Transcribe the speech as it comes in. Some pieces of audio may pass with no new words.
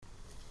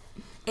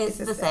It's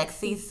the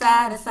sexy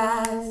side of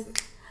size.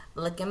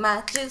 Look at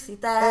my juicy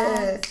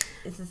thighs.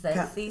 It's the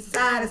sexy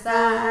side of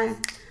size.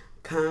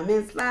 Come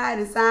and slide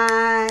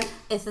inside.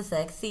 It's the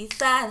sexy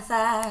side of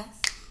size.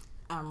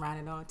 I'm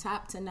riding on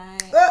top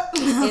tonight.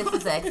 It's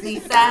the sexy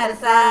side of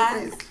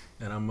size.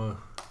 And I'm going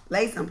to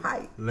lay some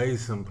pipe. lay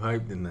some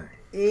pipe tonight.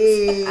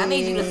 I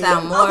need you to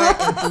sound more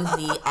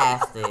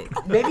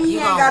enthusiastic. Maybe he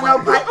ain't got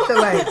no pipe to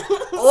lay.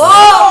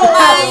 Oh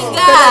my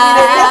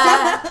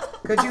God.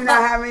 Could you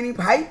not have any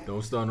pipe?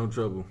 Don't start no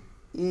trouble.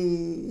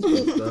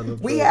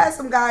 We had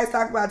some guys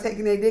talk about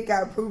taking their dick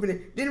out and proving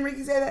it. Didn't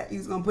Ricky say that? He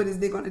was going to put his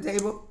dick on the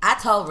table? I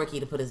told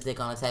Ricky to put his dick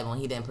on the table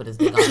and he didn't put his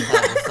dick on the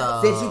table.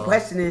 So Since you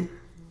questioning,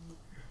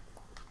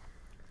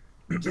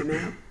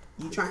 Jamel,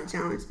 you trying to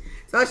challenge.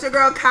 So it's your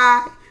girl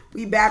Kai.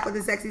 We back with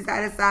the sexy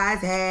side of size.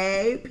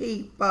 Hey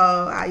people,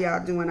 how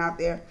y'all doing out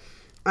there?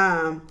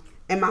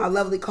 And my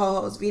lovely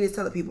co-host Venus,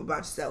 tell the people about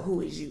yourself. Who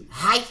is you?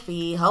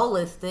 hyphy,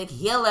 holistic,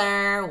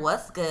 healer.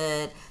 What's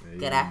good? Hey.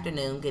 Good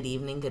afternoon, good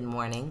evening, good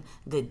morning,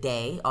 good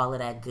day. All of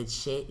that good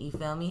shit. You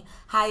feel me?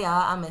 Hi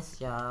y'all. I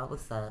miss y'all.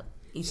 What's up?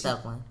 East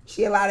Oakland.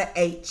 She a lot of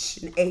H,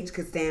 and H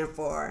could stand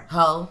for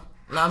ho.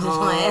 No, I'm just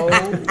playing.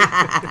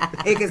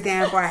 It could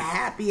stand for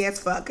happy as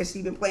fuck because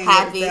she been playing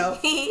happy. with herself.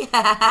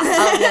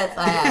 Oh yes,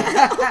 I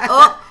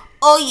have.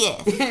 Oh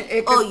yes.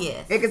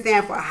 Yes. It could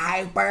stand for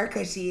hyper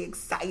because she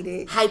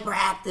excited.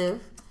 Hyperactive.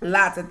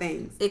 Lots of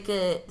things. It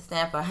could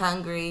stand for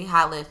hungry,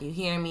 holla if you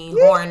hear me,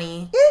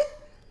 horny.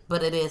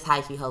 But it is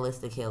hyphy,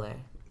 holistic healer.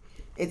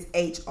 It's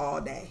H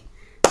all day.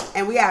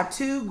 And we have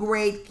two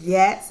great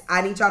guests.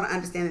 I need y'all to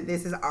understand that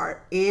this is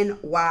our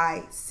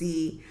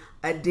NYC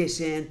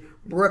edition.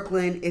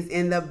 Brooklyn is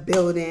in the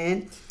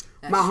building.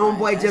 That's my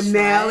homeboy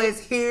Jamel is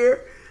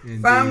here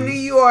from New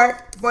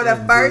York for the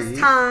first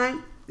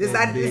time.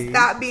 Decided to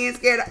stop being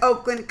scared of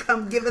Oakland and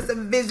come give us a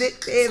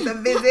visit. Here's a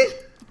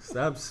visit.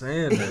 Stop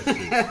saying that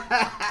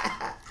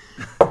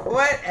shit.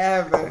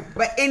 Whatever.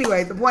 But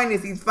anyway, the point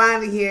is he's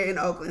finally here in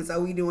Oakland, so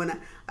we doing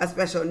a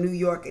special New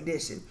York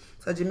edition.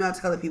 So Jamel,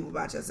 tell the people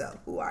about yourself.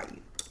 Who are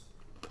you?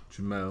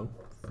 Jamel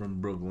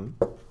from Brooklyn,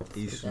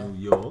 East New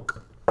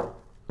York.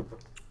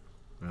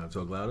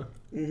 Talk louder?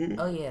 Mm-hmm.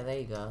 Oh yeah, there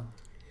you go.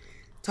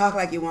 Talk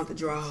like you want the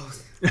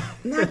draws.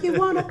 Like you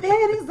want the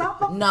panties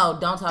off. No,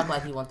 don't talk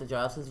like you want the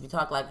draws. Because if you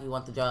talk like you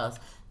want the draws,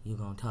 you're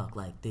going to talk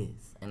like this.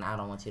 And I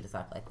don't want you to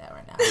talk like that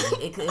right now. I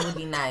mean, it would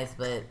be nice,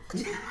 but the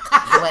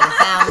way the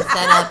sound is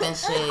set up and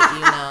shit,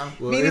 you know.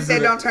 Well, Venus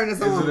said don't turn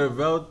us on.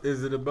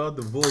 Is it about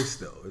the voice,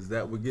 though? Is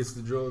that what gets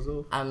the draws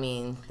off? I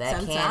mean, that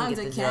Sometimes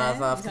can get the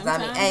draws off. Because, I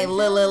mean, Sometimes hey,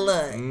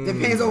 look.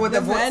 Depends on what the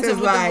voice is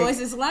like. The voice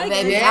is like.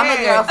 Baby, I'm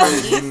a girl from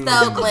East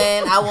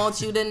Oakland. I want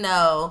you to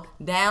know,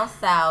 down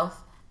south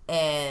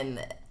and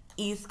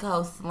East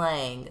Coast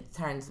slang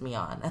turns me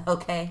on.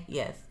 Okay?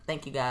 Yes.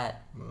 Thank you, God.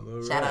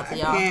 Well, shout out to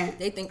y'all.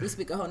 They think we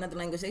speak a whole nother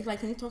language. They like,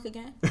 can you talk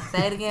again?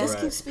 Say it again. Just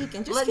keep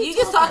speaking. Look, you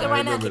just talking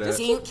right now.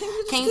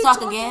 Can you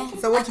talk again?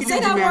 So what you do, say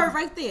that Jamel? word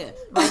right there.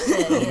 Right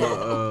there,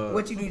 yeah.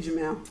 What you do,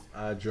 Jamel?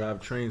 I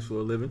drive trains for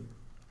a living.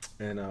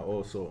 And I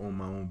also own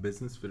my own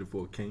business, Fitted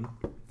for a King.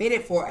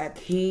 Fitted for a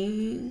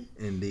King.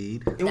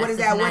 Indeed. And what is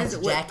that? Nice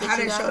what is it? How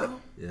did it show?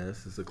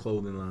 Yes, it's a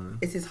clothing line.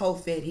 It's his whole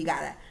fit. He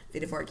got a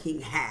Fitted for a King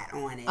hat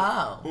on it.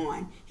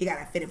 Oh. He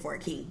got a Fitted for a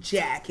King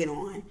jacket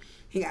on.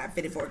 He got a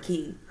Fitted for a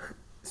King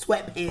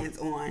sweatpants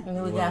on. And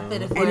then we got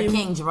Fitted for a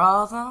King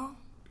drawers on.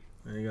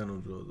 I ain't got no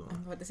drawers on.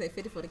 I'm about to say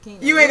Fitted for the King.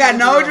 You ain't got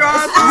no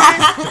drawers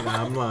on?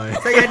 Nah, I'm lying.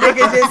 So your dick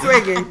is just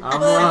swinging.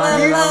 I'm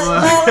lying.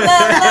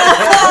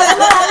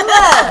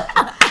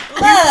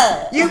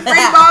 Look. You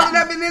free balling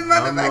up in this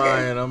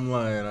motherfucker. I'm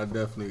lying. I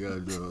definitely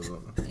got drawers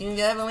on. You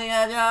definitely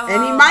got drawers on.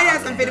 And he might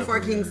have some Fitted for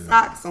a King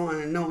socks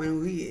on, knowing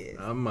who he is.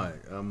 I might.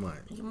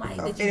 You might.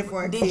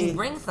 So Did you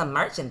bring some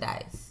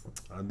merchandise?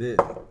 I did.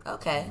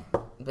 Okay.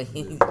 But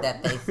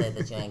that face said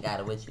that you ain't got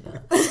it with you, though.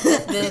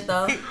 That's good,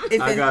 though.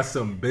 I got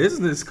some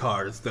business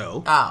cards,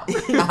 though. Oh.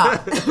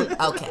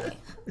 Okay.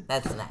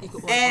 That's nice.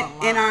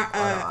 And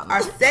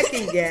our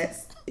second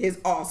guest is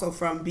also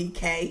from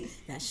BK.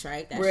 That's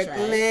right.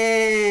 Brooklyn.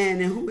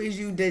 And who is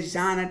you,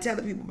 Djana? Tell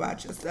the people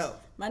about yourself.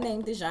 My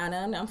name is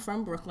Djana, and I'm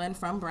from Brooklyn,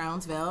 from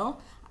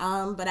Brownsville.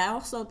 But I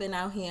also been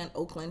out here in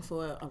Oakland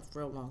for a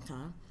real long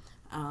time.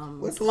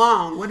 What's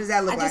long? What does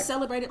that look like? I just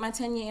celebrated my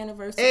 10-year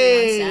anniversary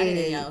on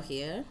Saturday out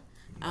here.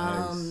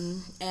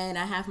 Nice. And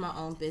I have my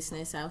own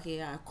business out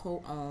here. I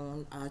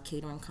co-own a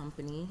catering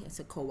company. It's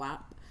a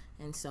co-op.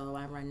 And so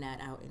I run that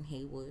out in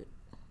Haywood.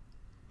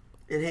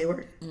 In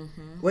Hayward?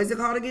 Mm-hmm. What is it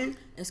called again?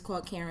 It's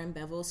called Karen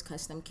Bevel's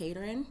Custom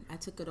Catering. I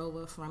took it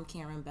over from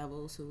Karen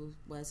Bevels, who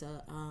was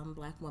a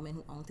black woman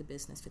who owned the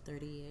business for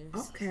 30 years.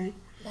 Okay.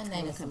 That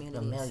name is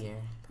familiar.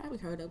 Probably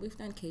heard of. We've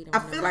done catering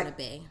around the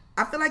Bay.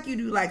 I feel like you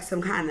do like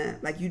some kind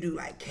of, like you do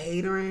like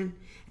catering,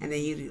 and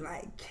then you do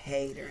like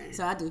catering.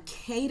 So I do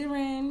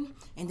catering,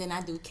 and then I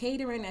do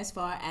catering as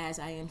far as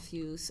I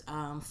infuse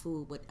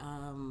food with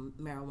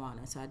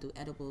marijuana. So I do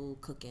edible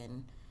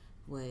cooking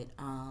with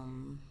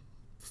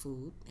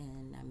food,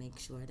 and I make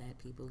sure that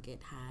people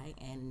get high,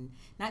 and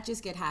not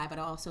just get high, but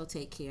also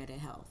take care of their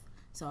health.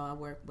 So I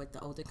work with the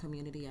older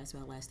community as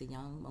well as the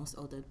young. Most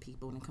older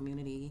people in the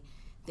community,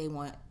 they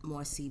want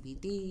more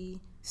CBD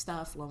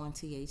stuff, low in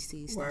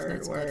THC stuff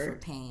that's good for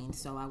pain.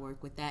 So I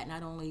work with that.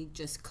 Not only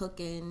just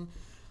cooking,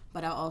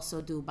 but I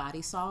also do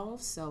body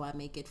solves. So I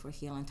make it for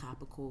healing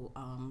topical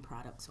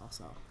products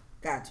also.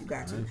 Got you.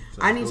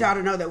 I need y'all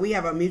to know that we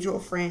have a mutual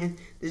friend.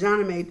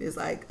 Djana made this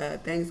like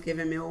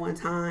Thanksgiving meal one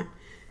time.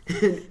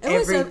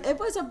 It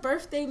was a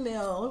birthday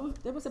meal.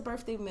 It was a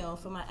birthday meal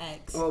for my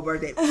ex. Oh,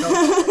 birthday.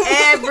 So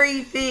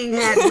everything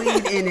had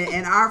weed in it.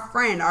 And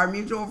our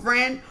mutual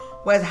friend,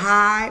 was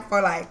high for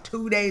like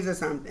 2 days or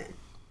something.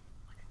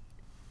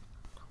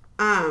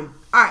 All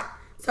right.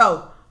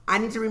 So I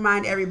need to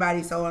remind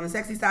everybody. So on the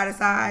sexy side of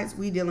sides,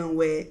 we dealing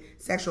with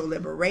sexual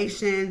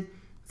liberation,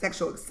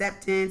 sexual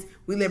acceptance.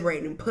 We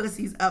liberating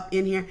pussies up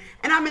in here.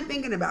 And I've been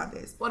thinking about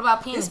this. What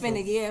about penises? It's been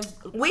a year.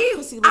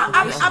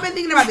 I've been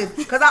thinking about this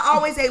because I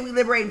always say we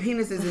liberating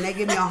penises and they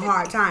give me a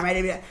hard time. Right?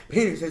 They be like,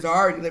 penises are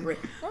already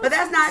liberated. But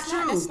that's not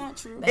true. That's not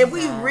true. If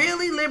we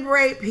really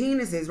liberate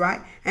penises, right?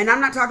 And I'm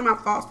not talking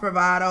about false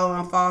bravado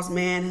and false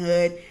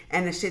manhood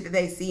and the shit that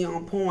they see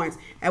on porns.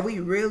 If we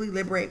really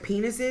liberate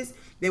penises,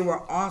 then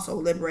we're also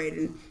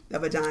liberating the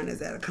vaginas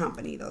that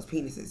accompany those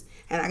penises.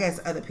 And I guess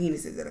other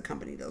penises that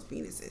accompany those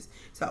penises.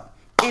 So,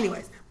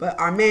 anyways, but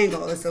our main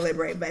goal is to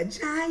liberate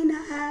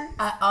vaginas.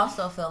 I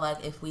also feel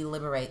like if we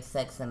liberate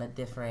sex in a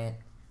different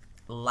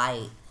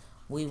light,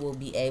 we will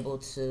be able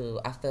to,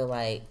 I feel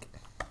like,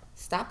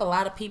 stop a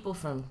lot of people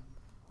from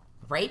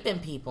raping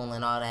people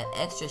and all that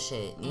extra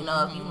shit. You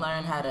know, if you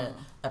learn how to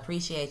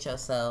appreciate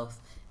yourself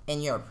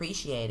and you're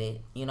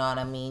appreciated, you know what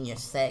I mean? Your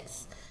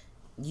sex,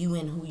 you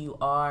and who you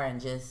are,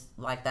 and just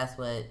like that's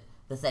what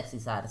the sexy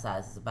side of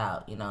size is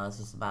about. You know, it's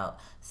just about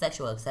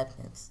sexual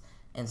acceptance.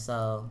 And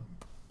so,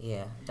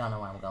 yeah, don't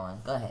know where I'm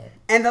going. Go ahead.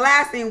 And the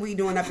last thing we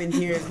doing up in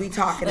here is we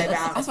talking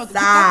about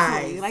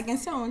size. Like and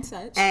so and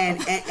such.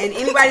 And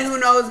anybody who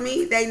knows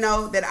me, they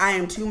know that I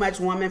am too much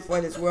woman for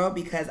this world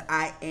because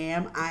I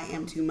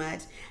am too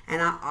much.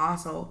 And I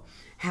also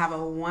have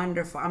a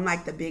wonderful, I'm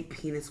like the big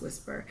penis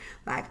whisperer.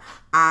 Like,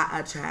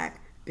 I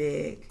attract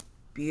big,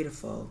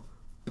 beautiful,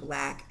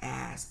 black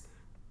ass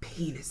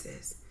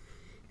penises.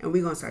 And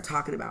we're going to start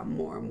talking about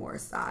more and more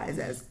size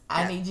as...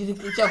 I need you to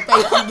get your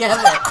face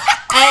together.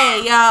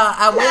 Hey, y'all,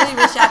 I really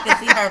wish I could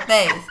see her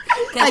face.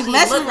 Because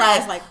like, she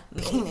looked like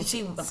penis.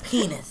 She was a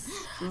penis.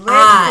 Listen.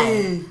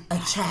 I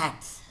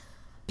attract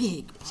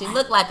big. She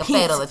looked like a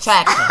fatal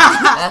attraction.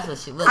 That's what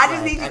she looked like. I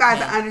just need you guys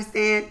to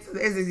understand. So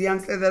there's this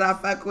youngster that I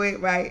fuck with,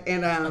 right?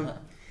 And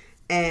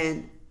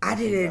I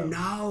didn't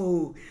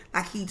know.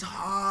 Like, he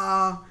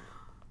tall.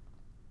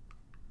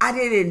 I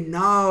didn't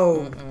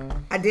know.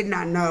 I did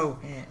not know.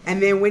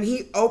 And then when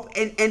he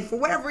opened, and for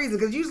whatever reason,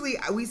 because usually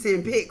we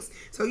send pics,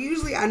 so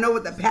usually I know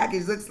what the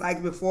package looks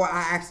like before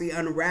I actually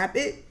unwrap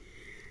it.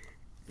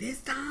 This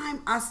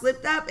time I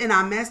slipped up and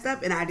I messed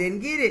up and I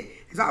didn't get it.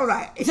 So I was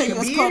like, it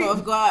could be caught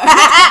off guard.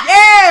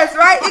 Yes,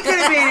 right? It could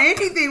have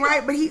been anything,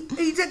 right? But he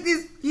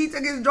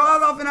took his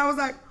drawers off and I was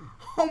like,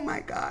 oh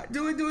my God,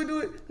 do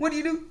it. What do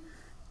you do?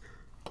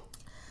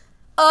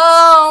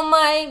 Oh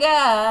my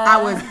God.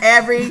 I was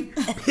every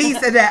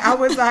piece of that. I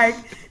was like,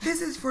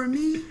 this is for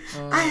me.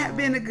 I have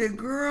been a good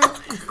girl.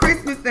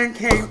 Christmas then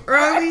came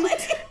early.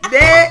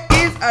 There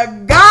is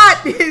a God.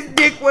 His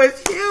dick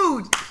was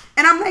huge.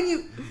 And I'm letting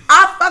you,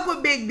 I fuck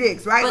with big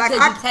dicks, right? But like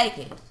could you take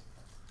it?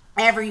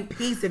 Every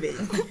piece of it.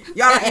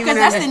 Y'all don't even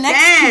that's understand. the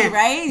next key,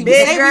 right?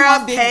 Big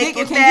girls take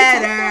it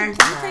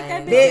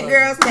better. Big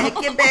girls take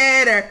it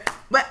better.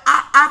 But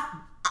I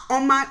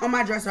on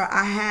my dresser,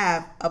 I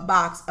have a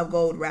box of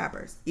gold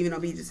wrappers, even though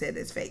B just said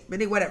it's fake. But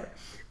whatever.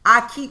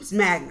 I keeps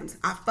magnums.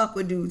 I fuck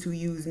with dudes who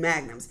use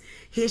magnums.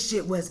 His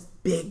shit was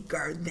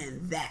bigger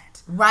than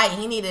that. Right,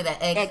 he needed an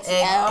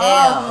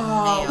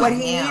XL. What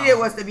he needed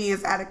was to be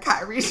inside of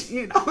Kyrie.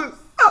 You know, I was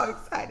so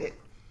excited.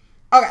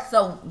 Okay.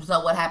 So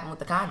what happened with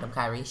the condom,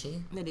 Kyrie?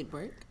 Did it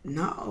work?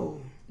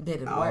 No.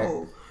 Did it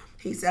work?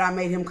 He said I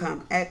made him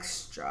come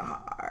extra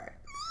hard.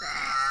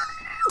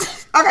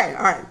 Okay,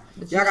 all right.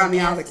 Y'all got me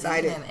all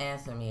excited. You didn't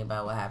answer me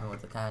about what happened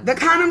with the condom. The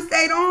condom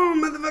stayed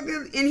on,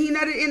 motherfucker, and he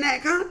nutted in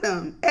that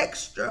condom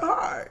extra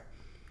hard.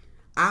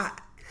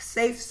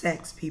 Safe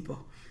sex, people.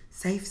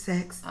 Safe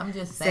sex. I'm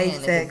just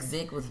saying, if his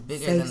dick was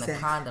bigger than the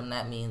condom,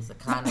 that means the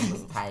condom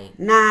was tight.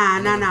 Nah.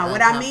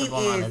 What I mean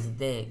is,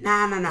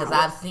 nah. Because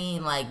I've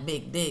seen like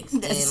big dicks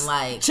and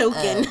like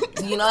choking.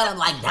 You know what I'm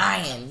like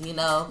dying. You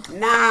know.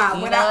 Nah.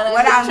 You what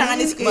I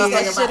mean is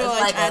it's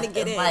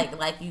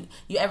like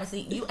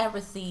you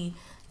ever see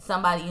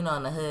somebody in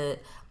the hood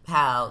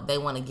how they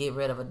want to get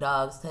rid of a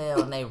dog's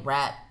tail and they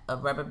wrap a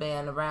rubber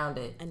band around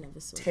it. I never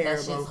saw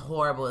Terrible. That shit's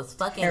horrible. It's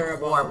fucking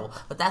horrible.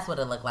 But that's what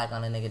it looked like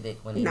on a nigga dick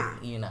when he,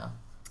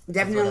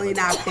 Definitely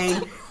not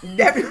pain.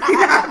 Definitely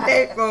not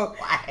painful.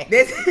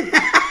 This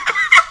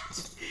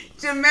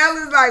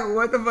Jamel is like,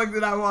 what the fuck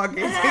did I walk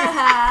into?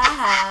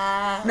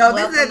 No,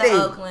 this is the thing.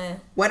 Oakland.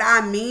 What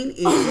I mean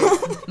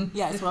is,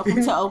 yes,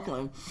 welcome to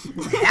Oakland.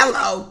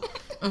 Hello.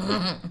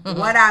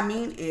 What I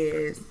mean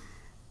is,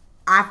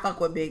 I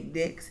fuck with big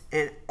dicks,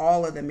 and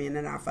all of the men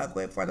that I fuck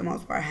with, for the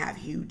most part, have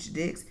huge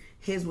dicks.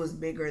 His was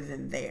bigger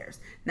than theirs.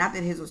 Not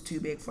that his was too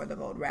big for the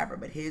gold rapper,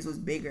 but his was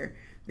bigger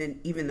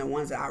than even the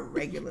ones that I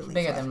regularly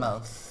bigger fuck than with.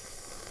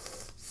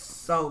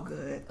 Most. So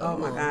good. Oh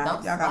my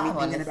God. Y'all got me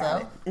thinking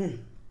about it.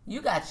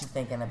 You got you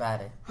thinking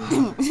about it.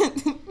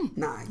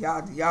 Nah,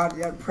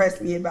 y'all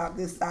pressed me about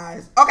this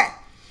size. Okay.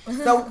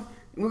 So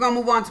we're gonna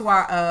move on to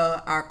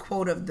our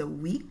quote of the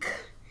week.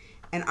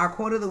 And our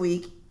quote of the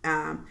week,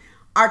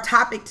 our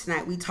topic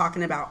tonight, we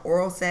talking about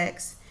oral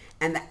sex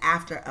and the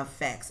after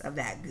effects of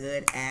that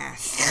good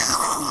ass sex.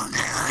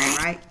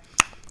 Right?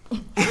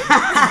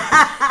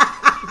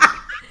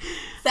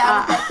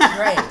 Sound effects are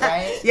great,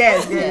 right?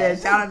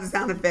 Yes. Shout out to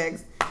sound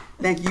effects.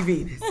 Thank you,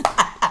 Venus. You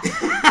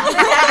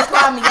had to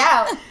call me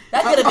out.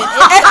 That could have been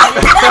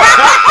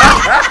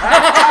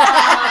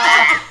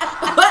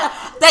it.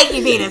 Thank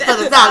you, Venus, for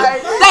the sound.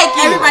 Thank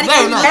you. Everybody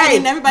gonna be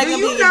looking. Everybody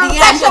gonna be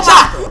Sexual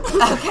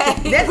chocolate. Okay.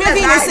 Where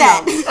Venus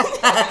at?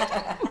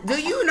 Do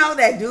you know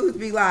that dudes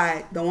be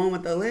like, the one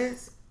with the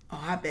list?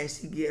 Oh, I bet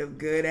she give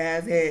good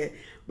ass head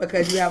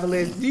because you have a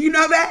list. Do you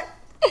know that?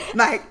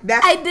 Like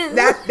that's I do.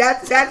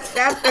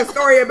 That's the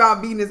story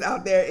about Venus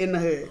out there in the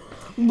hood.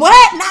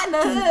 What? Not in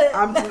the hood.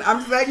 I'm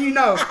just letting you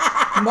know.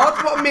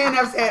 Multiple men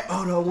have said,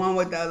 "Oh, the one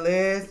with the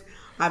list."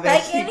 I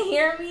bet They can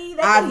hear me.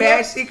 I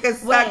bet she could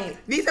suck.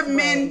 These are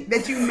men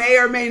that you may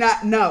or may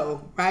not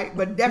know, right?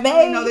 But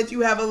definitely know that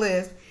you have a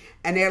list.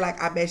 And they're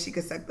like, I bet she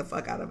could suck the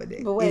fuck out of a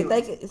dick. But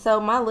wait, so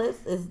my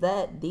list is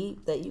that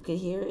deep that you could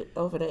hear it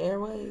over the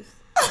airwaves?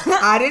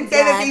 I didn't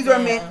say that these were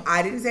men.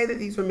 I didn't say that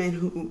these were men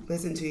who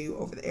listen to you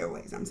over the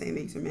airwaves. I'm saying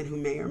these are men who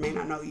may or may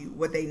not know you.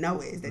 What they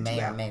know is that may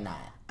you or have may not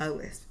a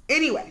list.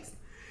 Anyways,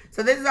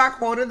 so this is our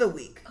quote of the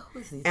week.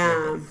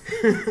 I'll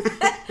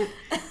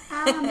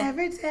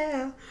never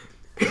tell.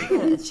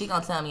 She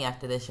gonna tell me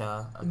after this,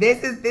 y'all. Okay.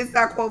 This is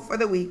our quote for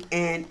the week,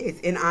 and it's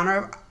in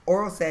honor of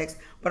oral sex,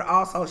 but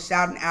also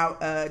shouting out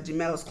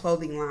Jamel's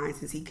clothing line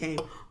since he came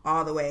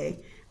all the way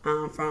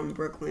from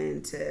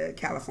Brooklyn to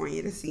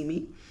California to see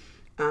me.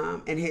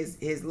 And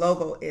his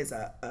logo is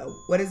a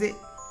what is it?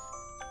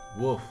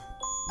 Wolf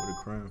with a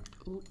crown.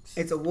 Oops.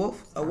 It's a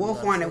wolf. A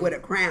wolf on it with a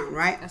crown,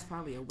 right? That's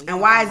probably a week.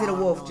 And why is it a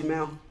wolf,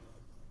 Jamel?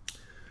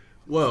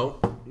 Well,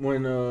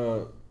 when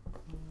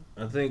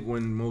I think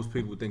when most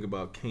people think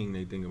about king,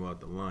 they think about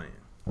the lion,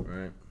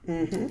 right?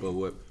 Mm-hmm. But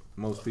what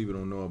most people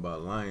don't know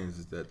about lions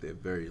is that they're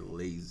very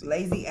lazy.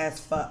 Lazy as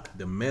fuck.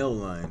 The male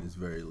lion is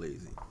very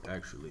lazy,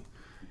 actually.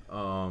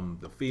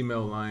 The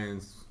female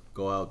lions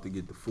go out to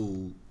get the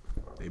food.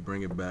 They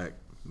bring it back.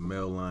 The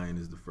male lion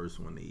is the first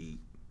one to eat.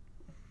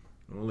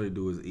 All they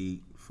do is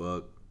eat,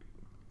 fuck,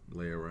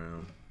 lay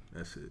around.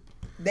 That's it.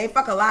 They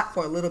fuck a lot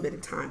for a little bit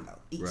of time, though.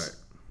 Each.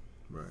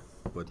 Right.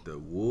 But the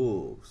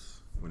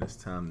wolves, when it's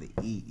time to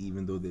eat,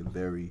 even though they're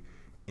very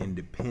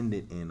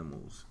independent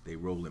animals, they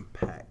roll in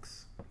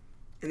packs.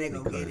 And they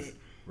go get it.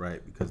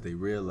 Right, because they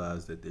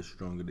realize that they're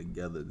stronger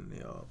together than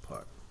they are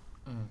apart.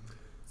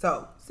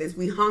 So, since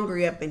we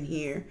hungry up in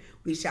here,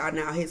 we shouting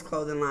out his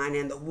clothing line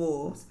and the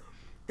wolves.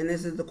 And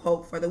this is the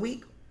quote for the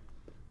week.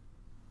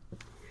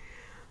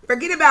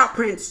 Forget about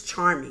Prince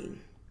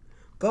Charming.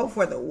 Go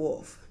for the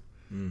wolf.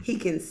 He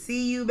can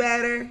see you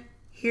better,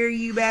 hear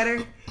you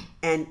better,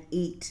 and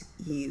eat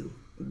you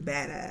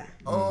better.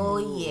 Oh,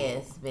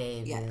 yes,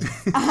 baby. Yes.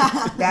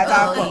 That's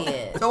our quote.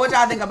 Yeah. So what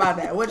y'all think about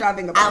that?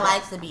 I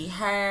like to be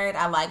heard,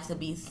 I like to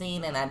be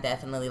seen, and I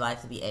definitely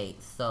like to be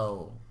ate.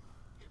 So,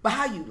 but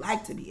how you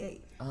like to be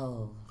ate?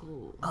 Oh,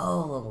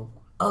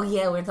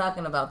 yeah, we're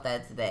talking about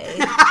that today.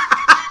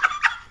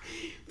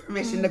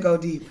 Permission to go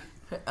deep.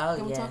 Oh,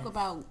 Can we talk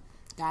about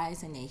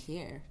guys and their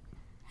hair?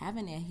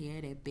 Having their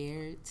hair, their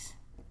beards.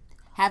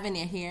 Having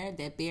their hair,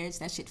 their beards,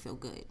 that shit feel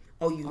good.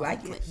 Oh, you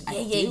like it? I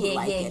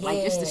like it.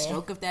 Like, just the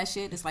stroke of that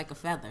shit, it's like a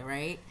feather,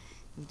 right?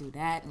 You do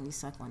that, and you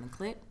suck on the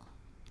clip.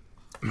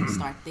 You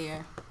start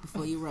there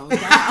before you roll down.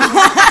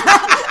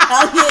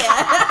 Oh,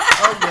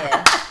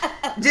 yeah.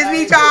 Just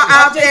need y'all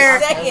out there.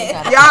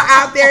 Y'all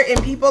out there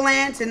in people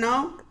land to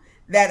know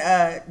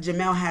that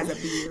Jamel has a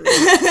beard.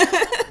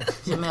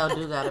 Jamel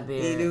do got a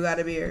beard. He do got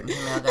a beard.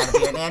 Jamel got a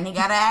beard, and he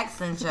got an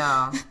accent,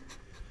 y'all.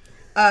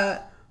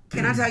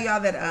 Can I tell y'all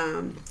that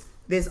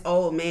this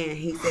old man,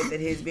 he said that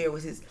his beard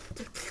was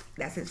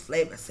that's his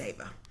flavor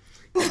saver.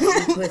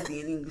 You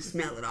pussy and you can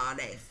smell it all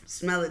day.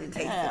 Smell it and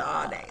taste it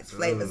all day. It's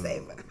flavor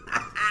saver.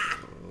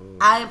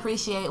 I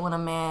appreciate when a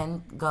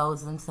man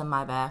goes into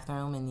my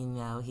bathroom and,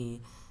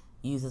 he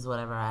uses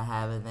whatever I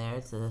have in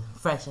there to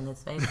freshen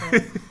his face up. So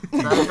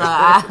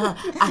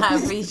I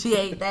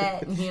appreciate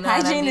that. You know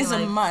hygiene is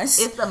a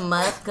must. It's a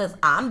must because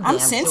I'm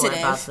sensitive. Sure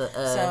about to,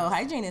 so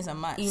hygiene is a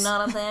must. You know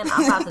what I'm saying?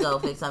 I'm about to go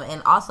fix something.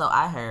 And also,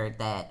 I heard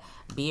that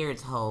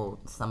beards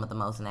hold some of the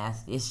most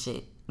nastiest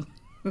shit.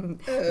 No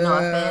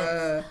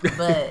offense,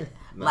 but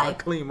I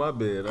clean my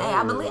bed. Hey,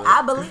 I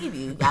believe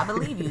you. I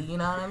believe you. You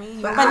know what I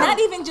mean? But not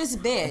even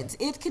just beds.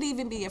 It could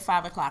even be a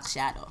 5 o'clock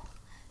shadow.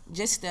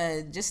 Just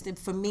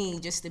for me,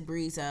 just the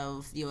breeze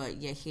of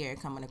your hair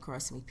coming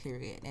across me,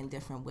 period, in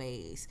different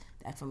ways.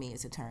 That for me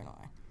is a turn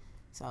on.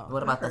 So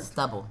what about the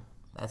stubble?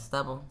 That's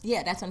stubble.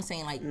 Yeah, that's what I'm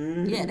saying. Like,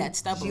 yeah, that's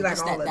stubble. She like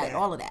just all of that. that.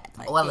 All of that.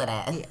 Like, All of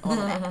that. Yeah, all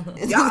of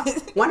that. Y'all,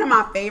 one of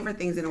my favorite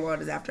things in the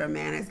world is after a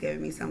man has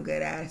given me some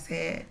good ass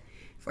head,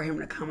 for him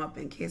to come up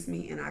and kiss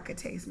me and I could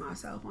taste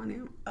myself on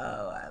him. Oh,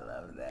 I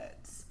love that.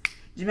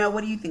 Jamel,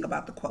 what do you think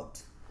about the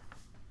quote?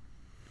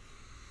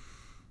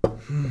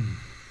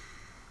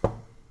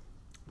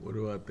 What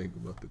do I think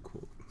about the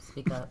quote?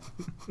 Speak up.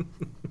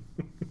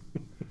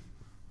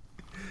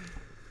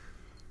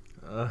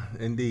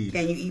 Indeed.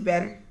 Can you eat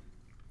better?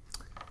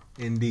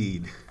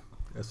 Indeed.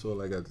 That's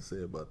all I got to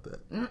say about that.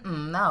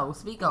 No,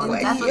 speak on it.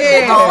 Wait, That's what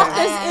yeah. the goal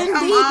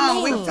Come is.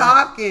 on, we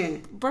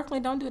talking.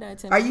 Brooklyn, don't do that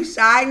to me. Are you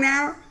shy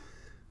now?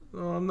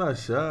 No, I'm not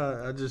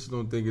shy. I just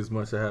don't think it's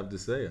much I have to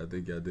say. I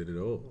think I did it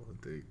all. I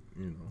think,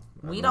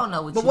 We don't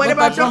know what But you what do.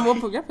 about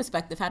From your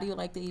perspective, how do you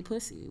like to eat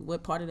pussy?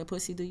 What part of the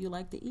pussy do you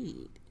like to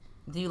eat?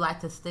 Do you like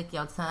to stick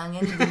your tongue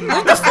in it? Do you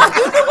like What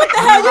the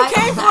hell you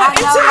came for?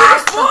 He's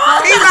like,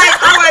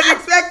 I wasn't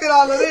expecting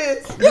all of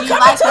this. Do you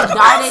like to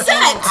dart it in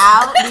and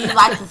out? Do you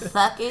like to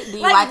suck it? Do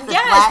you like to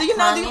yes. flat Do you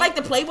tongue you like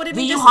to play with it? Do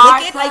and you just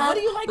hard lick it? tongue? Like, what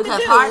do you like because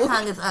to do? hard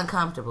tongue is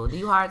uncomfortable. Do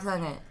you hard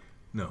tongue it?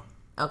 No.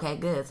 Okay,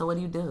 good. So what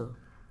do you do?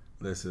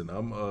 Listen,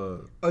 I'm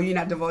Oh, you're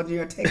not divulging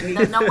your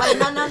technique? No, wait,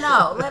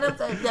 no. Let him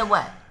say then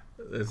what?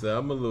 Listen,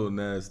 I'm a little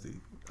nasty.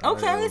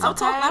 Okay, so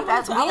Okay, I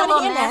that's want me a to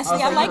little hear nasty. Oh,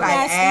 so I you like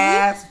nasty.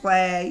 ass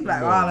play. You like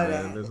Come on, all of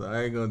man. that. Listen,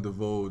 I ain't gonna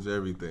divulge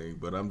everything,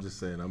 but I'm just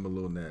saying I'm a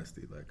little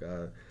nasty. Like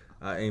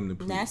I aim to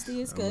please.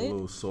 Nasty is I'm good. a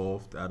little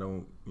soft.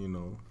 I'm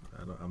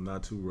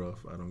not too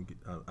rough. I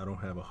don't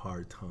have a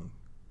hard tongue.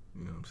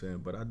 You know what I'm saying?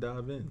 But I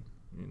dive in.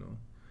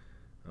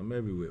 I'm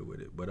everywhere with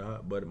it.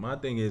 But my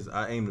thing is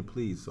I aim to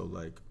please. So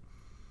like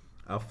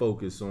I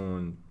focus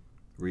on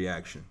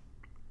reaction.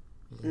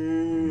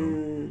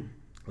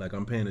 Like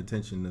I'm paying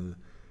attention to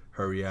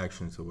her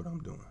reaction to what I'm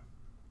doing,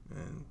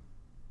 and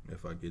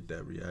if I get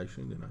that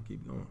reaction, then I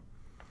keep going.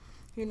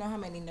 You know how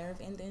many nerve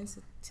endings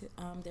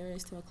there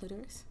is to a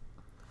clitoris?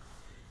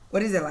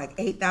 What is it, like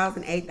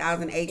 8,000,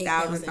 8,000,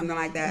 something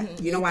like that?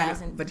 Mm-hmm. You know why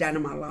 8,000. vagina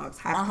monologues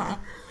happen?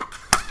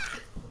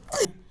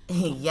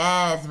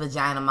 Yes,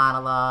 vagina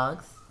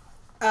monologues.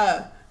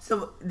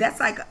 So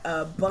that's like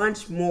a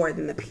bunch more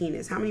than the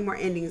penis. How many more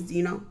endings do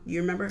you know?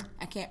 You remember?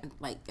 I can't,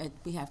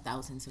 we have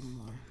thousands and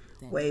more.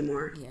 Way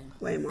more. Yeah.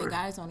 Way more. The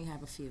guys only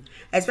have a few.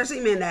 Especially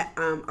men that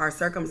are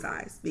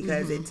circumcised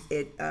because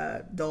it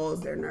dulls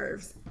their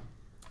nerves.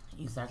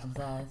 You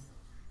circumcised?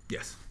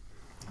 Yes.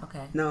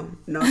 Okay. No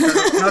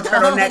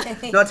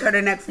turtleneck. No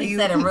turtleneck for He you.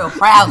 said it real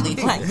proudly.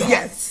 Too.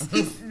 Yes.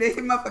 This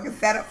motherfucker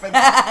set up for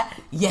that.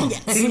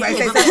 Yes. Did anybody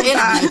say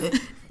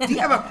circumcised? Do you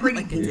have a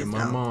pretty penis? Yeah,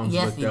 my though? mom's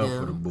Yes, looked you out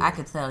for the do. boy. I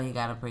could tell you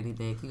got a pretty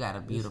dick. You got a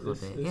beautiful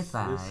dick. It's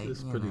alright.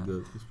 It's you pretty know.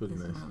 good. It's pretty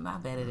nice. I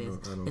bet it is.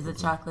 I don't Is it complain.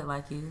 chocolate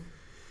like you?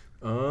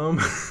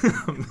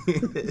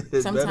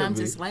 Sometimes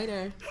it's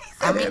lighter.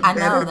 I mean, I know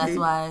better that's be.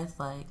 why it's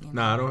like.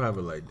 Nah, I don't have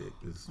a light dick.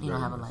 It's You don't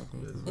very have a nice. light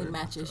dick. It's It very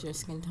matches nice. your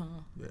skin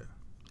tone. Yeah.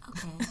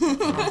 Okay.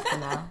 Nice to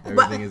know.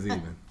 Everything is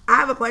even. I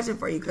have a question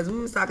for you because we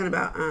was talking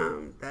about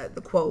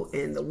the quote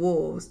and the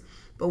wolves,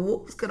 but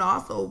wolves could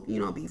also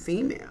be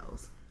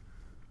females,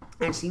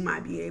 and she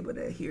might be able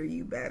to hear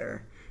you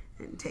better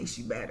and taste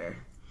you better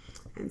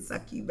and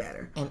suck you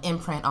better. An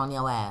imprint on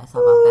your ass. How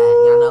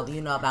about that?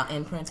 You know about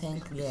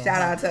imprinting? Yeah.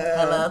 Shout out to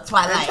Hello,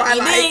 Twilight.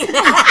 Twilight.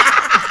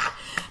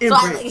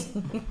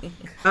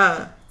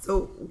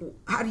 So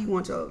how do you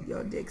want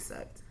your dick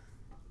sucked?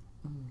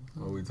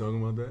 Are we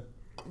talking about that?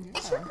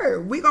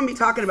 Sure, we're gonna be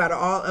talking about it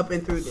all up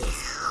and through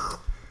this.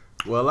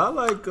 Well, I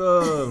like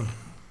for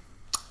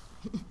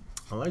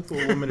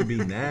a woman to be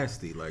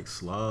nasty, like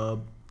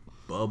slob,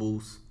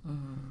 bubbles,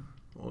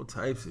 all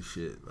types of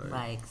shit.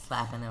 Like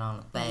slapping it on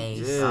the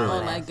face. Yeah. all All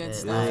that that good shit.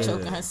 stuff. Yeah.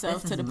 Choking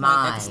herself This to the is point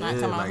that it's mine.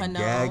 not coming out her like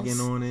nose. gagging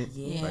on it.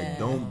 Yeah. Like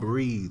don't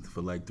breathe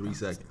for like 3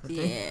 seconds.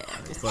 Yeah.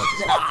 Fuck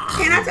it.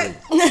 Can I tell you?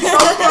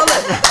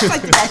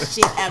 Like the best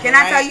shit ever. Can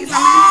I tell you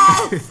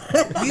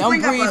something?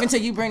 Don't breathe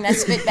until you bring that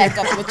spit back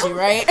up with you,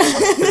 right?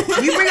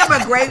 You bring up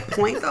a great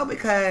point though,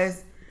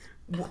 because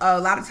a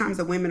lot of times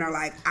the women are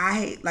like, I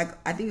hate, like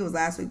I think it was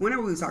last week,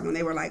 whenever we were talking,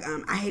 they were like,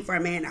 I hate for a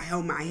man to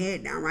hold my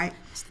head down, right?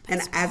 And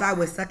as I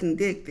was sucking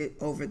dick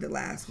over the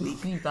last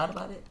week, You thought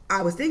about it?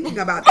 I was thinking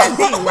about that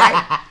thing,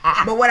 right?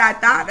 But what I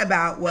thought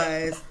about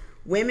was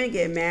women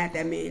get mad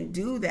that men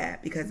do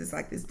that because it's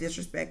like this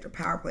disrespect or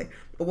power play.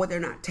 But what they're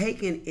not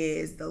taking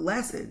is the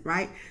lesson,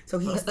 right? So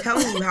he's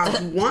telling you how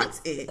he wants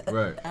it.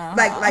 Right.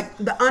 Like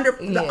the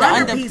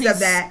underpiece of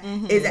that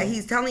is that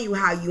he's telling you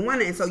how you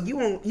want it, and so you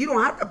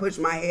don't have to push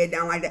my head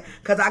down like that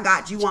because I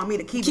got you. Want me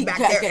to keep it back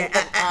there,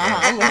 Back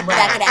of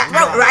that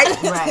throat. right?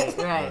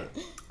 Right.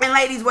 And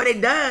ladies, what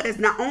it does,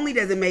 not only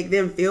does it make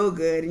them feel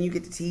good, and you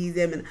get to tease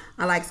them, and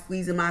I like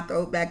squeezing my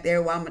throat back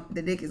there while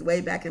the dick is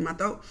way back in my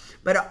throat,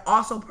 but it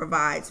also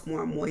provides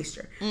more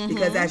moisture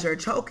because as you're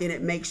choking,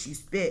 it makes you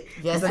spit.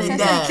 Yes, So it you does.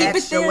 get Keep it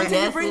extra there wet.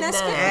 until you bring that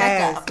spit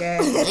Yes, back up.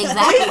 yes.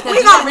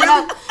 Exactly.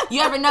 'Cause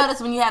you ever notice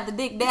when you have the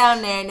dick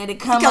down there and then it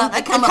come up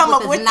with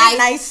with that this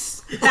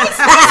nice It's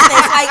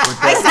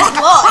nice and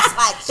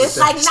gloss. It's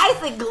like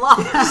nice and gloss.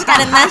 It's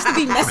kind of nice to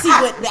be messy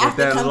with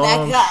after that come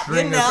long back up.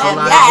 string You that's know?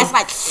 alive. Yeah, it's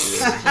like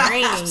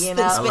string. You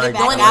know, I spit like it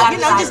back that. up. You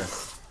know,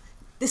 just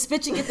the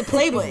spit you get to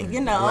play with. You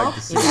know. I like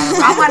to see You that.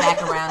 gotta wrap it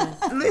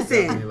back around.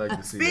 Listen, Definitely like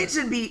to see spit that.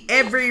 should be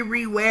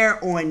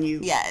everywhere on you.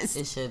 Yes.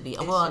 It should be.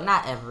 Well,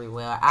 not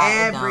everywhere.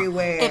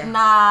 Everywhere. If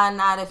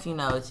not if you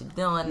know what you're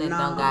doing. It No.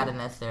 don't gotta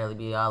necessarily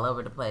be all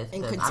over the place.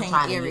 And Because I'm contain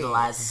trying to areas.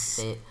 utilize the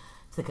spit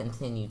to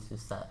continue to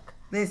suck.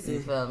 Listen. You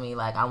feel me?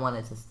 Like, I want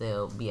it to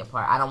still be a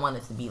part. I don't want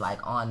it to be,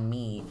 like, on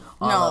me,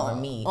 all No, over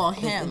me. on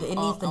him, It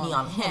needs to be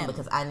on him him.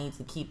 because I need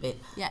to keep it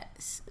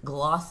Yes.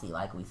 glossy,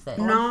 like we said.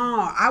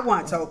 No, I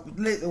want to.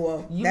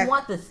 Well, You that-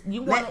 want this?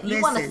 You want to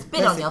listen,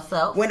 spit on listen.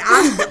 yourself? When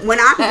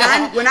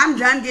I'm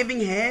done giving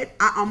head,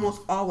 I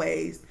almost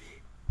always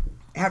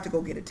have to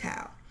go get a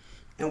towel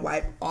and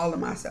wipe all of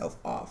myself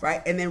off,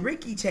 right? And then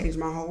Ricky changed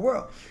my whole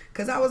world.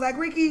 Because I was like,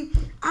 Ricky,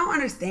 I don't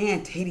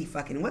understand titty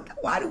fucking.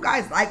 Why do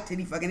guys like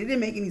titty fucking? It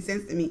didn't make any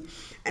sense to me.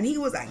 And he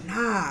was like,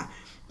 nah,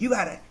 you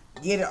got to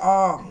get it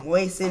all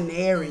moist in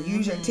there and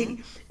use your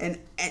titty. And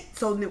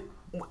so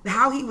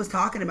how he was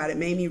talking about it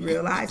made me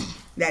realize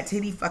that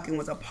titty fucking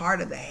was a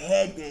part of the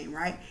head game,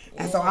 right?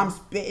 And so I'm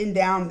spitting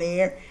down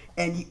there.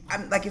 And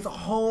I'm like, it's a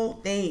whole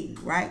thing,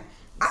 right?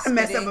 I done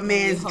messed up a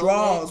man's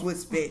drawers with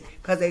spit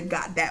because it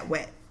got that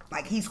wet.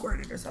 Like he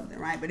squirted or something,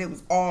 right? But it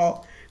was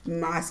all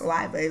my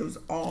saliva. It was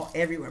all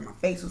everywhere. My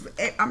face was,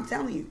 I'm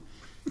telling you,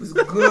 it was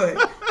good.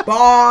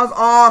 Balls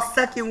all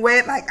sucking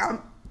wet. Like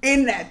I'm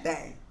in that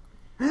thing.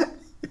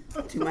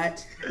 Too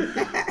much?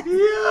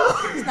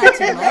 It's not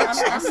too much.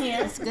 I'm here.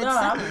 That's good No,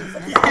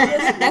 sucking.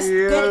 I'm- That's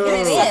good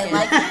dick sucking.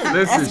 Like you.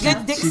 Listen, That's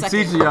good dick she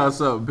sucking. teaching y'all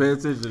something. Pay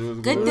attention. It was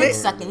Good dick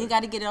sucking. You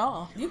got to get it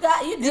all. You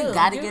gotta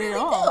get it really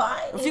all.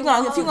 do. If you're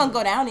gonna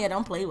go down there,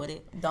 don't play with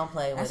it. Don't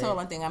play with That's it. all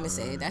one thing I'm gonna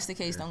say. If that's the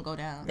case, don't go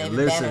down.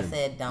 David Banner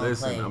said, "Don't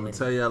listen, play I'm gonna with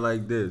tell y'all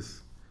like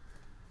this.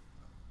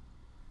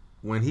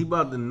 When he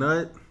about to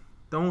nut,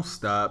 don't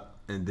stop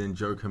and then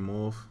jerk him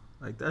off.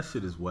 Like that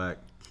shit is whack.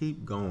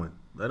 Keep going.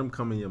 Let him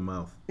come in your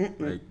mouth.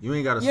 Like you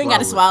ain't gotta. You ain't got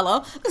to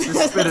swallow.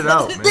 Just spit it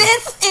out, man.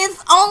 This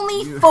is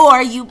only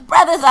for you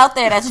brothers out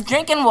there that's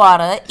drinking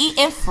water,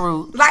 eating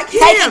fruit, Like him.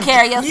 taking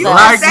care of yourself. You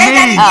Like say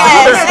that me.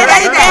 again. Say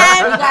that You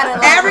again. gotta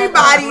let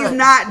Everybody's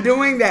not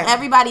doing that.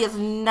 Everybody is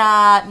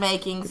not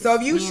making. So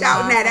if you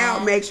shouting that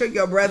out, make sure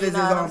your brothers You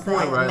know is what on I'm saying?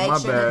 point. Right, Make my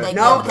sure bad. that they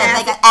No because they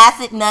acid- got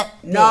acid nut.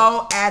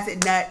 No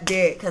acid nut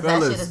dick. Because that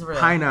shit Fellas, is real.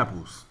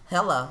 pineapples.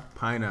 Hello,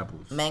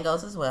 Pineapples.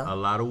 mangoes as well. A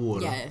lot of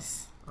water.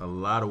 Yes. A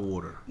lot of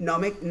water. No,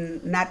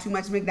 not too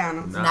much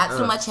McDonald's. Nah. Not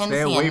too much Stay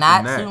Hennessy away and from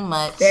not that. too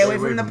much. Stay away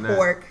from the that.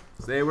 pork.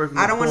 Stay away from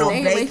I the don't want no pork.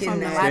 Stay away bacon from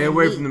the nut. lot Stay of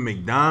away meat. from the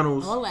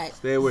McDonald's. All that.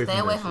 Stay away Stay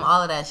from away that from shit.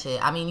 all of that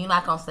shit. I mean, you're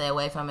not gonna stay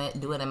away from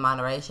it. Do it in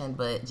moderation,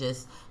 but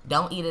just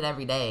don't eat it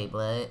every day,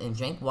 blood. And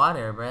drink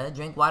water, bruh.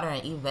 Drink water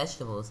and eat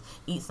vegetables.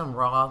 Eat some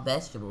raw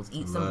vegetables.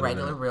 Eat some Love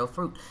regular that. real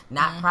fruit,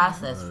 not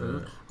processed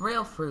fruit.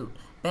 Real fruit.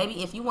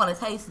 Baby, if you want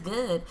to taste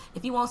good,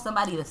 if you want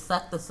somebody to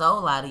suck the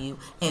soul out of you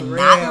and For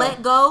not real.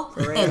 let go For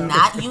real. and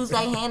not use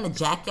their hand to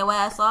jack your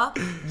ass off,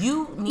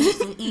 you need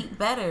to eat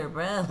better,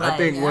 bruh. I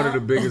think one of the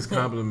biggest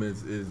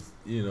compliments is,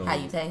 how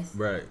you taste.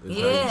 Right. It's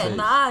Yeah, how you taste.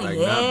 nah, Like,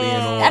 yeah. not being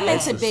all That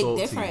makes a extra big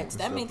salty difference.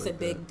 and That stuff makes a like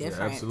big that. Yeah,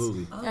 difference.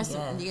 absolutely. Oh, That's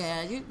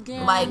yeah.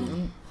 yeah. Like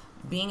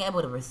being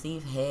able to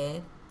receive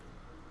head,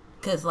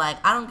 cause like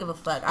I don't give a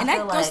fuck. And I that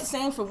feel goes like the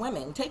same for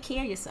women. Take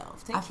care of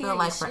yourself. Take I care feel of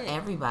like your for shit.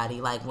 everybody,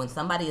 like when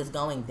somebody is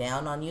going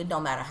down on you, no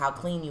matter how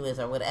clean you is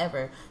or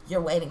whatever, you're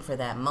waiting for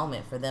that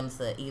moment for them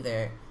to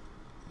either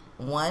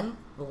one,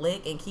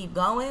 lick and keep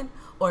going,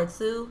 or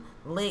two,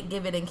 lick,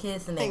 give it and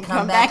kiss, and then And come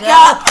come back back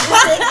up.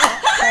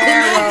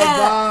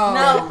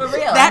 No, for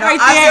real. That right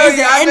I there feel is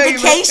you, I an feel you,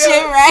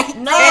 indication, but- right?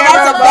 No, there.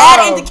 That's a no.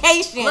 bad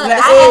indication. Look,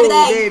 Let's I go, had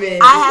that. baby.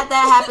 I had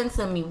that happen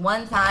to me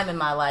one time in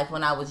my life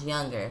when I was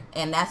younger,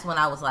 and that's when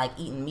I was like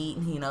eating meat,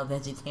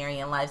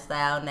 vegetarian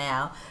lifestyle.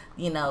 Now,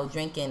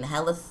 drinking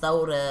hella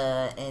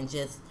soda and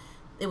just.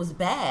 It was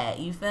bad,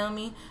 you feel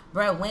me?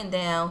 Bro went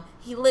down,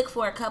 he licked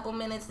for a couple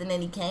minutes and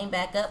then he came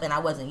back up, and I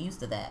wasn't used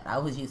to that. I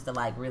was used to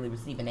like really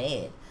receiving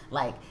head.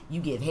 Like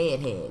you give head.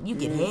 You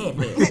get head.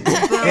 You feel me? Head.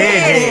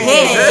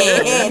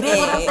 You know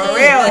what I'm saying? For real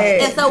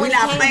head. And so when We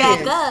he not came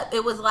playing. back up,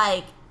 it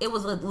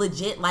was a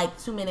legit like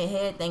 2-minute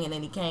head thing, and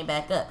then he came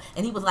back up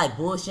and he was like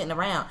bullshitting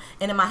around.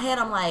 And in my head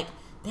I'm like,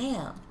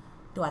 damn.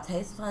 Do I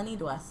taste funny?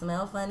 Do I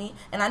smell funny?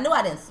 And I knew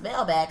I didn't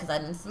smell bad because I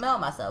didn't smell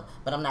myself.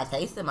 But I'm not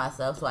tasting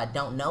myself, so I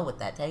don't know what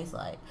that tastes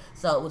like.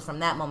 So it was from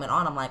that moment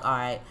on, I'm like, all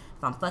right,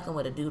 if I'm fucking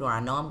with a dude, or I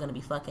know I'm going to be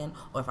fucking,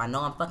 or if I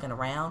know I'm fucking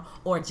around,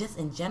 or just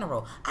in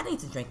general, I need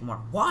to drink more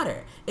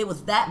water. It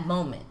was that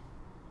moment.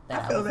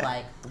 that. I was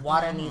like,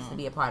 water needs to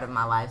be a part of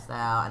my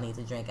lifestyle. I need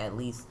to drink at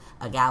least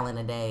a gallon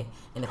a day,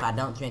 and if I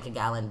don't drink a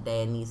gallon a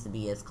day, it needs to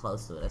be as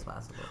close to it as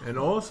possible. And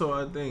also,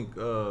 I think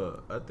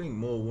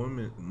more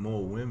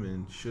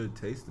women should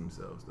taste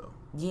themselves though.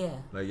 Yeah,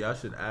 like y'all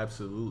should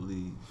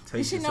absolutely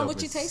taste you should know what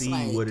you and taste see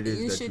like. what it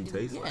is that you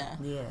taste like.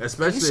 Yeah.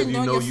 Especially if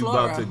you know you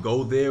about to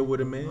go there with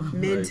a man.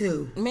 Men like,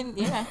 too. Men,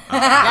 yeah.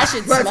 That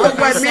should smell What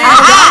men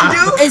yourself.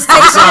 do? It's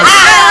taste yourself.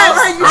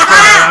 You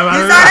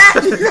saw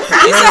that? You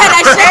said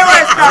that shit. It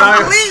was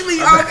completely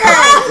okay.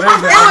 It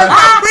was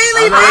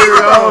completely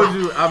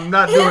feasible. I'm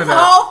not doing His that.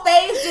 whole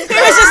face just He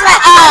was just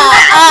like,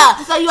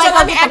 So you ain't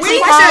gonna get the we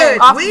tea should.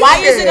 off. Why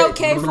is it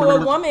okay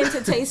for a woman to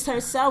taste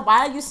herself?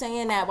 Why are you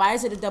saying that? Why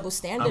is it a double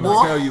standard? I'm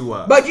gonna tell you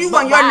why. But you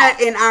want your why?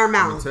 nut in our I'm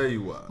mouth. gonna tell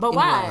you why. But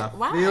why?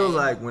 I feel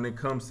like when it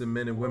comes to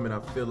men and women, I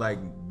feel like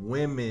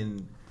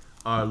women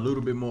are a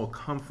little bit more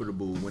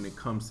comfortable when it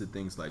comes to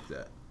things like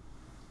that.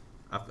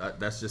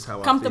 That's just how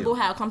Comfortable I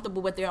feel. how?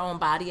 Comfortable with their own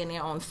body and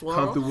their own floral?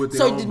 Comfortable with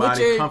their own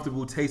body,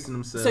 comfortable tasting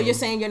themselves. So you're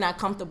saying you're not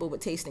comfortable with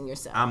tasting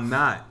yourself? I'm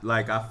not.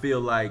 Like, I feel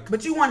like...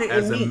 But you want it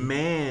as in a me.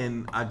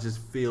 man, I just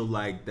feel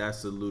like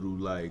that's a little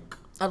like...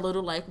 A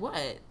little like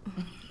what?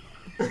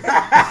 No, he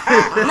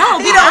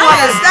don't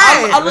want to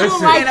say. A little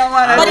Listen, like, he don't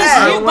wanna but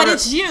say.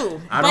 it's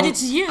you. But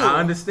it's you. I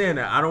understand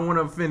that. I don't want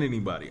to offend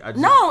anybody.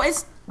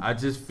 I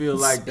just feel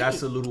like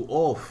that's a little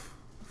off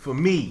for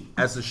me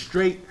as a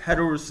straight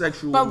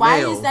heterosexual But why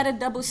male. is that a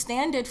double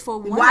standard for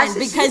women? Why should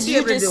Because she you be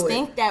able to just do it?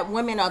 think that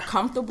women are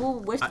comfortable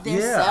with Yeah,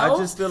 themselves.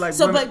 I just feel like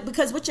so. women- But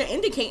because what you're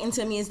indicating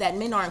to me is that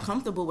men aren't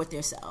comfortable with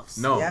themselves.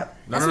 No, Yep.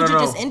 That's no, what no,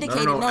 you just no.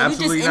 indicated. No, No, you just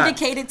absolutely not.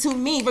 indicated to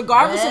me,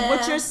 regardless of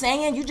what Yeah. you're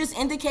saying, you just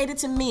indicated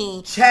to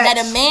me Check.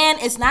 that a man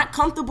is not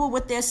comfortable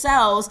with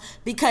themselves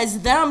because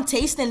them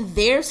tasting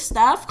their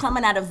stuff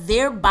coming out of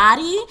their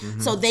body,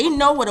 so they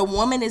know what a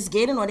woman is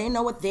getting or they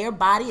know what their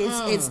body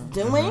is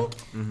doing,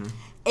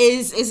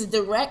 is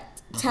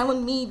direct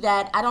telling me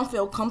that I don't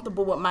feel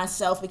comfortable with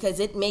myself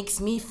because it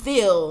makes me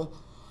feel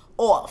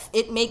off.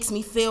 It makes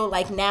me feel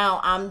like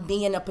now I'm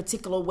being a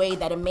particular way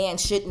that a man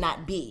should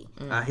not be.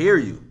 I hear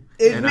you.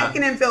 It's And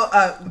making him feel.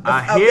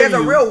 I hear There's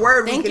a you. real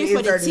word Thank we you can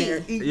for the insert in there.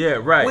 tea. Yeah,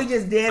 right. We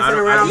just dancing I don't-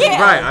 around. Yeah.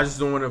 Right. I just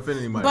don't want to offend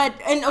anybody. But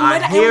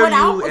I hear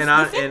without you,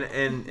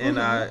 and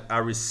I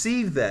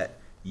receive that.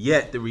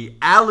 Yet the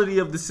reality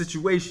of the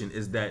situation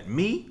is that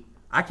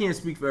I can't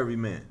speak for every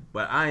man,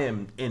 but I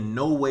am in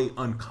no way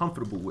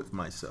uncomfortable with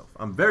myself.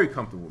 I'm very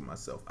comfortable with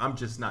myself. I'm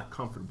just not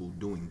comfortable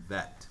doing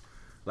that.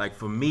 Like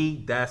for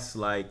me, that's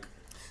like.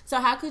 So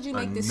how could you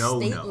make this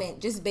no-no.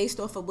 statement just based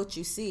off of what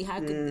you see? How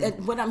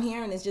could what I'm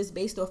hearing is just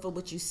based off of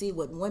what you see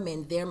with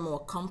women? They're more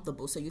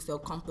comfortable, so you feel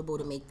comfortable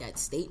to make that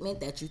statement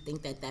that you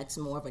think that that's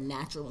more of a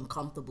natural and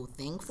comfortable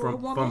thing for a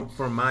woman.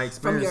 From my experience.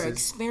 From your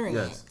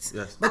experience.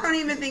 Yes. I don't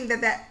even think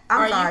that.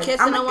 I'm Are sorry. you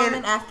kissing I'm a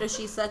woman after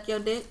she suck your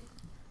dick?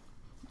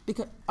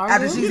 Because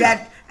after she's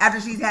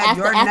had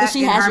your nut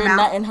she in has her your mouth?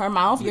 nut in her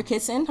mouth, you're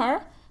kissing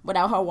her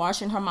without her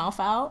washing her mouth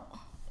out.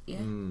 Yeah.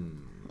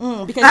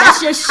 Because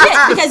that's your shit.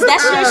 Because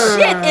that's your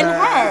shit in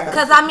her.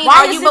 Because I mean,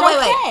 Why are is you? it But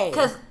wait. okay?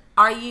 Because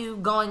are you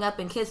going up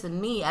and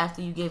kissing me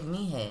after you give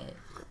me head?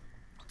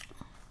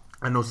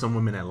 I know some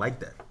women that like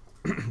that.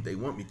 They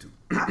want me to.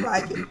 I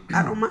like it.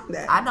 I don't mind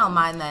that. I don't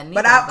mind that neither.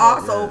 But I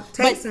also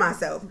taste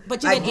myself.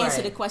 But you Like, didn't answer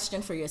right. the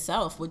question for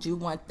yourself. Would you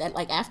want that,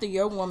 like, after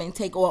your woman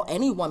or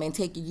any woman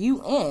take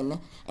you in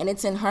and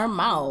it's in her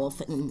mouth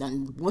and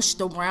then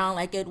whooshed around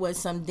like it was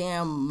some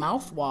damn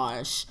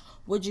mouthwash,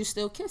 would you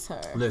still kiss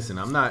her? Listen,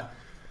 I'm not.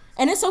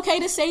 And it's okay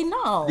to say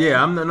no.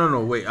 Yeah, I'm not. No,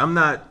 wait. I'm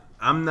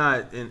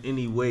not in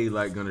any way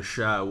like gonna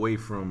shy away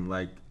from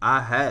like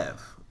I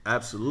have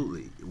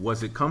absolutely.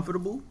 Was it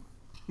comfortable?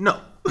 No,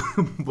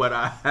 but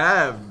I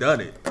have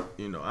done it.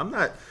 You know, I'm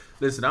not.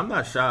 Listen, I'm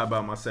not shy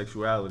about my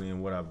sexuality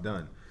and what I've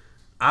done.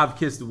 I've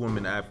kissed a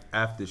woman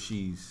after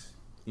she's,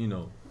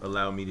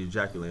 allowed me to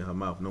ejaculate in her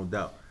mouth, no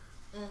doubt.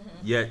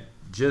 Yet,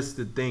 just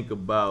to think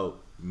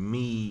about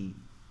me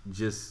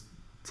just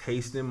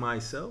tasting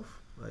myself,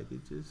 like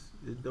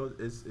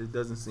it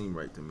doesn't seem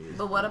right to me.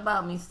 But what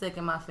about me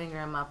sticking my finger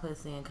in my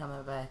pussy and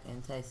coming back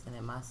and tasting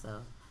it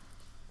myself?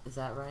 Is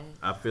that right?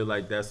 I feel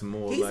like that's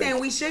more. He's like, saying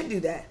we should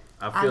do that.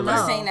 I feel know. I'm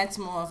like saying that's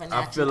more of a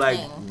natural I feel like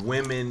thing.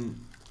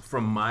 women,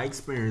 from my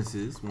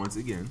experiences, once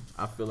again,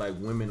 I feel like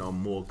women are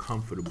more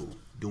comfortable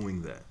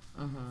doing that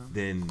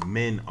than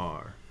men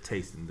are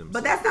tasting themselves.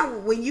 But that's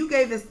not when you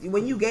gave it. It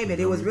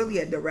was really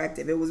a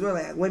directive. It was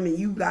really like, women,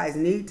 you guys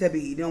need to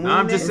be doing. No,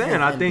 I'm just saying.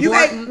 I think you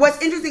gave.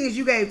 What's interesting is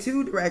you gave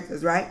two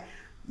directives, right?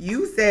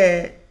 You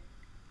said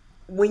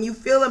when you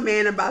feel a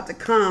man about to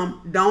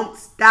come, don't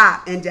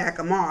stop and jack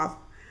him off.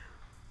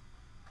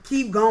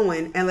 Keep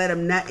going and let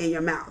him nut in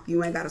your mouth.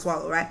 You ain't got to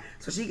swallow, right?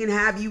 So she can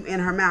have you in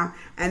her mouth.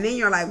 And then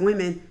you're like,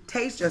 women,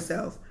 taste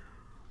yourself.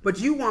 But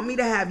you want me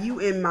to have you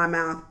in my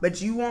mouth,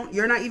 but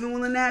you're not even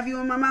willing to have you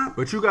in my mouth?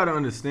 But you got to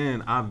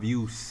understand, I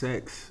view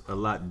sex a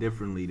lot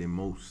differently than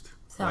most.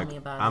 Tell me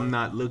about it. I'm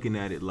not looking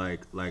at it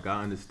like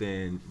I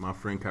understand my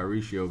friend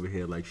Kairisha over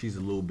here. Like, she's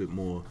a little bit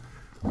more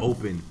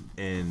open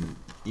and,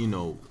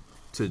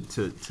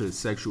 to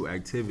sexual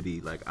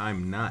activity. Like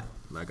I'm not.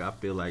 Like I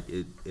feel like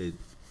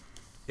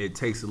it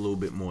takes a little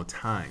bit more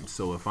time.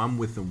 So if I'm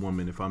with a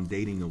woman, if I'm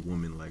dating a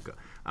woman, like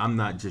I'm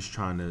not just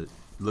trying to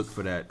look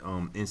for that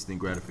instant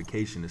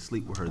gratification to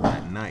sleep with her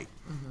that night.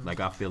 Mm-hmm. Like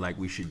I feel like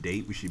we should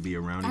date. We should be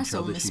around each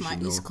other. She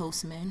should know. East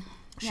Coast men.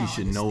 She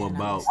should know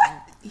about.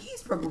 What?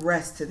 He's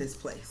progressed to this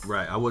place.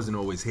 Right. I wasn't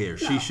always here. No,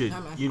 she should,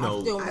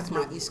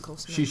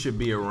 she should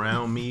be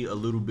around me a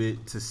little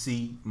bit to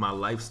see my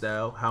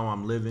lifestyle, how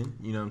I'm living.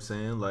 You know what I'm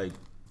saying? Like,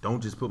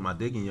 don't just put my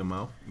dick in your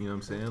mouth. You know what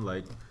I'm saying?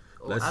 Like,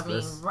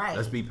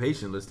 let's be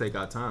patient. Let's take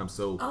our time.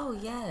 So,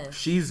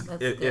 she's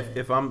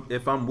if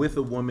I'm with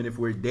a woman, if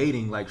we're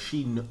dating, like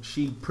she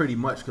pretty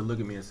much could look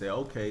at me and say,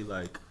 okay,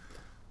 like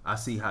I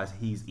see how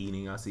he's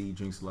eating. I see he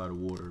drinks a lot of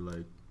water.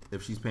 Like.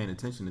 If she's paying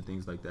attention to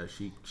things like that,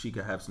 she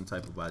could have some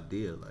type of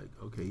idea, like,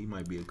 okay, he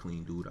might be a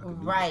clean dude.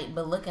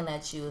 But looking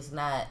at you is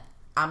not.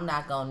 I'm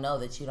not gonna know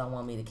that you don't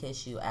want me to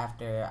kiss you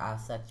after I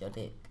sucked your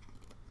dick.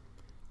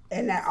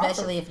 And that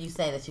especially if you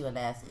say that you a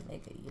nasty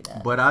nigga, you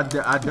know. But I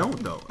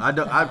don't though.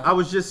 I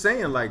was just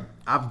saying, like,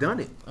 I've done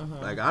it. Mm-hmm.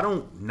 Like I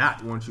don't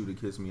not want you to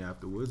kiss me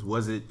afterwards.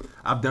 Was it?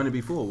 I've done it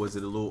before. Was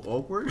it a little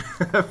awkward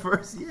at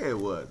first? Yeah, it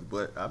was.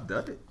 But I've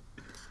done it.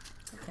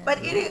 But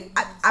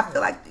I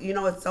feel like,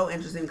 it's so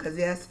interesting because,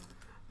 yes,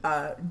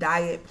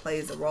 diet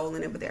plays a role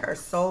in it, but there are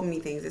so many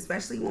things,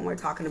 especially when we're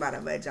talking about a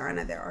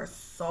vagina, there are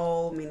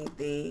so many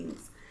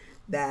things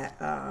that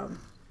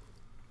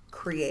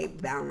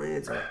create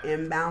balance or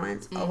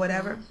imbalance or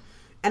whatever.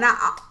 And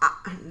I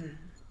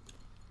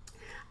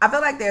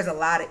feel like there's a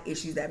lot of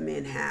issues that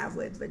men have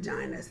with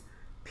vaginas,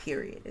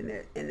 period,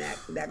 and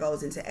that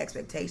goes into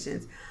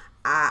expectations.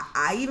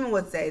 I even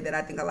would say that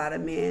I think a lot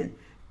of men,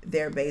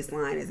 their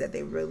baseline is that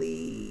they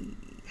really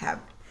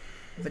have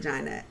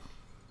vagina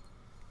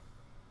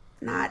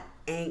not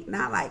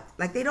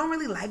like they don't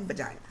really like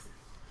vaginas.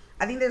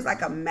 I think there's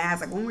like a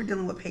mass, like when we're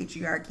dealing with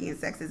patriarchy and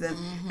sexism,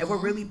 if we're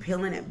really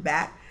peeling it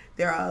back,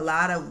 there are a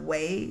lot of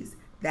ways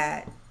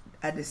that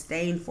a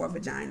disdain for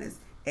vaginas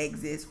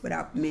exists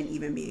without men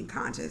even being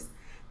conscious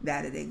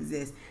that it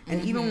exists.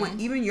 And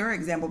even your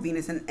example,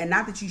 Venus, and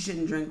not that you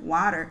shouldn't drink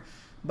water,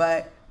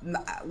 but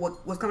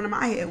what's coming to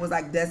my head was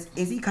like, is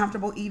he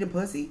comfortable eating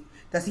pussy?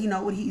 Does he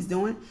know what he's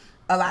doing?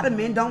 A lot of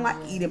men don't like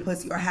eating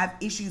pussy or have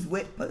issues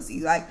with pussy.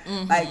 Like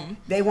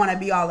they want to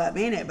be all up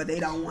in it, but they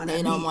don't want to.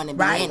 They don't want to be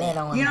right? in it.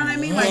 You know what I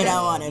mean? Like, they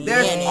don't want to be in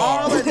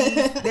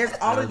it. There's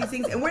all of these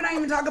things, and we're not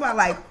even talking about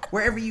like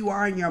wherever you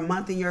are in your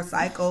month in your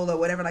cycle or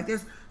whatever. Like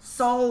there's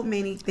so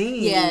many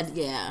things.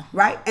 Yeah.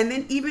 Right? And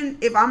then even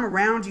if I'm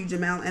around you,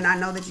 Jamel, and I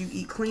know that you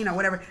eat clean or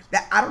whatever,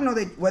 that I don't know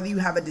that whether you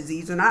have a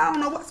disease or not. I don't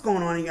know what's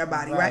going on in your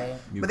body, right?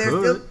 But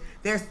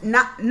there's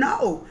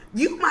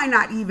you might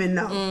not even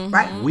know,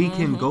 right? We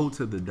can go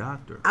to the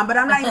doctor. But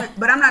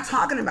I'm not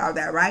talking about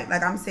that, right?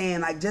 Like I'm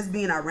saying, like just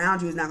being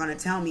around you is not going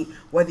to tell me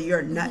whether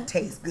your nut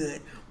tastes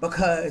good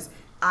because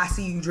I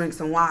see you drink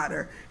some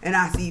water and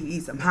I see you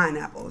eat some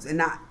pineapples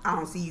and I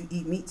don't see you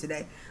eat meat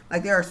today.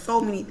 Like there are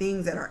so many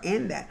things that are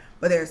in that,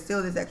 but there's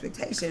still this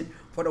expectation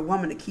for the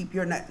woman to keep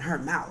your nut in her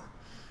mouth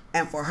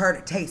and for her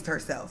to taste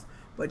herself.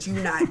 But you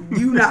not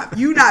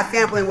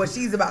sampling what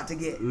she's about to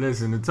get.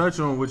 Listen, to touch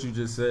on what you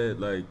just said,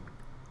 like,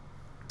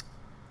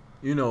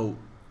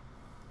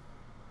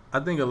 I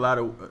think a lot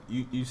of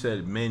you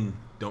said men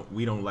don't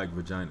like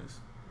vaginas.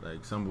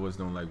 Like some of us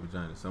don't like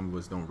vaginas. Some of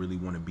us don't really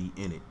want to be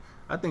in it.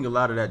 I think a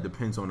lot of that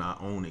depends on our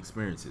own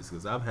experiences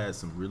because I've had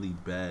some really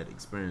bad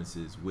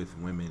experiences with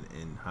women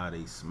and how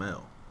they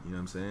smell. You know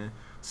what I'm saying?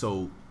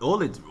 So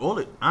all it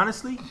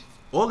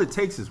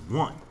takes is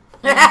one.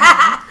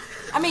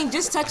 I mean,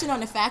 just touching on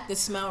the fact the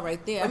smell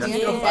right there. I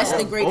mean, that's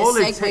the greatest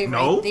segue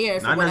right there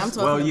for what I'm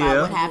talking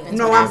about. What happens?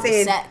 No, I'm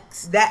saying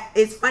sex. That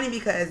it's funny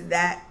because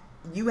that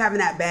you having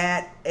that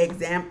bad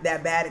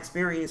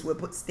experience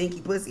with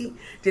stinky pussy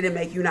didn't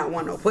make you not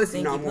want no pussy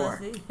stinky no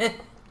more.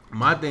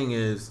 My thing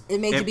is, it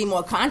made you be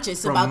more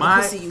conscious about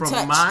the pussy you touch.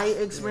 From my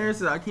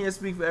experiences, I can't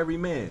speak for every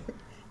man.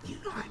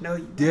 I know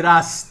you. Did I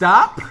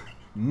stop?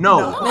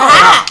 No.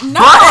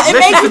 It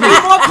makes you be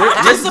more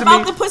conscious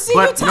about the pussy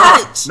you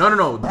touch.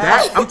 No.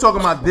 That I'm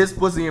talking about this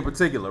pussy in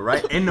particular,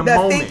 right? In the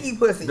moment.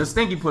 The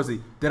stinky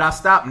pussy. Did I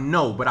stop?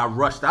 No, but I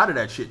rushed out of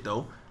that shit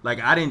though. Like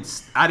I didn't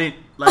like.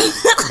 I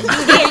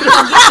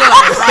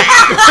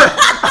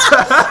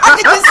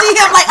could just see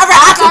him like, all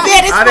right, I can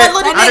bear this for a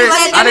little bit.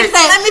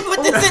 Let me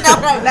put this in.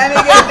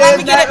 Let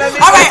me get it.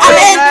 All right, I'm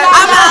in.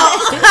 I'm out.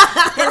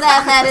 His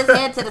ass had his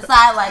head to the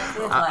side like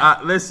this.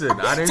 Listen,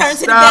 I didn't turn stop,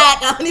 to the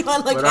back. I don't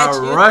even look but at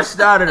you. I rushed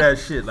out of that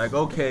shit. Like,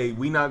 okay,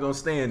 we not gonna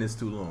stay in this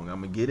too long.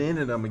 I'm gonna get in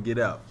and I'm gonna get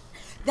out.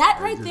 That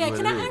right there.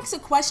 Can I ask a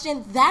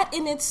question? That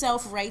in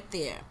itself, right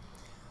there.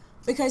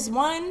 Because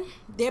one,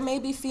 there may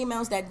be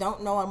females that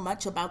don't know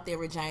much about their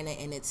vagina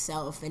in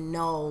itself and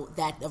know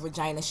that a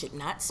vagina should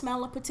not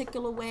smell a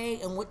particular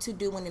way and what to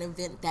do in an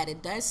event that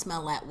it does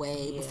smell that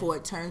way before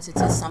it turns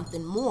into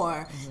something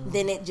more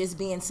than it just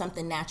being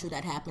something natural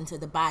that happened to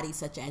the body,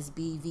 such as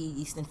BV,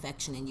 yeast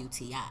infection, and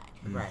UTI.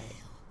 Right.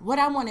 what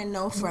I want to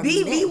know from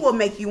BV will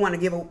make you want to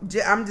give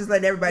I'm just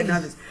letting everybody know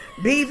this.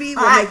 BV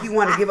will make you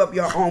want to give up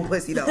your own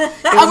pussy though. It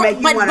will make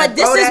you but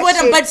this is what.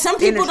 But some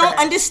people don't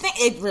understand.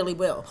 It really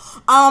will.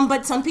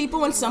 But some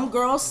people and some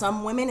girls,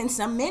 some women and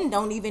some men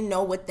don't even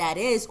know what that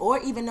is, or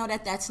even know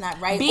that that's not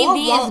right.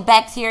 BV is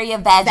bacteria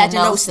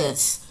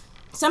vaginosis.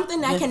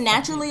 Something that can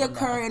naturally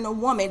occur in a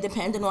woman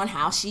depending on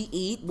how she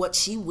eat, what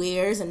she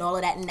wears, and all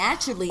of that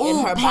naturally in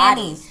her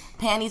body.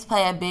 Panties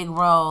play a big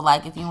role.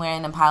 Like if you're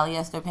wearing the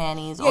polyester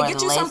panties or get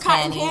the you lace some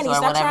cotton panties or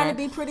Stop whatever. trying to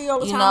be pretty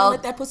all the time and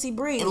let that pussy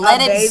breathe.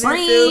 Let it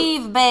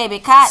breathe, baby.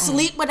 Cotton.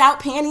 Sleep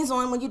without panties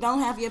on when you don't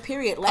have your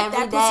period. Let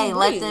that pussy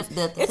breathe. Let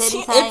the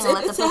titties hang and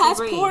let the pussy breathe. It has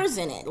pores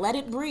in it. Let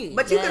it breathe.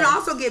 But you can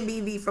also get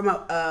BV from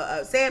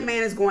say a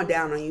man is going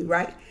down on you,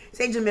 right?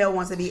 Say Jamel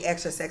wants to be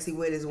extra sexy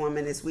with his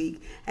woman this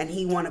week, and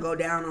he want to go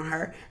down on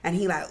her, and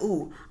he like,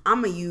 ooh,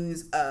 I'm gonna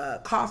use a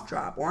cough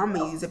drop, or I'm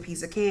gonna use a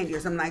piece of candy, or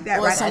something like that,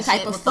 or right? some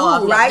type of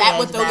food, right? That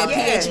would throw your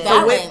pH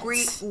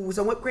balance.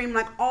 So whipped cream,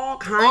 like all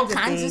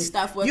kinds of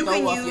stuff. You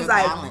can use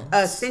like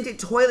a scented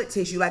toilet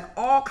tissue, like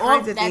all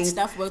kinds of things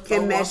stuff will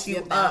can mess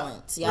you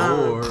up.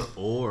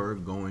 Or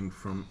going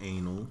from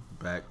anal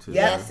back to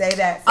say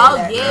that.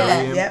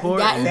 Very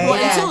important.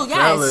 Too. Yes.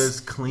 Fellas,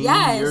 clean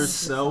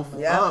yourself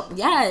up.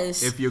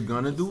 Yes. If you're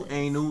gonna do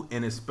anal,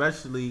 and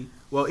especially,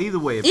 well, either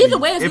way, if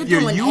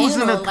you're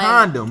using a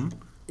condom.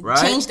 Right?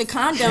 Change the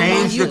condom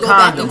when you go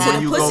back into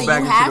the pussy.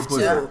 You have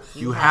to.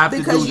 You have to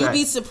do that. Because you'd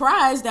be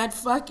surprised that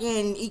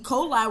fucking E.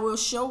 coli will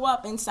show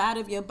up inside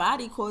of your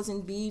body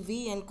causing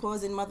BV and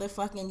causing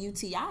motherfucking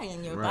UTI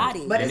in your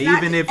body. But and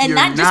even if you're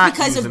not just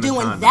because of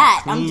doing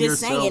that, I'm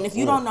just saying, if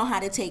you don't know how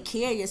to take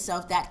care of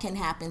yourself, that can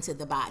happen to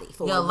the body.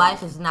 Your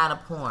life is not a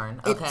porn,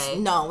 okay?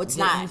 It's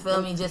not. You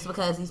feel me? Just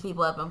because these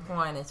people up in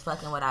porn is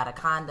fucking without a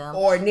condom.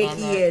 Or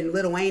Nicki and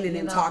Lil Wayne and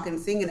them talking,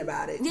 singing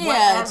about it.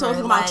 Yeah,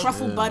 talking about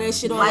truffle butter,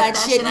 shit, all that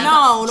shit.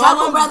 No,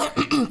 truffle butter.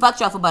 Fuck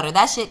truffle butter.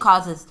 That shit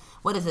causes,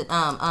 what is it?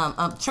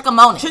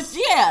 Trichomonas.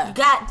 Yeah.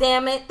 God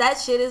damn it, that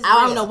shit is.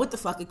 I don't know what the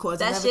fuck it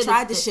causes. I never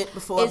tried this shit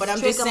before, but I'm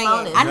just saying.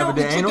 I know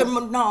the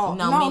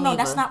No,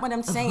 that's not what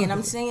I'm saying.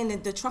 I'm saying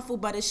that the truffle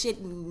butter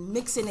shit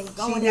mixing and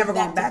going. She never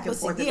went back and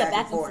forth. Yeah,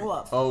 back and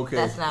forth. Oh, okay.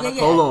 That's not.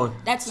 Hold on.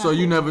 That's not. So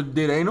you never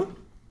did anal?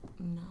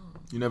 No.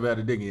 You never had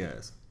a dick in your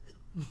ass?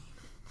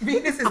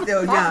 Venus is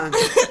still young.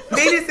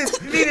 Venus is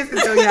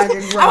still young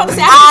and growing. I was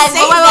wait.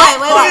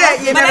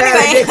 You never had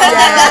a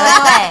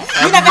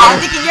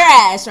dick in your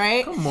ass,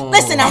 right? Come on.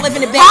 Listen, I live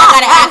in the Bay. I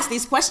gotta ask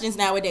these questions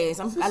nowadays.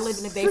 I live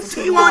in the Bay for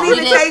 2 years. He won't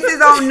even taste his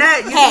own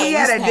nut. You think he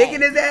had a dick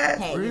in his ass?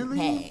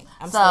 Really?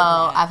 So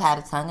I've had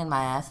a tongue in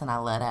my ass, and I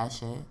love that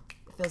shit.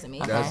 Feels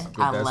amazing. Okay,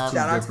 I love it.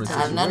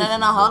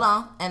 No, hold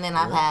on. And then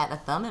I've had a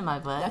thumb in my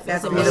butt.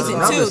 That's amazing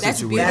too.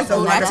 That's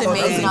beautiful. That's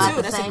amazing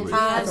too.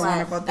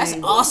 That's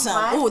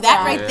awesome. Ooh,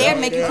 that right there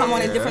make you come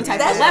on a different type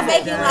of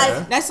level.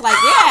 That's like,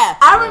 yeah.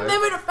 I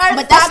remember the first.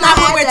 But that's not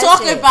what we're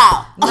talking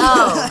about.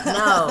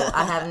 No,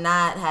 I have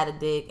not had a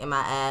dick in my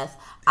ass.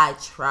 I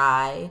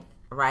tried,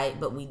 right,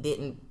 but we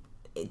didn't.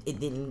 It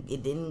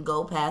didn't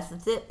go past the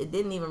tip. It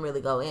didn't even really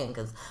go in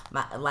because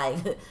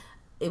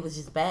it was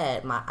just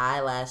bad. My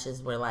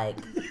eyelashes were like.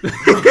 I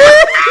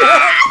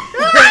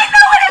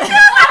know what it is.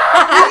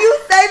 When you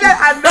say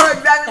that, I know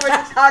exactly what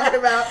you're talking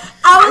about.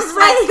 I was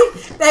ready.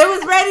 They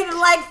was ready to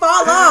like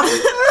fall off.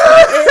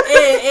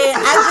 and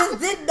I just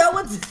didn't know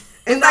what to.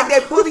 It's like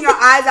they're pulling your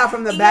eyes out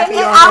from the back of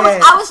your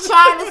head. I was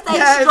trying to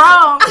stay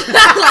strong.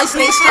 Like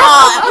stay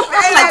strong.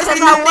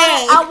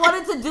 I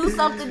wanted to do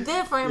something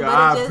different, but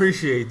I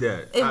appreciate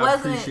that. It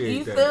wasn't.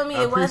 You feel me?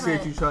 I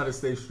appreciate you trying to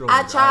stay strong.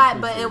 I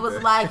tried, but it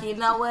was like, you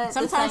know what?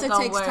 Sometimes it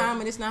takes time,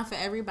 and it's not for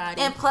everybody.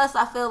 And plus,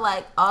 I feel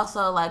like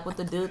also like with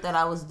the dude that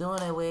I was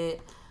doing it with,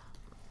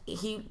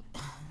 he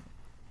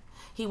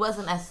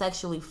wasn't as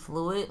sexually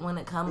fluid when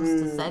it comes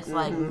to sex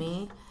like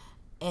me.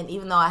 And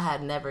even though I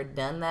had never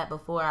done that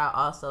before, I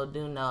also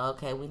do know,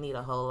 okay, we need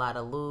a whole lot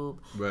of lube.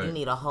 Right. You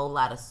need a whole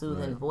lot of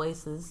soothing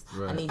voices.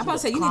 Right. I'm about to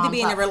say, you need to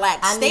be in a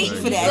relaxed state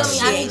for that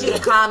shit. I need you to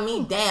calm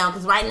me down,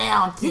 because right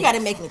now I'm tense. You got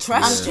to make me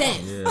trust. I'm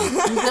tense. Yeah.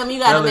 You feel me?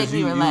 You got to make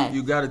me relax.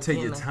 You got to take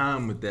your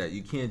time with that.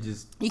 You can't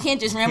just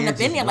ram it up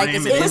in there like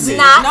it's a pussy.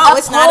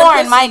 It's not a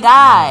porn, my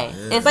guy.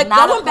 Yeah. But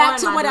going back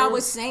to what I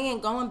was saying,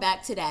 going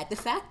back to that, the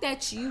fact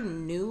that you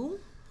knew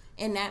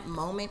in that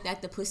moment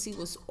that the pussy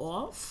was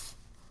off,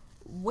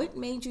 what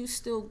made you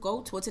still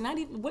go towards it? Not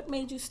even what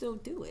made you still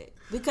do it?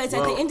 Because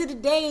at the end of the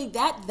day,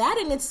 that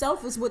in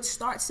itself is what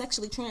starts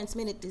sexually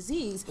transmitted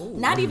disease. Ooh,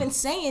 not even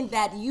saying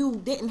that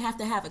you didn't have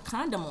to have a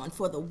condom on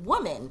for the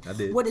woman. I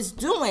did. What it's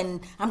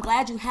doing, I'm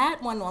glad you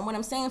had one on. What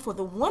I'm saying for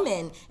the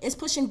woman is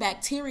pushing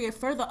bacteria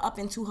further up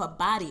into her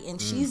body, and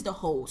she's the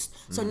host.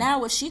 So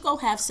now if she go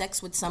have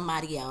sex with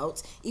somebody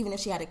else, even if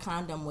she had a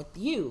condom with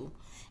you,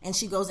 and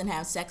she goes and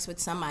has sex with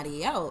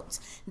somebody else,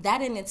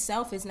 that in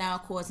itself is now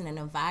causing an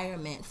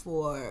environment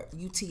for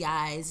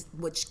UTIs,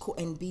 which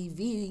and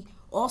BV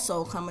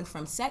also coming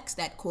from sex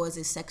that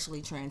causes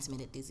sexually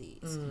transmitted disease.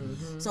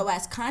 Mm-hmm. So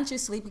as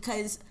consciously,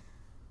 because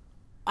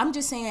I'm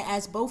just saying,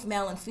 as both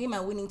male and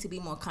female, we need to be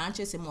more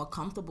conscious and more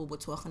comfortable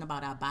with talking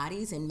about our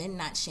bodies, and men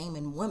not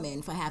shaming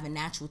women for having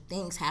natural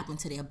things happen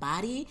to their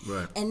body,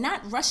 right. and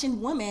not rushing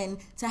women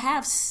to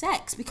have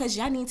sex because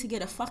y'all need to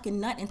get a fucking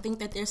nut and think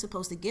that they're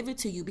supposed to give it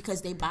to you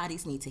because their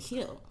bodies need to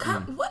heal.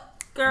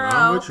 What,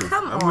 girl?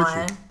 Come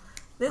on.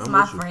 This is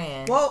my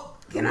friend. Well,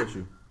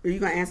 are you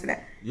gonna answer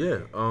that? Yeah.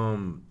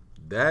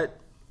 That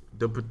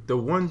the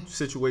one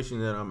situation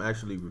that I'm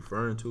actually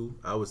referring to,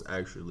 I was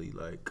actually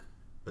like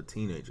a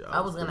teenager.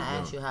 I was gonna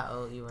ask you how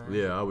old you were.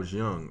 Yeah, I was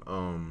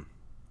young.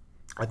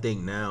 I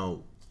think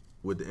now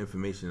with the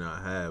information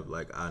I have,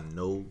 like I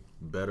know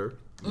better.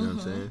 You know what I'm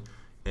saying?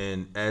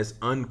 And as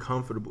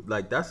uncomfortable,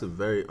 like that's a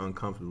very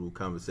uncomfortable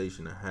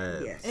conversation to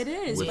have. Yes. It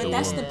is, but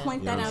that's the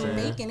point that I'm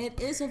making.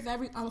 It is a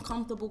very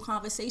uncomfortable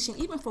conversation,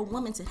 even for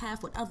women to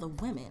have with other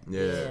women.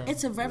 Yeah.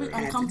 It's a very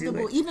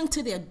uncomfortable, even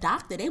to their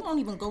doctor. They won't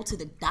even go to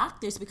the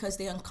doctors because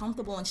they're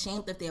uncomfortable and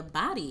ashamed of their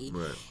body.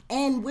 Right.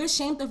 And we're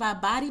ashamed of our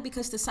body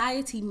because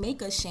society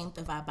make us ashamed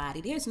of our body.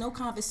 There's no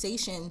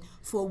conversation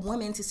for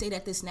women to say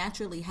that this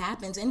naturally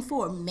happens, and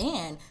for a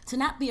man to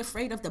not be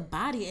afraid of the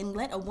body and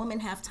let a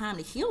woman have time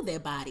to heal their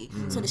body.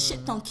 So the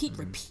shit don't keep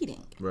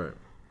repeating. Right.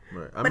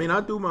 I mean, I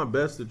do my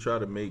best to try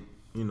to make,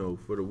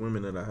 for the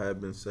women that I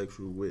have been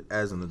sexual with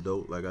as an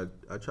adult, like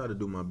I try to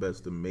do my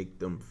best to make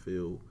them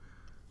feel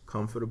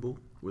comfortable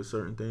with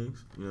certain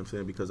things. You know what I'm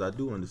saying? Because I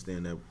do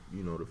understand that,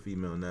 the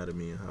female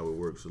anatomy and how it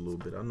works a little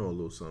bit. I know a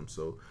little something.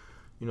 So,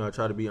 I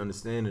try to be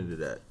understanding to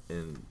that.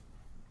 And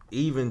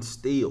even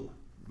still,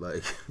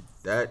 like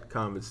that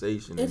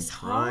conversation it's and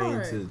trying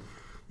hard. to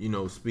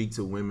speak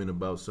to women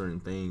about certain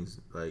things,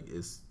 like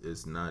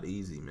it's not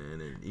easy, man.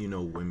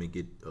 And women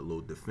get a little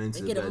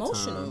defensive They get at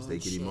emotional times. They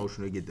get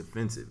emotional, they get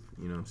defensive.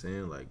 You know what I'm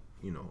saying? Like,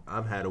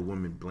 I've had a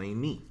woman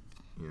blame me.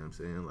 You know what I'm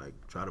saying? Like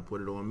try to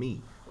put it on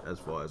me as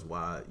far as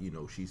why,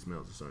 she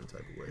smells a certain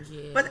type of way.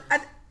 Yeah. But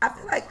I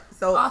feel like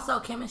so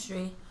also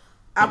chemistry.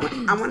 I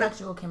want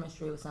sexual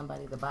chemistry with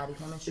somebody, the body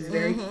chemistry.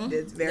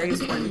 It's very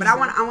important. But I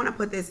want to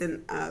put this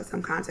in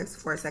some context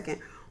for a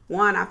second.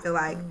 One, I feel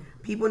like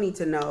people need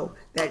to know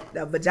that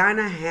the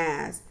vagina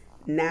has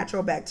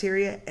natural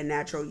bacteria and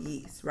natural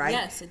yeast, right?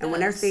 Yes, it does. And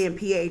when they're saying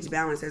pH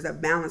balance, there's a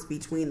balance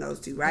between those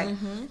two, right?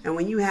 And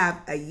when you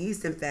have a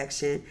yeast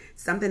infection,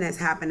 something has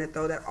happened to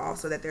throw that off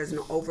so that there's an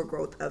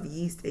overgrowth of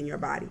yeast in your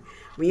body.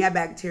 When you have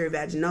bacterial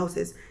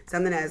vaginosis,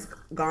 something has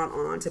gone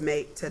on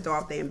to throw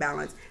off the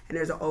imbalance, and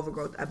there's an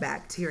overgrowth of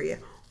bacteria.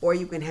 Or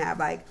you can have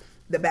like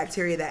the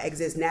bacteria that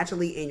exists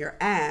naturally in your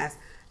ass,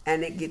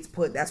 and it gets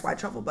put. That's why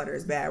truffle butter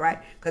is bad, right?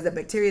 Because the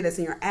bacteria that's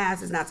in your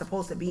ass is not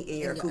supposed to be in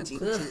your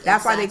coochie.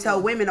 That's why they tell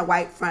women to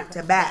wipe front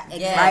to back,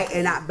 right,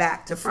 and not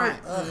back to front.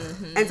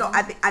 And so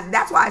I think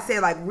that's why I say,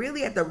 like,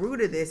 really at the root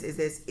of this is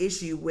this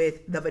issue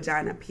with the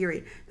vagina.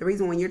 Period. The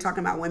reason when you're talking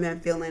about women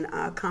feeling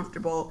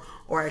comfortable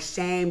or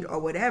ashamed or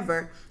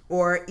whatever,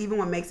 or even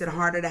what makes it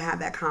harder to have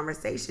that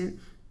conversation,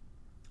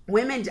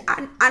 women.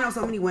 I know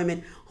so many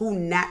women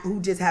who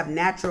just have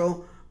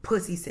natural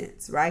pussy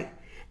sense, right?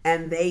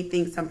 And they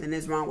think something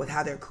is wrong with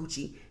how their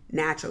coochie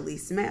naturally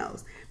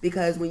smells.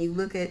 Because when you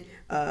look at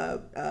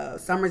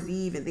Summer's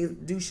Eve and things,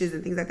 douches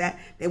and things like that,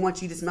 they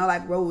want you to smell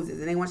like roses,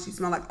 and they want you to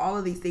smell like all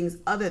of these things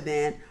other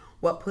than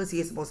what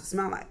pussy is supposed to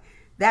smell like.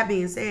 That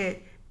being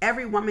said,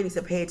 every woman needs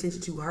to pay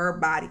attention to her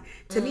body.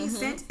 To me,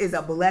 scent is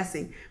a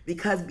blessing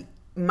because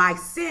my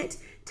scent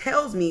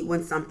tells me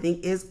when something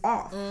is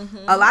off.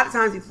 A lot of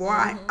times before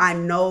I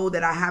know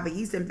that I have a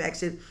yeast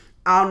infection,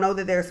 I'll know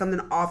that there's something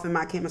off in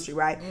my chemistry,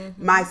 right?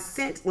 My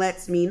scent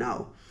lets me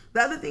know. The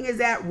other thing is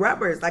that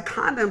rubbers, like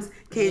condoms,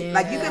 can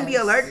like you can be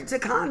allergic to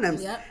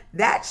condoms.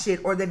 That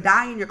shit, or the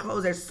dye in your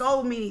clothes. There's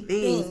so many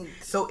things.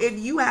 So if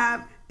you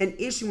have an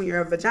issue in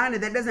your vagina,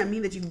 that doesn't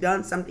mean that you've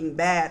done something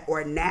bad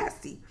or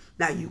nasty.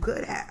 Now you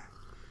could have,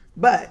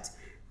 but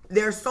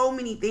there's so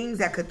many things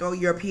that could throw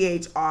your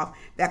pH off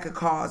that could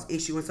cause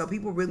issue. And so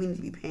people really need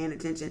to be paying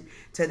attention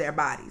to their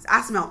bodies.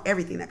 I smell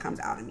everything that comes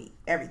out of me.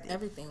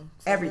 Everything.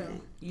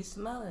 You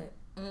smell it.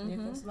 You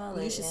can smell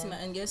it. You should smell,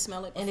 and you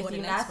smell it. And if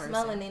you're not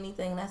smelling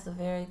anything, that's a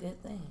very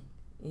good thing.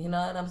 You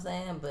know what I'm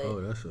saying? But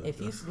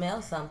if you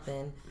smell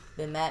something,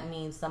 then that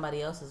means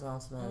somebody else is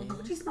gonna smell it.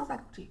 Coochie smells like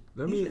coochie.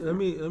 Let me ask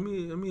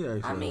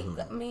you.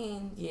 I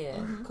mean, yeah,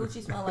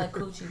 coochie smell like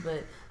coochie,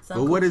 but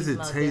But what does it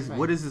taste?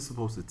 What is it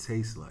supposed to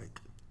taste like?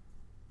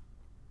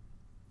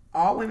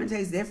 All women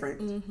taste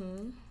different.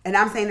 And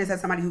I'm saying this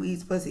as somebody who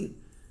eats pussy.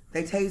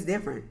 They taste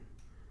different.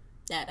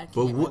 That I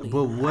can't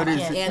But what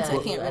is it? I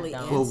can't really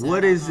answer. But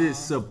what is it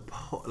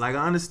supposed? Like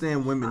I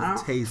understand women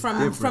taste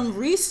different. From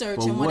research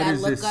but and when I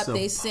look up, they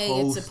they say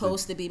it's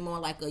supposed to be more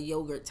like a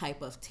yogurt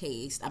type of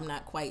taste. I'm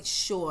not quite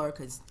sure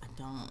because I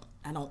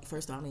don't.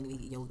 First of all, I don't even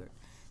eat yogurt,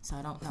 so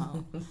I don't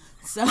know.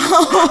 So,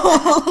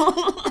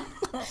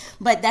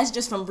 but that's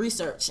just from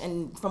research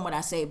and from what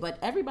I say. But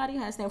everybody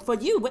has them. For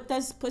you, what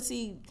does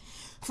pussy?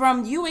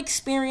 From you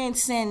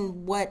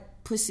experiencing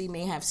what pussy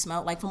may have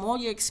smelled like, from all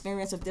your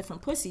experience of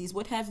different pussies,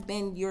 what have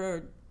been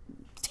your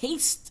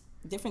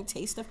different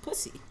taste of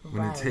pussy?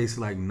 When it tastes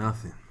like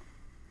nothing.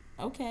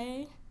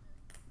 Okay.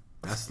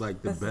 That's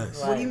like the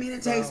best. What do you mean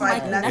it tastes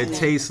like nothing? It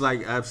tastes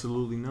like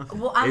absolutely nothing.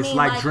 Well, I it's mean,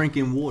 like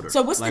drinking water.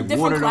 So what's like the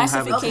different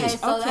classifications? Okay,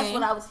 so that's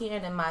what I was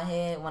hearing in my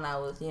head when I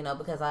was,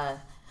 because I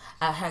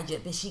heard you,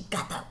 bitch, she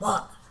got that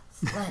water.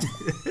 And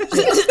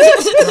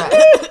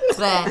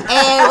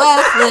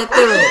well slip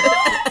through it.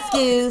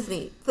 Excuse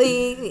me,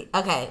 please.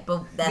 Okay,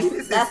 but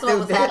that's what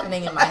was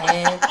happening in my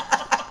head.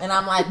 And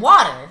I'm like,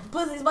 water.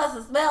 Pussies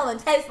must smell and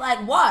taste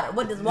like water.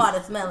 What does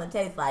water smell and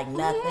taste like?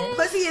 Nothing.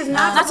 Pussy is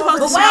not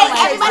supposed to smell wait, like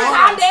everybody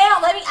calm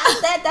down.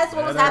 That's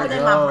what was happening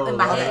in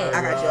my head.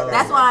 I got you.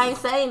 That's why I ain't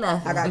saying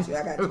nothing. I got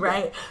you.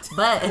 Right?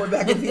 But we're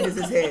back in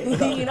Venus's head.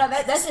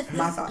 That's just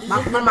my thought.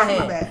 My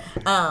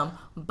bad.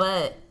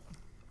 But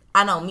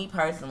I know me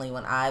personally,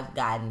 when I've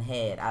gotten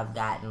head, I've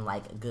gotten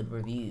like good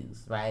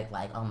reviews, right?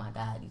 Like, oh my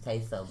God, you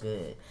taste so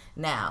good.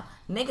 Now,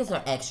 niggas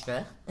are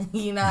extra.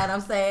 You know what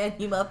I'm saying?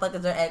 You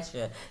motherfuckers are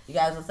extra. You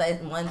guys will say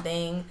one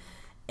thing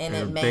and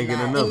it may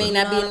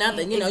not be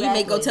another. You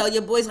may go tell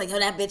your boys like, oh,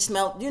 that bitch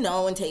smelled,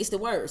 and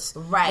tasted worse.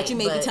 Right. But you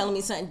may be telling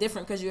me something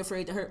different because you're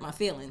afraid to hurt my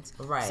feelings.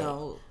 Right.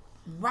 So.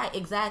 Right,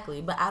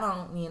 exactly. But I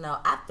don't,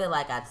 I feel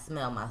like I'd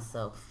smell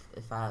myself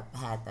if I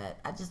had that.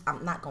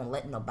 I'm not gonna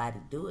let nobody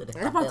do it. If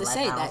I'm about to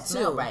say that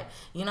too. Right,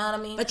 you know what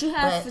I mean? But you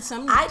have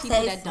some people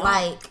that don't.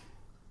 Like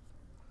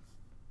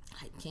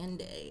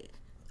candy.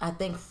 I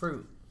think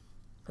fruit.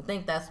 I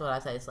think that's what I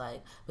taste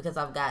like because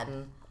I've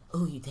gotten.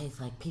 Ooh, you taste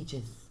like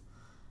peaches.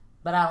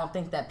 But I don't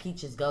think that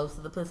peaches goes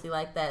to the pussy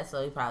like that,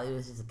 so he probably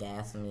was just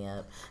gassing me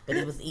up. But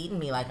he was eating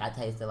me like I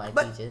tasted like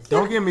peaches.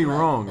 Don't get me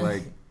wrong,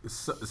 like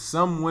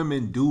some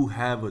women do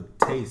have a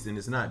taste, and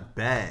it's not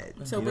bad.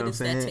 So what does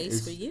that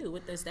taste for you?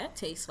 What does that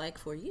taste like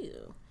for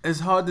you? It's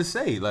hard to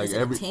say. Like is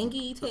it a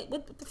tangy taste?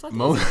 What the fuck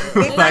most, is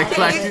it? like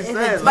you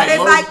said,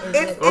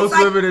 but most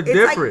women are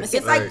different.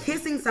 It's like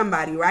kissing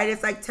somebody, right?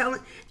 It's like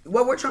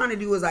what we're trying to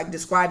do is like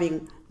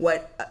describing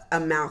what a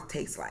mouth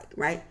tastes like,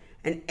 right?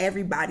 And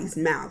everybody's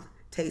mouth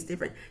tastes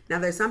different. Now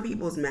there's some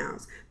people's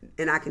mouths,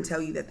 and I can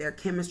tell you that their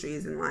chemistry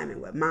is in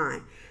alignment with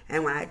mine.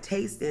 And when I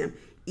taste them,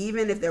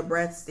 even if their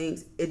breath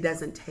stinks, it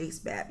doesn't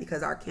taste bad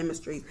because our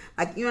chemistry,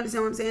 like, you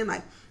understand what I'm saying?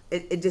 Like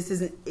it just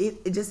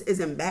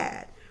isn't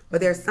bad.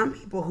 But there's some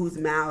people whose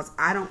mouths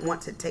I don't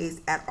want to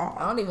taste at all.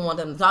 I don't even want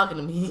them talking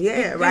to me.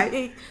 Yeah,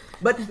 right.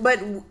 But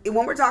when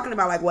we're talking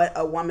about like what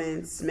a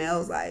woman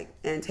smells like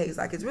and tastes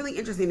like, it's really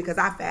interesting because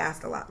I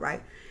fast a lot,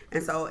 right?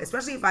 And so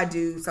especially if I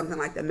do something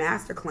like the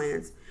master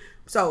cleanse.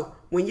 So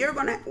when you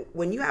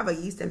have a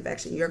yeast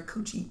infection, your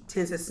coochie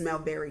tends to smell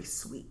very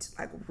sweet,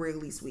 like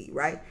really sweet,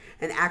 right?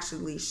 And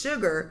actually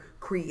sugar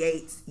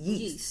creates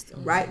yeast.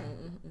 Right?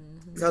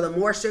 Mm-hmm. So the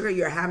more sugar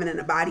you're having in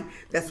the body,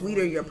 the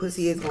sweeter your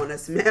pussy is going to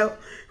smell.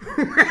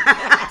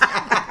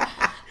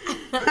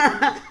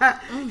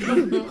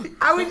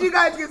 I wish you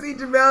guys could see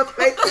Jamel's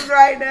faces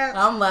right now.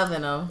 I'm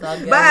loving them.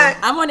 But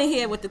I want to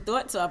hear what the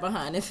thoughts are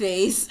behind the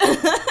face.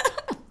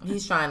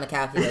 He's trying to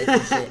calculate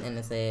some shit in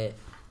his head.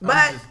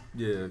 But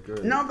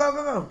good. No,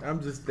 go.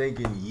 I'm just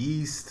thinking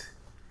yeast.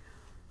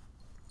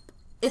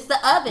 It's the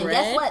oven. Bread?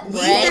 Guess what?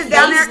 Yeast is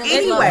down there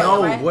anyway.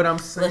 No, right? what I'm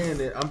saying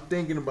is I'm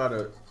thinking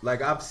about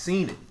I've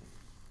seen it.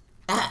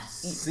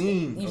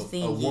 You've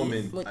seen a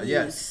woman.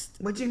 Yes.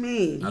 What you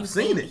mean? I've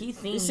seen it. You've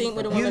seen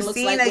what a woman looks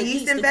seen like a with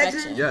yeast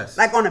infection? Yes.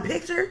 Like on a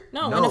picture?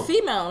 No, in a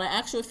female, an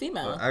actual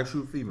female.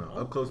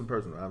 Up close and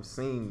personal. I've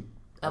seen.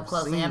 Up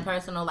close and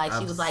personal. Like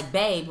she was like,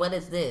 "Babe, what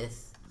is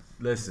this?"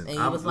 Listen, and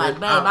he was like,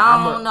 "Babe,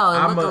 I don't know.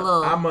 It looked a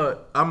little."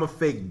 I'm a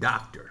fake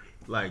doctor.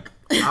 Like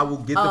I will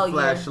get the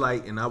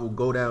flashlight and I will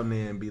go down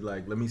there and be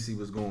like, "Let me see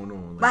what's going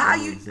on." Like,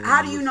 but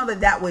how do you know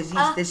that was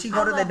yeast? Did she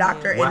go to the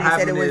doctor and they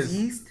said it was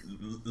yeast?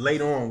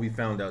 Later on, we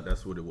found out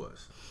that's what it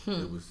was.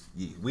 It was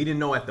yeast. We didn't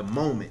know at the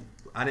moment.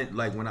 I didn't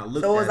when I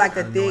looked. So it was at like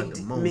it,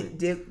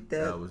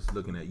 the I was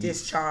looking at yeast.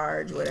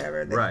 Discharge,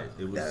 whatever. Right.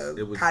 It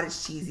was cottage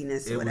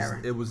cheesiness, or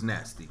whatever. It was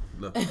nasty.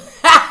 Look. He said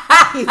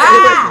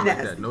it was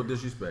nasty. No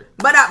disrespect.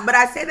 But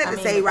I say that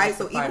to say, right?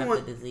 So even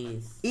when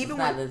disease, it's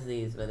not a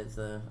disease, but it's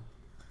a.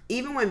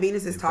 Even when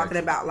Venus is talking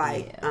about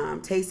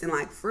tasting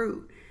like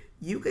fruit,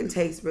 you can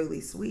taste really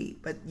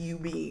sweet, but you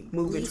be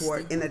moving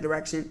toward in the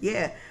direction,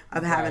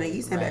 of having a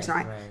yeast infection.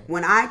 Right?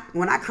 When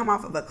I come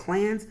off of a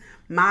cleanse,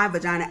 my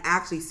vagina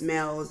actually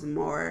smells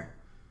more.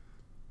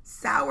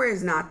 Sour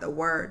is not the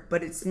word,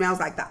 but it smells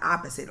like the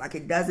opposite. Like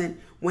it doesn't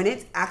when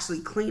it's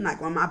actually clean.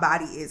 Like when my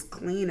body is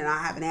clean and I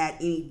haven't had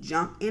any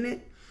junk in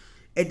it,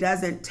 it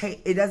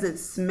doesn't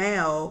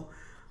smell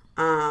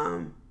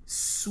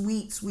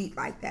sweet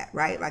like that,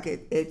 right? Like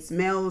it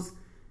smells.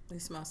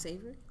 It smells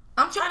savory.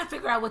 I'm trying to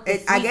figure out what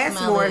the I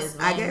guess more. Is,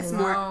 I guess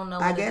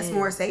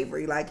more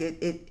savory. Like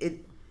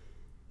it.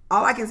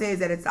 All I can say is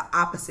that it's the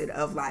opposite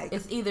of like.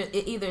 It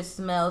either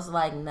smells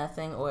like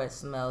nothing or it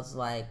smells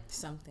like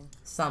something.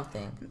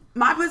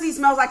 My pussy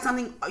smells like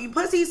something.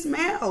 Pussy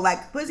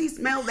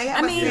smell. They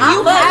have.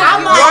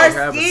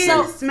 Your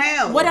skin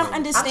smell. What I'm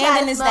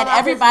understanding is that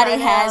everybody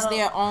has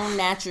their own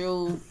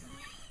natural.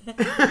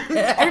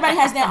 Everybody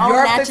has their own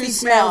natural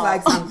smell. Smells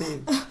like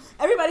something.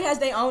 Everybody has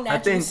their own natural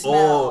I think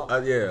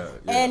smell. yeah.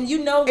 And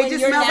you know when your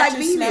smells natural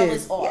like smell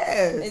Venus. is off.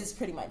 Yes. It's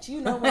pretty much,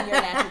 you know when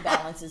your natural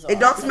balance is off. It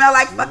don't smell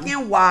like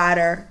fucking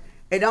water.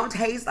 It don't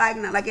taste like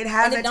it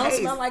has and a it taste. don't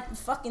smell like the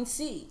fucking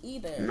sea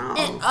either. No.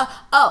 And,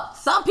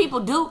 some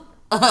people do.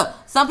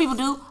 Some people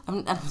do.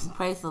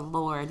 Praise the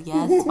Lord.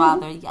 Yes,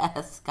 Father.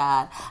 Yes,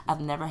 God. I've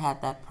never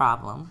had that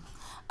problem.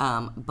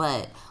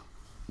 But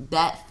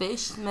that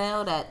fish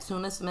smell, that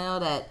tuna smell,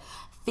 that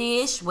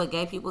fish, what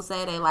gay people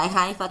say, they like,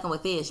 I ain't fucking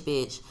with fish,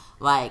 bitch.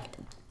 Like,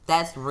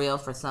 that's real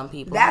for some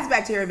people. That's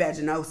bacterial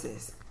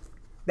vaginosis.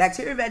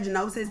 Bacterial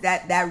vaginosis,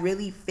 that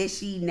really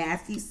fishy,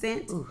 nasty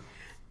scent. Ooh.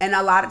 And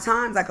a lot of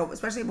times, like,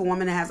 especially if a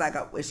woman has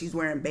if she's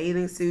wearing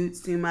bathing suits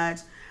too much,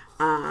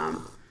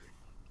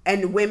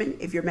 and women,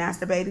 if you're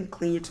masturbating,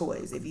 clean your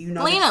toys. If you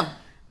know, clean them.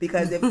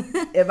 Because if I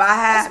have,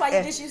 that's why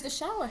you just use the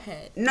shower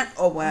head. No,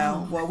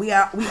 we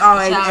all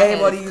ain't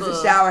able to use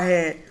the shower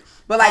head.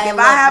 But like, if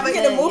I have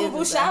a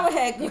movable shower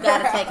head, you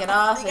gotta take it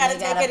off. You gotta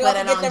take it off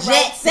and get the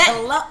right set.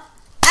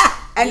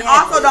 And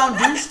also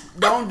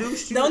don't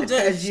douche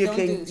because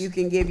you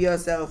can give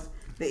yourself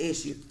the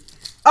issue.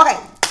 Okay,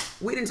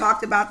 we done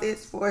talked about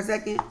this for a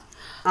second.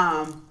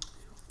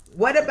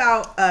 What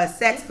about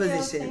sex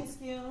positions?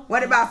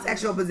 What about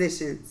sexual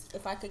positions?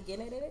 If I could get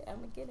in it, I'm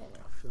gonna get in it.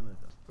 I feel like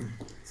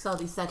So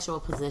these sexual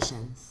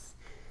positions.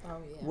 Oh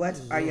yeah.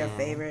 What are your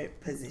favorite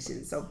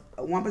positions? So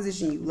one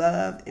position you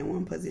love and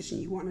one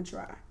position you want to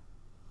try.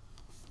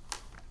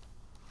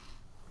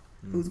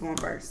 Who's going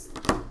first?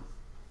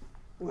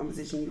 One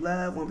position you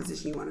love, one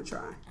position you want to try.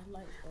 I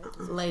like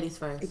Ladies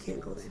first. It can't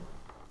go there.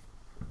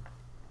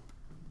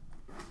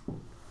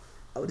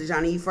 Oh,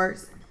 Djana, you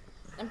first?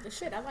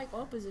 I like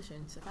all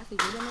positions. If I could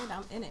get in it,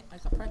 I'm in it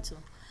like a pretzel.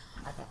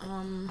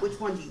 Which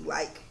one do you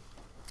like?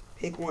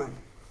 Pick one.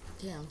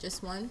 Damn,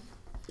 just one?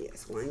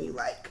 Yes, one you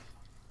like.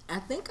 I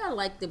think I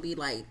like to be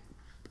like,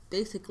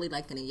 basically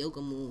like in a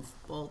yoga move,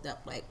 balled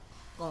up, like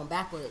going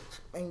backwards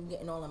and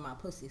getting all in my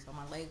pussy. So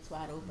my legs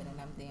wide open and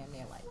I'm damn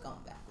near like going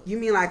backwards. You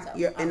mean like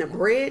you're in a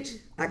bridge?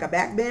 Like a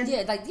back bend?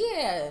 Yeah,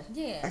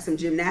 yeah. Like some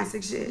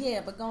gymnastic shit?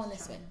 Yeah, but going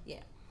this way. Yeah.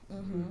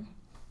 Mm-hmm.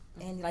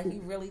 And like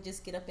you really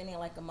just get up in there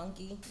like a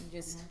monkey. You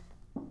just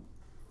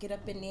get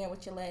up in there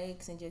with your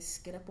legs and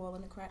just get up all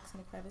in the cracks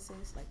and the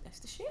crevices. Like that's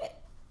the shit.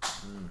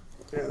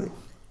 Really?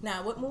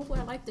 Now, what move would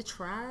I like to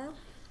try?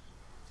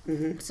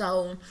 Mm-hmm.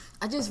 So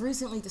I just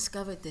recently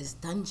discovered this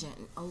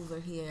dungeon over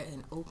here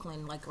in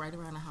Oakland, like right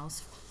around the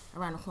house,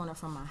 around the corner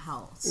from my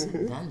house.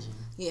 Mm-hmm. Dungeon.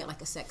 Yeah,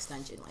 like a sex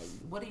dungeon. Like,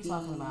 what are you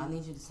talking about? I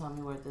need you to tell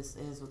me what this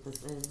is,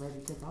 baby,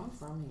 because I'm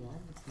from here. I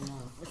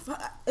just know.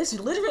 It's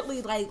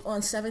literally like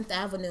on 7th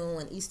Avenue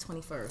and East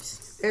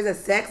 21st. There's a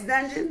sex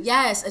dungeon?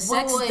 Yes, a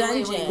sex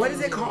dungeon. Wait. What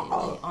is it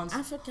called?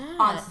 I forgot.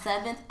 On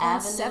 7th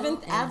Avenue.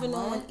 7th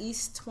Avenue and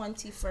East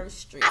 21st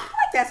Street. I feel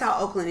like that's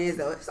how Oakland is,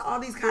 though. It's all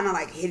these kind of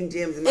like hidden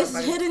gyms. And it's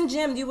hidden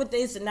gym.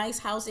 It's a nice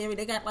house area.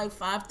 They got like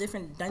 5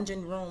 different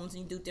dungeon rooms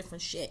and you do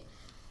different shit.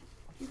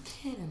 You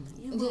kidding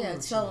me? Yeah,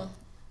 so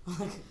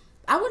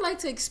I would like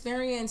to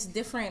experience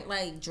different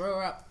like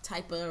draw up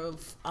type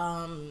of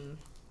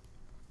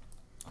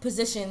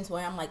positions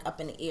where I'm like up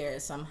in the air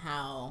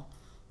somehow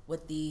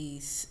with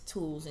these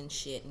tools and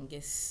shit and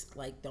just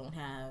like don't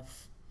have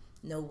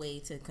no way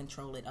to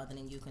control it other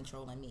than you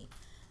controlling me.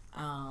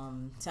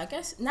 So I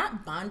guess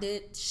not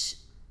bondage,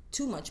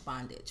 too much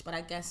bondage, but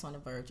I guess on the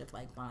verge of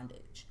like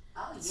bondage.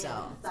 Oh yeah.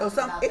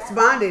 So it's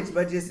bondage,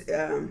 but just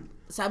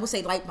so I would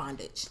say light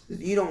bondage.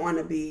 You don't want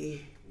to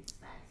be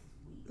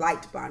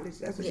light bondage.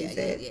 That's what you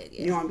said. Yeah.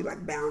 You don't want to be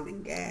like bound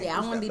and gagged. Yeah, I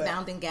want to be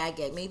bound and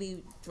gagged.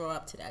 Maybe draw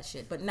up to that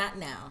shit, but not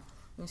now.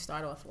 I'm gonna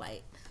start off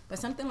light, but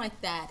something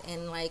like that,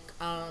 and like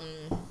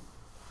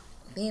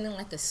being in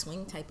like a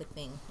swing type of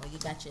thing where you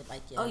got your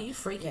like your you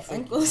freaky your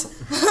ankles.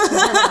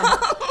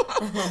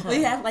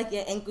 We have like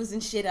your ankles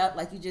and shit up,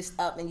 like you just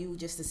up and you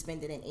just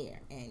suspended in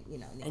air, and you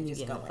know, and you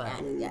just going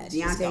at it.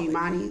 Yeah, Deontay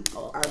Imani,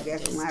 our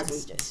guest from last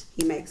week,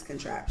 he makes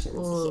contraptions.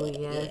 Oh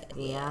yes,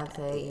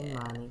 Deontay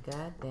Imani,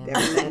 goddamn,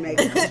 definitely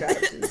makes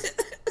contraptions.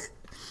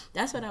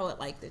 That's what I would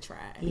like to try.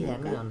 He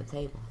had me on the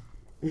table.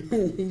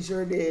 He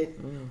sure did.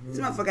 This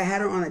motherfucker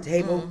had her on the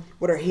table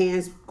with her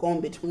hands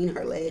going between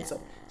her legs, so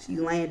she's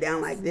laying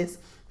down like this.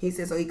 He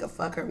said so he could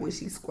fuck her when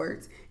she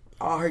squirts.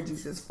 All her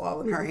juices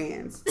fall in her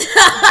hands.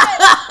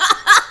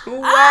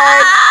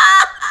 What?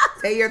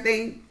 Say your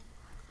thing.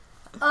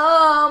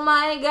 Oh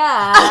my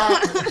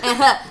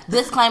god.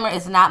 Disclaimer,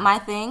 it's not my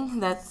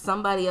thing. That's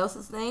somebody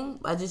else's thing.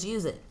 I just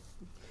use it.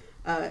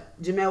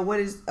 Jamel,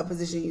 what is a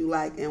position you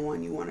like and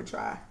one you want to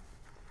try?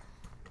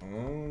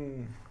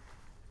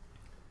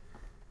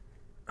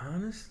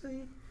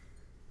 Honestly,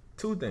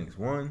 2 things.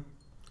 One,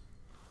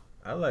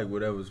 I like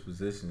whatever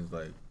position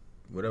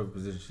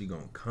she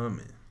gonna come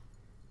in.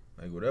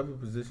 Like whatever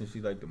position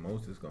she like the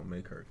most is gonna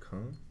make her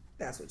come.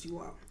 That's what you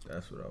want.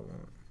 That's what I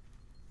want.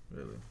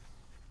 Really.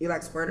 You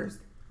like squirters?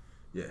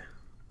 Yeah.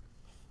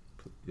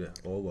 Yeah,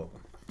 all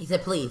welcome. He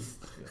said please.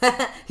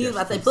 He was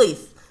about to say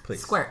please.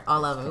 Please. Squirt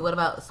all over me. What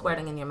about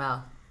squirting in your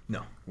mouth?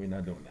 No, we're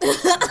not doing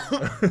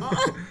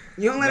that.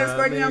 You don't let her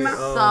squirt in your mouth?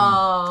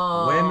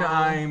 So when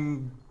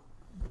I'm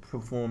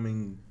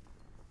performing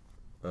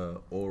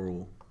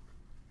oral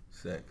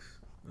sex.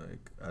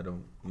 Like I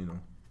don't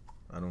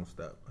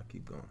stop. I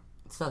keep going.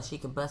 So she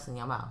can bust in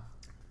your mouth.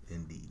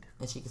 Indeed.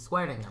 And she can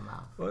squirt in your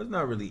mouth. Well, it's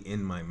not really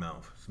in my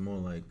mouth. It's more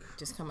like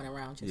just coming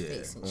around your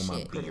face and on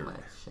shit. my beard.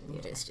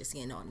 Yeah. Just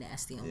getting all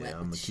nasty and Yeah, wet I'm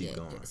gonna with keep shit.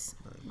 going.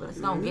 But it's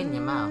gonna get in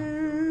your mouth.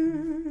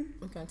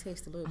 I'm gonna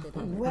taste a little bit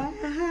of it.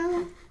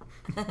 Wow.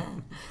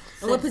 And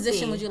what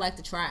position would you like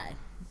to try?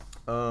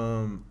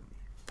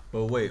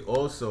 But wait,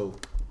 also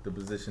the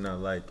position I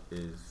like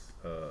is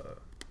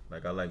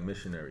like I like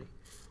missionary,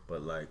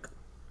 but like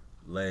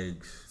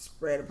legs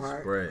Spread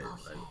apart.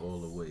 like all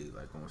the way,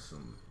 like on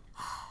some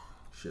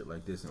shit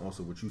like this, and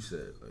also what you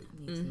said, like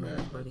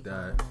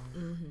that.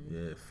 Mm-hmm.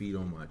 Yeah, feet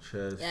on my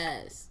chest.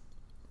 Yes.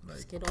 Like,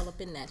 just get all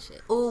up in that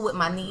shit. Ooh, with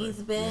my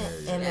knees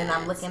bent, and then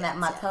I'm looking at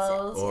my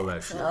toes. All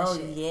that shit. Oh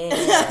yeah.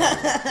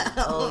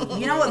 Oh yeah.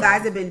 You know what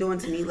guys have been doing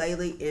to me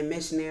lately in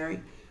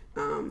missionary?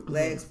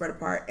 Legs spread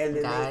apart, and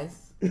then guys.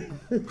 I'm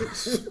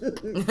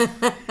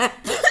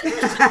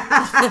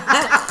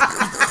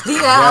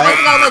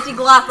gonna let you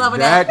gloss over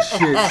that. That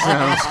shit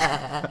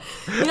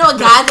sounds. You know what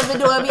guys have been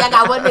doing me? I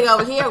got one nigga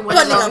over here, one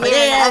nigga over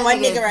there, one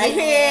nigga right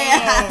here,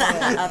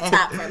 up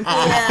top from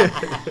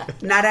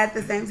here. Not at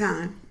the same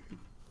time.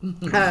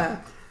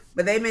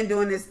 But they've been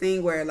doing this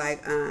thing where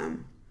like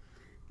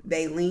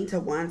they lean to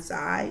one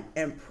side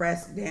and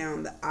press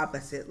down the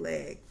opposite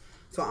leg.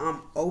 So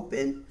I'm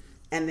open,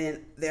 and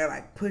then they're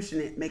like pushing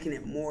it, making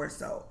it more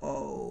so.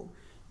 Oh,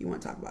 you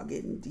want to talk about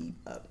getting deep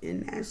up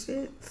in that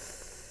shit?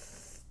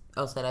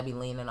 Oh, so that be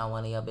leaning on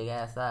one of your big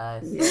ass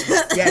sides. Yes,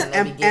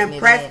 and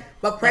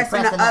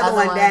pressing the other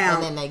one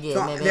down. And then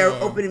so they're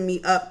opening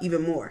me up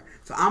even more.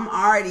 So I'm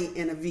already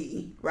in a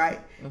V, right?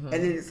 Mm-hmm.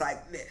 And then it's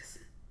like this.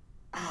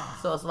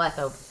 So it's like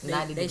a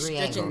 90-degree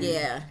angle.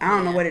 Yeah. I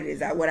don't know what it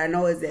is. What I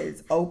know is that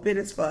it's open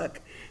as fuck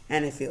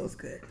and it feels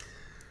good.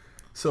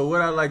 So what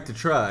I like to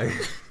try.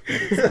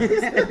 Shut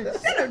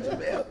up,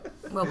 Jamel.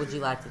 What would you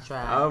like to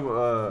try?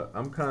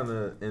 I'm kind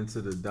of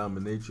into the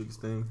dominatrix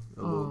thing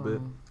a little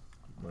bit.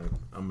 Like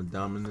I'm a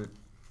dominant,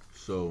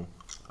 so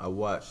I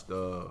watched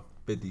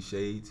 50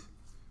 Shades,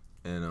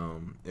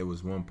 and it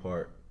was one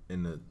part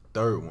in the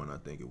third one, I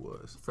think it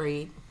was.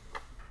 Freed.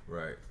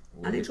 Right.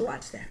 I need to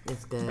watch that.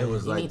 It's good. It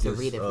was you like need to this,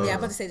 read it. Yeah, I'm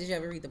about to say, did you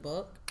ever read the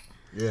book?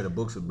 Yeah, the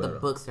books are better. The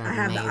books are I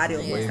have amazing. the audio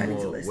books. I need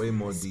to listen. Way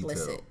more detailed.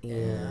 Explicit.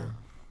 Yeah.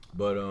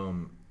 But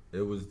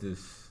it was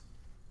this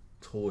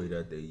toy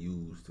that they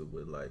used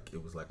with like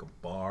it was like a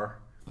bar,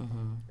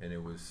 and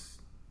it was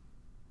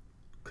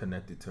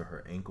connected to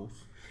her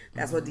ankles.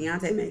 That's what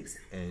Deontay makes.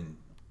 And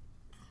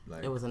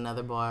like it was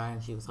another bar,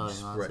 and she was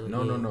holding on to it.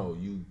 No.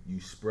 You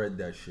spread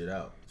that shit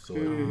out, so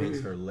it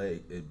makes her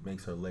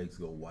legs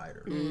go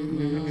wider. You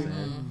know what I'm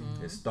saying?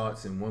 It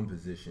starts in one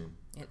position.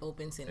 It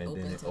opens and then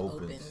opens it and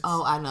opens. opens.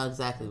 Oh, I know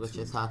exactly what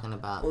you're talking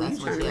about. Well, That's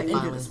he's what trying to she make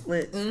had you do the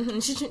finally.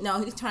 splits.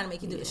 No, he's trying to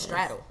make you do the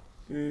straddle.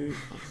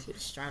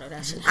 Straddle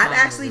that shit. I've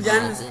actually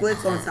done the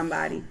splits on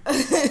somebody.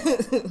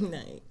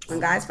 Nice. When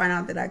guys find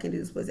out that I can do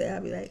the splits,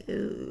 they'll be like,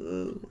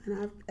 ooh.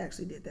 And I've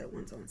actually did that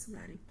once on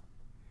somebody.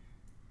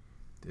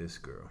 This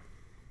girl.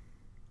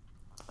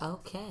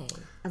 Okay.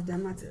 I've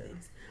done lots of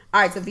things.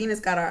 All right, so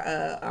Venus got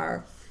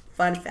our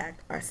fun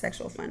fact, our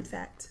sexual fun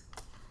fact.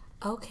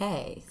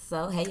 Okay,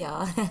 so hey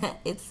y'all,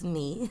 it's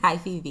me, hi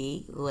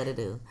Phoebe, what it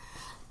do?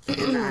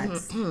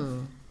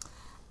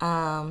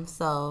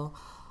 So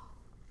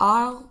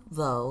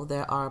although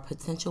there are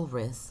potential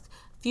risks,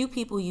 few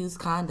people use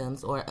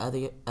condoms or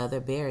other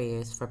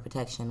barriers for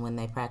protection when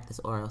they practice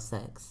oral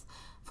sex.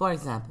 For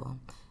example,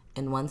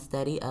 in one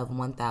study of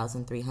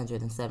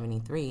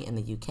 1,373 in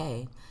the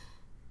UK,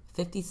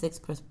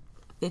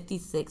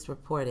 56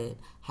 reported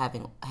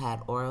having had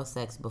oral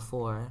sex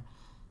before,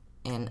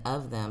 and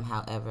of them,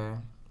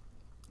 however,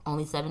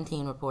 only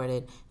 17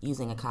 reported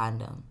using a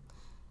condom,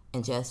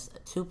 and just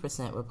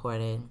 2%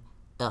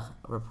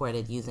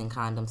 reported using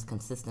condoms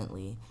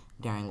consistently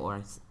during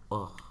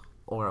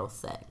oral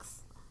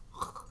sex.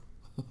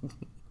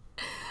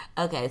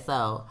 Okay,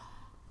 so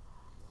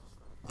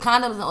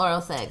condoms and oral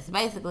sex,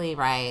 basically,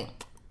 right?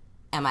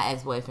 And my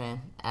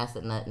ex-boyfriend,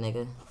 acid nut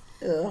nigga.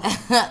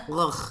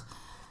 Ugh.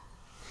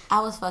 I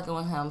was fucking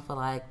with him for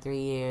like 3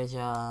 years,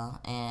 y'all,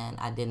 and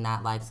I did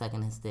not like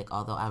sucking his dick,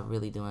 although I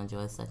really do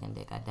enjoy sucking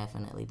dick. I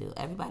definitely do.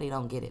 Everybody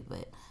don't get it,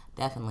 but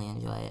definitely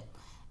enjoy it.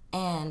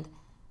 And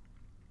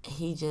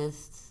he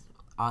just,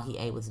 all he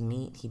ate was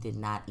meat. He did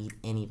not eat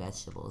any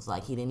vegetables.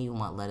 Like, he didn't even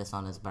want lettuce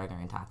on his burger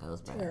and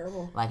tacos, bro.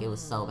 Terrible. Like, it was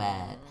so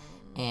bad.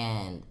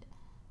 And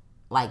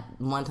like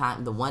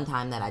the one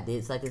time that I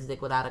did suck his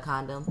dick without a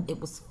condom, it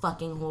was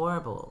fucking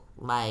horrible.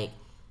 Like,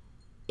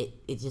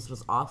 it just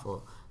was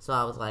awful. So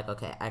I was like,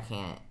 okay, I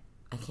can't.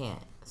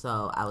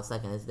 So I was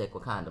sucking his dick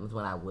with condoms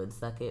when I would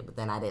suck it, but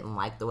then I didn't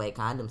like the way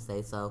condoms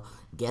say, so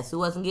guess who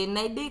wasn't getting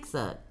their dick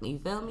sucked? You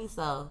feel me?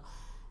 So,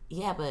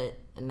 yeah, but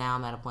now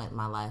I'm at a point in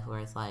my life where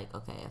it's like,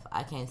 okay, if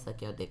I can't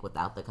suck your dick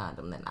without the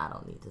condom, then I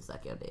don't need to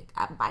suck your dick.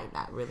 I might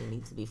not really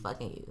need to be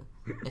fucking you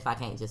if I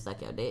can't just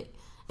suck your dick.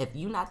 If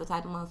you're not the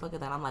type of motherfucker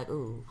that I'm like,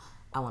 ooh,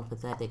 I want to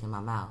put that dick in my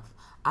mouth,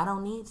 I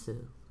don't need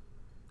to.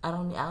 I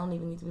don't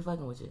even need to be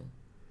fucking with you.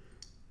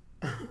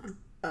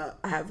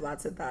 I have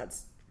lots of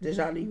thoughts.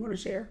 Djana, you want to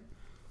share?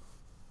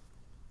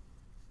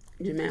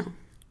 Jamel,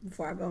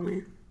 before I go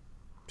in.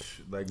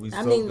 Like we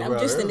I'm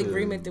just earlier. in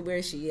agreement to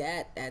where she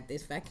at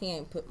this. If I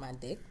can't put my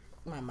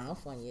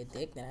mouth on your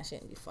dick, then I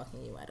shouldn't be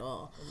fucking you at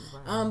all.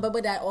 Right. But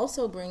what that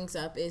also brings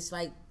up is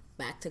like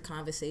back to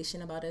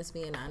conversation about us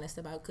being honest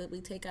about could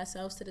we take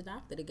ourselves to the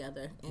doctor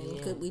together,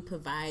 and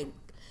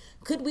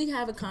could we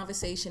have a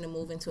conversation and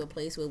move into a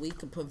place where we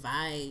could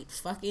provide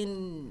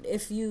fucking,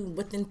 if you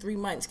within 3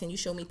 months, can you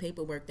show me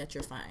paperwork that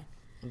you're fine?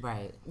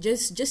 Right.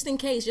 Just in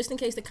case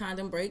the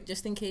condom break,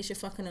 just in case you're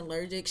fucking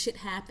allergic, shit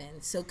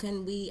happens. So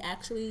can we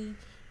actually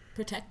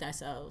protect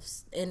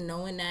ourselves and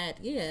knowing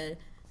that, y'all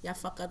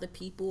fuck other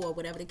people or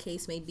whatever the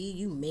case may be.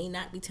 You may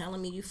not be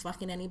telling me you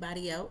fucking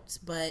anybody else,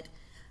 but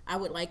I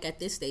would like at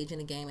this stage in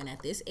the game and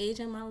at this age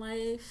in my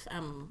life,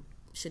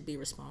 should be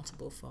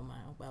responsible for my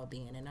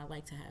well-being, and I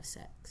like to have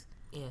sex.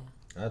 Yeah.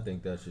 I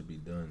think that should be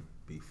done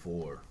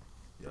before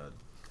y'all.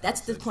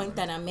 That's the point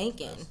that I'm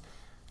making.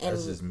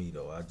 That's just me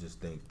though. I just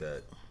think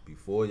that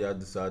before y'all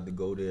decide to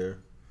go there,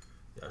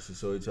 y'all should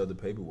show each other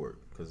paperwork.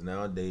 Because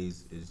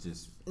nowadays it's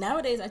just.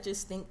 Nowadays I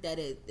just think that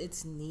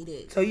it's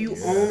needed. So you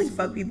only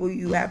fuck people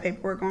you have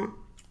paperwork on?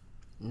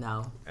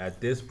 No. At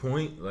this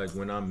point, like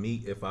when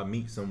if I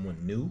meet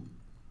someone new,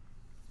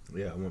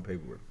 I want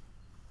paperwork.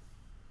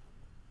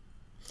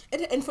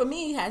 And for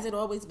me, has it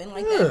always been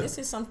like that? This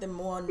is something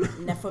more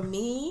for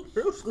me,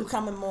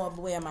 becoming more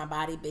aware of my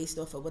body based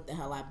off of what the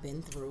hell I've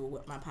been through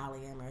with my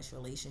polyamorous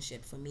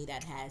relationship. For me,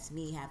 that has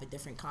me have a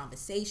different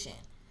conversation.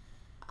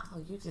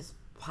 Oh, you just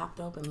popped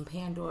open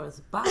Pandora's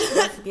box.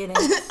 Let's get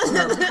into Look.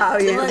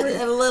 She wasn't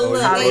here for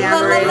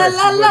that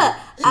one,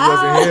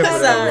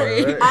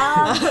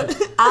 right?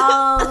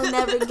 I'll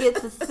never get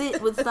to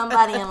sit with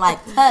somebody and like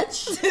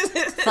touch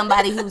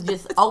somebody who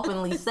just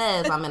openly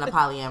says I'm in a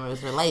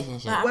polyamorous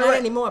relationship. I'm not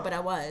anymore, but I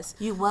was.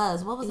 You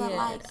was. What was that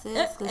like,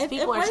 sis? Because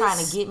people are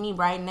trying to get me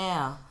right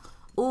now.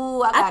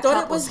 Ooh, I got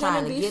thought it was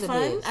trying gonna to be get fun. a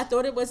bitch. I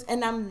thought it was,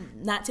 and I'm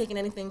not taking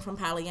anything from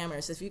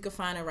polyamorous. If you could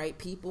find the right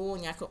people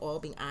and y'all could all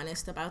be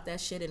honest about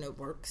that shit and it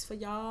works for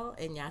y'all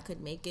and y'all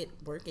could make it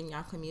work in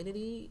y'all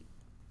community,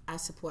 I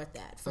support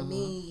that. For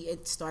me,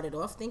 it started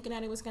off thinking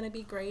that it was gonna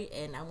be great,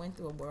 and I went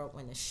through a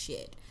whirlwind of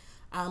shit.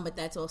 But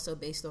that's also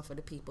based off of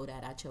the people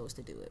that I chose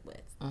to do it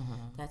with.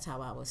 That's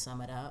how I would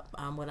sum it up.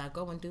 Would I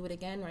go and do it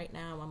again? Right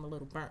now, I'm a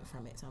little burnt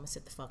from it, so I'm gonna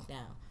sit the fuck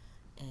down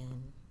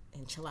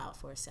and chill out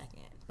for a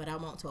second. But I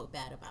won't talk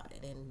bad about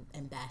it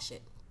and bash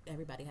it.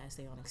 Everybody has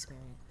their own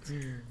experience.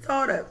 So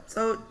hold up.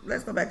 So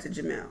let's go back to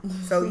Jamel.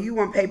 So you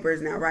want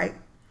papers now, right?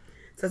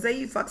 So say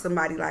you fuck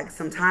somebody like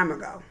some time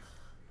ago,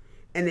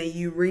 and then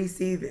you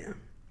re-see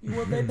them. You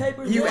want their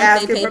papers? You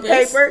asking for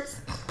papers?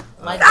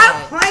 Like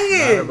Stop Not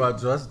playing. if I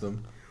trust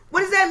them.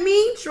 What does that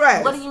mean,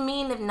 trust? What do you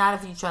mean if not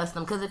if you trust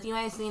them? Because if you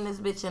ain't seen this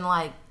bitch in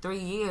like 3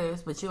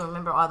 years, but you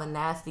remember all the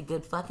nasty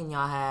good fucking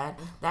y'all had,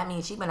 that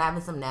means she been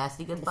having some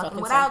nasty good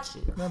fucking without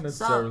you. Not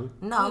necessarily. So,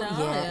 No. You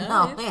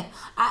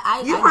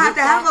don't have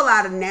to have a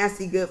lot of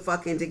nasty good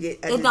fucking to get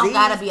a disease. It don't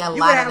gotta be a lot of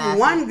You can have nasty.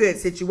 one good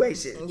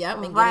situation. Yep,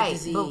 and Right, get a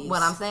disease. but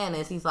what I'm saying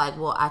is, he's like,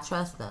 well, I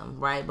trust them,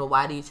 right? But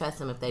why do you trust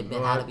them if they've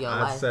been out of your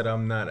I life? said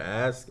I'm not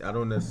asked. I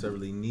don't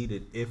necessarily need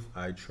it if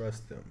I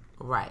trust them.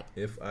 Right.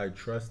 If I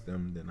trust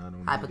them, then I don't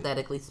need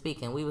Hypothetically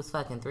speaking, we was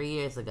fucking 3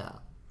 years ago.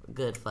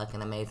 Good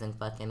fucking, amazing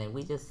fucking, and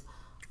we just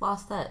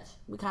lost touch.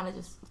 We kind of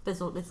just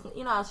fizzled.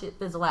 You know how shit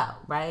fizzle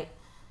out, right?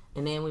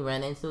 And then we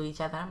run into each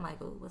other. I'm like,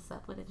 ooh, what's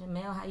up with it,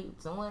 Jamel? How you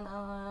doing?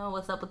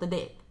 What's up with the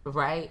dick,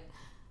 right?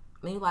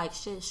 Me like,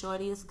 shit,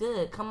 shorty, it's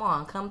good. Come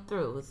on, come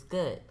through. It's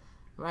good,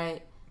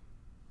 right?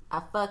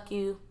 I fuck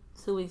you.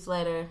 2 weeks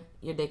later,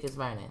 your dick is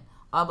burning.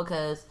 All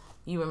because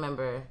you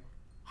remember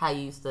how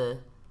you used to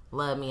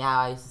love me,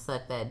 how I used to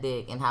suck that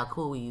dick, and how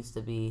cool we used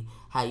to be,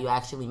 how you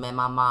actually met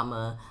my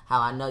mama,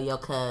 how I know your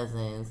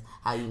cousins,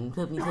 how you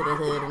put me to the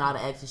hood and all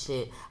the extra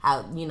shit,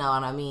 how, you know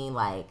what I mean,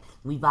 like,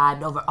 we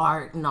vibed over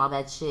art and all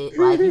that shit,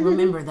 like, you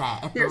remember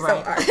that, You're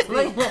right? so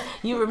artsy.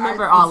 You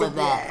remember all of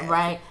that,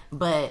 right?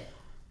 But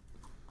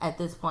at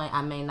this point,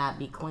 I may not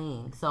be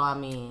clean, so, I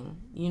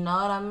mean, you know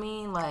what I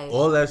mean, like...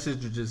 All that shit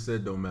you just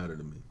said don't matter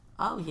to me.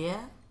 Oh,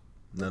 yeah?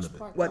 None of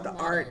it. What, the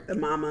art, the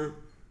mama?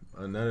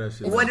 None of that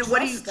shit. What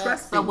are you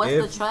trusting? So what's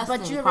the trusting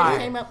But you already part?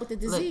 came up with the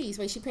disease.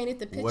 Wait, she painted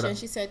the picture What I- and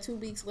she said 2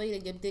 weeks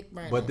later your dick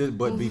burned.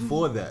 But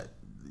before that,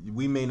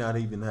 we may not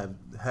even have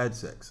had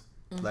sex.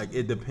 Like,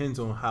 it depends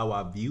on how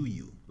I view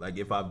you. Like,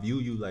 if I view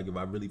you, like, if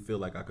I really feel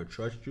like I could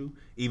trust you,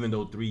 even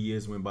though 3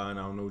 years went by and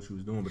I don't know what you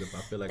was doing, but if I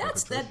feel like I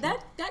could trust you.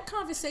 That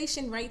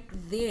conversation right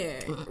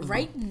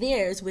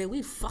there is where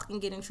we fucking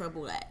get in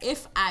trouble at.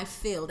 If I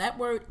feel, that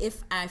word,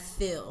 if I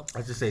feel.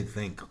 I just say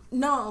think.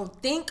 No,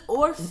 think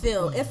or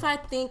feel. If I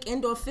think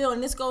and or feel,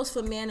 and this goes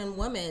for men and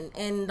women,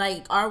 and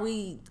like, are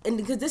we, and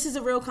because this is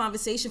a real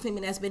conversation for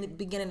me that's been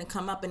beginning to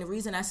come up, and the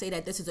reason I say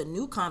that this is a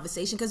new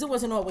conversation, because it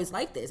wasn't always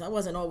like this. I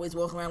wasn't always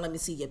walking around, let me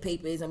see your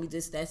papers, let me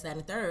just, that's, that, and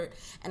the third.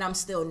 and I'm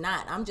still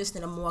not. I'm just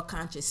in a more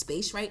conscious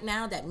space right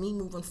now that me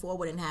moving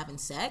forward and having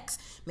sex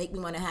make me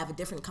want to have a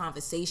different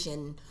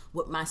conversation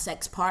with my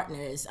sex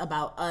partners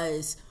about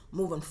us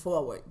moving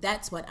forward.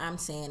 That's what I'm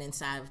saying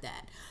inside of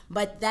that.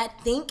 But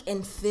that think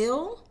and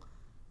feel,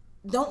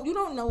 you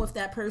don't know if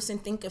that person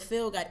think or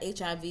feel got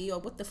HIV or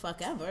what the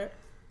fuck ever.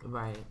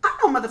 Right. I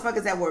know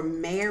motherfuckers that were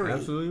married.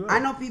 Absolutely right. I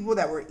know people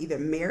that were either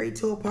married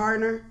to a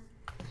partner,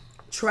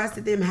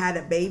 trusted them, had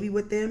a baby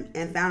with them,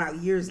 and found out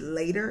years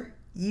later,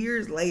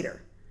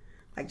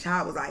 like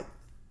child was like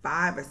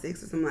 5 or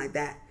 6 or something like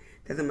that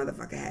the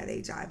motherfucker had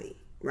HIV,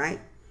 right?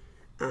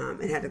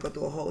 And had to go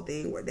through a whole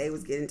thing where they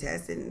was getting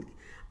tested. And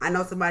I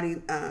know somebody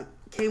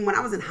came when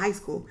I was in high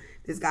school.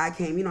 This guy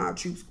came, you know how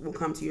troops will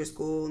come to your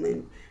school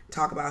and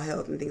talk about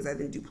health and things like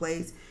that and do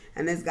plays.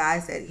 And this guy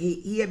said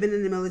he had been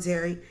in the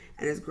military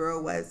and his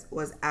girl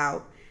was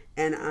out,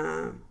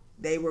 and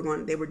they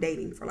were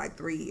dating for like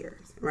 3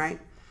 years, right?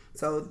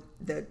 So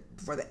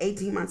for the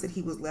 18 months that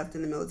he was left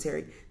in the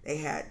military, they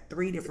had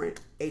 3 different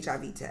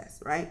HIV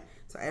tests, right?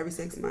 So every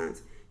 6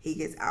 months he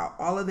gets out.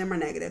 All of them are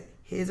negative.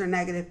 His are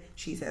negative.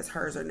 She says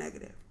hers are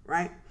negative,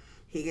 right?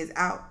 He gets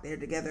out. They're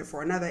together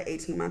for another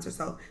 18 months or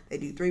so. They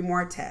do 3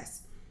 more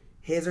tests.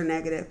 His are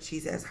negative. She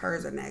says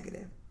hers are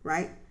negative,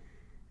 right?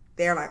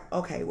 They're like,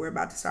 okay, we're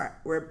about to start.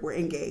 We're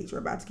engaged. We're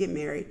about to get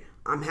married.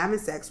 I'm having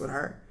sex with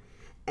her,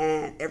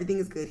 and everything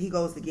is good. He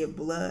goes to give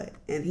blood,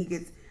 and he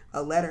gets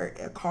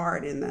a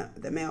card in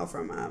the mail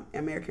from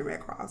American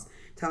Red Cross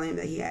telling him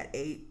that he had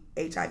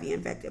HIV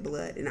infected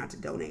blood and not to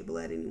donate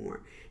blood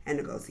anymore and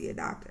to go see a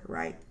doctor,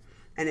 right?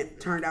 And it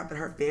turned out that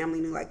her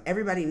family knew, like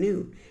everybody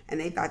knew, and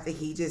they thought that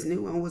he just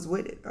knew and was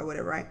with it or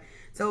whatever, right?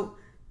 So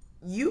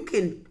you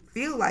can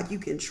feel like you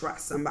can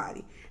trust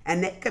somebody,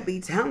 and they could be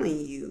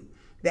telling you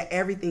that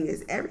everything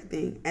is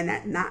everything, and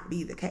that not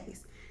be the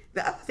case.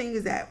 The other thing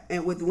is that,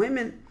 and with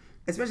women,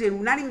 especially, and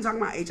we're not even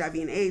talking about HIV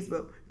and AIDS,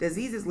 but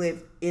diseases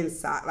live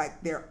inside,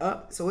 like they're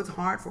up, so it's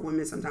hard for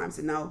women sometimes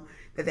to know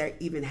that they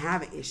even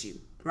have an issue,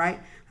 right?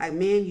 Like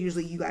men,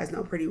 usually you guys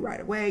know pretty right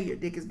away, your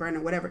dick is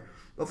burning, whatever.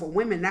 But for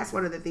women, that's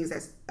one of the things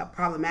that's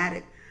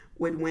problematic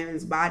with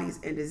women's bodies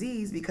and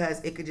disease,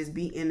 because it could just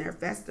be in there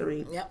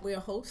festering. Yep, we're a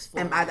host for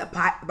and by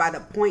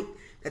the point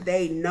that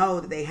they know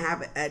that they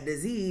have a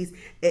disease,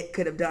 it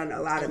could have done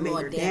a lot of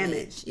major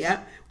damage.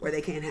 Yep, where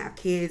they can't have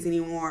kids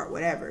anymore or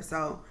whatever.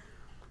 So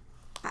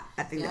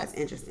I think that's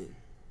interesting.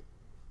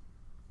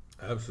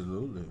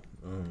 Absolutely.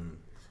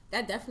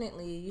 That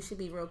definitely, you should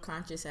be real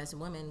conscious as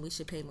women. We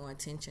should pay more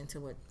attention to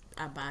what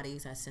our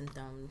bodies, our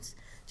symptoms,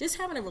 just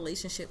having a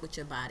relationship with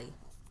your body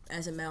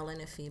as a male and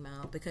a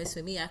female. Because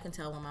for me, I can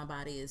tell when my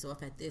body is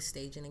off at this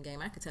stage in the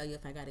game. I can tell you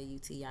if I got a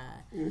UTI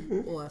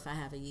or if I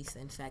have a yeast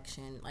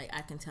infection. Like, I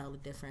can tell the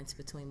difference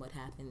between what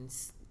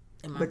happens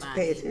in my body. But you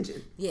pay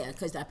attention. Yeah,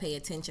 because I pay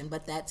attention.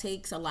 But that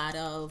takes a lot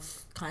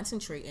of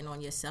concentrating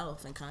on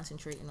yourself and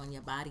concentrating on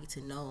your body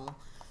to know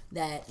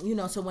that, you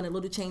know, so when a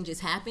little changes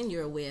happen,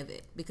 you're aware of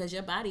it, because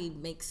your body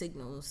makes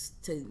signals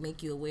to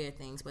make you aware of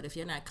things. But if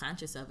you're not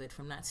conscious of it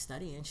from not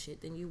studying shit,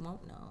 then you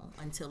won't know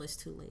until it's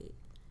too late.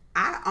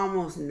 I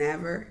almost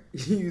never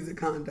use a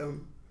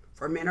condom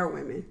for men or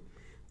women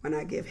when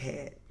I give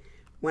head.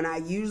 When I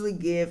usually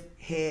give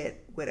head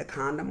with a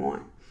condom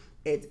on,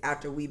 it's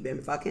after we've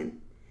been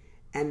fucking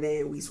and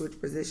then we switch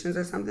positions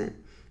or something.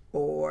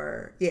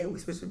 Or, yeah, we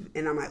switch,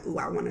 and I'm like, ooh,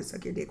 I want to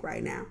suck your dick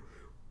right now.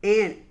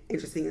 And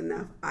interesting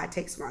enough, I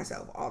taste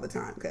myself all the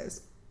time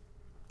because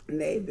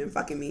they've been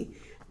fucking me,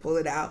 pull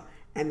it out,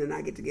 and then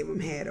I get to give them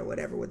head or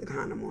whatever with the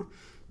condom on.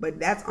 But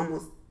that's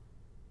almost,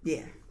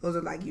 yeah, those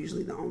are like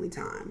usually the only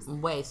times.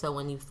 Wait, so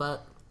when you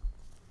fuck,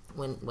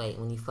 when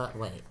you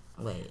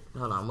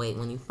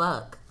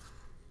fuck,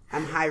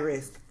 I'm high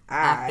risk.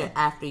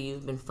 After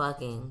you've been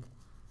fucking,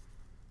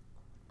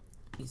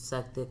 you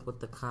suck dick with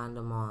the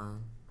condom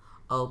on.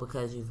 Oh,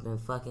 because you've been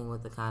fucking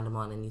with the condom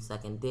on and you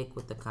sucking dick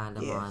with the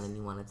condom on and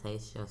you want to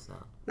taste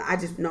yourself. No, I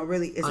just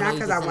really. It's not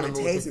because I want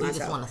to taste myself. You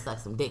just want to suck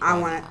some dick. I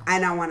want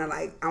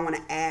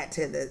to add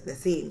to the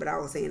scene. But I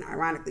was saying,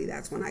 ironically,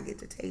 that's when I get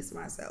to taste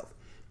myself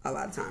a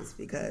lot of times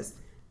because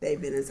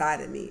they've been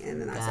inside of me, and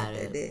then I suck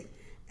their dick,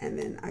 and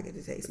then I get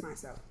to taste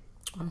myself.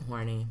 I'm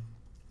horny.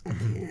 I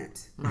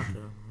can't. God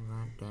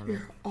damn it.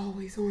 You're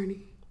always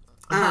horny.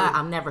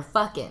 I'm never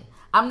fucking,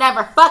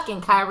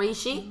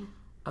 Kyrishi.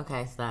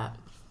 Okay, stop.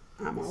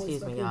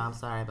 Excuse me, y'all. I'm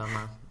sorry about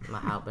my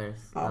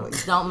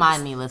outbursts. Don't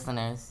mind me,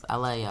 listeners. I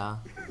love y'all.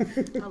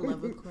 I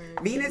love Aquarius.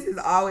 Venus is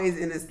always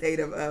in a state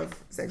of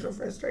sexual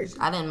frustration.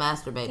 I didn't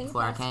masturbate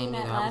before I came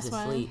here. I was just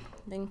asleep.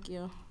 Thank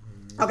you.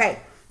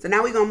 Okay, so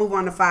now we're going to move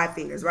on to 5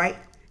 fingers, right?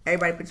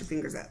 Everybody put your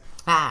fingers up.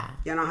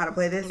 Y'all know how to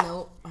play this?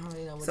 Nope. I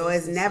already know what so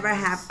it's never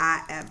have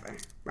I ever,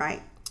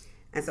 right?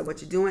 And so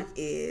what you're doing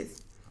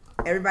is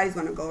everybody's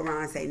going to go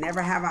around and say,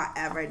 never have I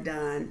ever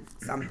done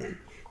something.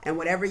 And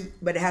whatever,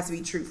 but it has to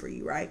be true for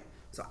you, right?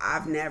 So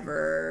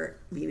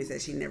Venus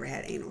says she never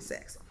had anal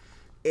sex.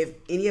 If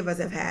any of us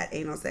have had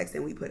anal sex,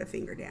 then we put a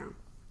finger down.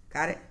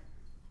 Got it?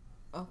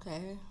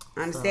 Okay.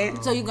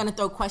 Understand? So you're gonna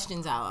throw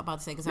questions out about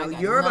to say because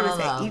you're gonna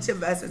say each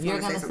of us is You're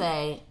gonna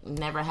say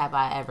never have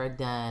I ever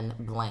done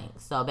blank.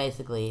 So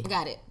basically,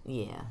 got it.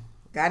 Yeah.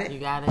 Got it? You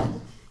got it?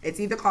 It's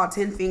either called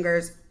 10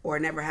 fingers or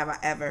never have I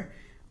ever.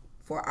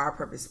 For our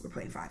purpose, we're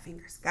playing 5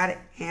 fingers. Got it?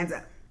 Hands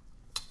up.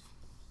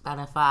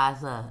 Got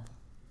 5's up.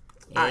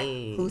 All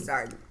right, who's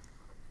starting?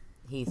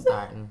 He's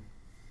starting.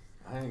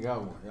 I ain't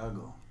got one. Y'all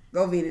go.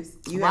 Go, Venus.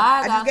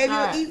 I just gave you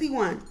an easy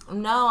one.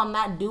 No, I'm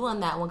not doing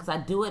that one because I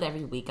do it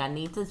every week. I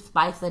need to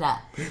spice it up.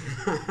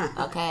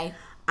 Okay?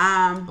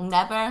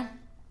 Never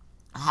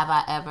have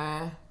I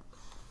ever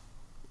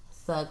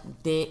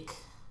sucked dick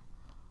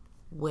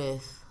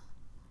with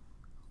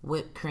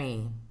whipped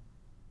cream.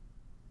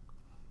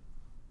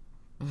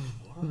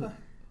 What?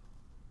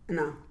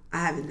 No, I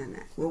haven't done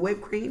that. With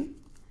whipped cream?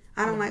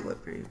 I don't like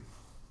whipped cream.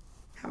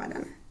 Have I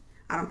done it?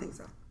 I don't think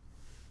so.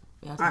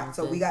 Yeah, all right,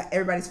 so we got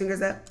everybody's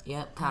fingers up?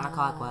 Yep,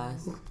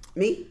 counterclockwise.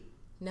 Me?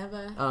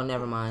 Never. Oh,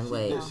 never mind.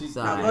 Wait.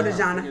 Sorry. Go to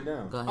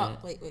Djana. Go ahead.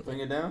 Wait.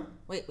 Finger down?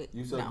 Wait.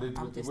 You suck dick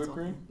with the whipped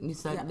cream? You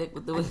suck dick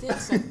with the whipped cream? I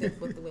did suck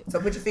dick with the whipped cream.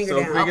 So put your finger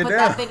down. Finger put down.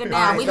 that finger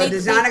down. Right, We so need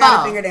to see Djana got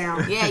a finger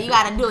down. Yeah, you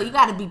got to do it. You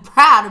got to be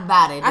proud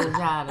about it,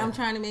 Djana. I'm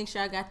trying to make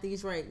sure I got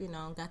these right,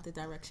 got the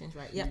directions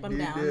right. Yep, I'm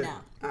down.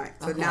 All right,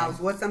 so now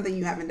what's something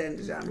you haven't done,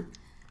 Djana?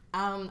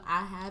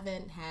 I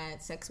haven't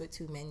had sex with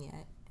 2 men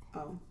yet.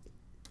 Oh.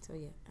 So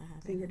yeah, I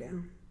have finger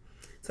down.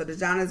 So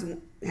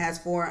Djana has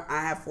 4.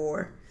 I have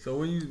 4. So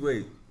when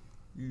you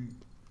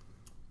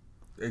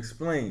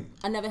explain.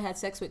 I never had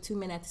sex with 2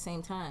 men at the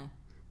same time.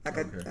 Like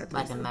a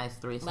nice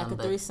threesome. Like a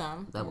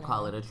threesome. That would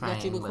call it a train.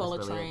 That you would call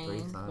a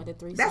train. But a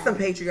threesome. That's some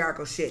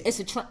patriarchal shit.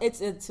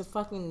 It's a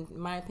fucking, in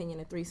my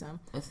opinion, a threesome.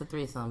 It's a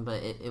threesome,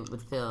 but it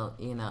would feel,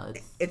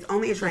 it's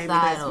only a train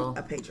because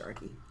of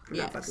patriarchy. I'm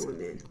not fucking with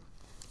men.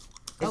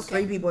 It's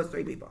 3 people. It's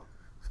 3 people.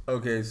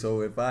 Okay,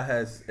 so if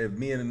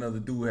me and another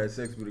dude had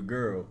sex with a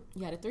girl,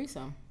 you had a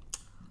threesome.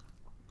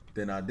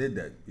 Then I did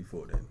that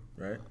before then,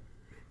 right?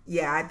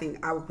 Yeah, I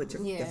think I would put the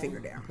finger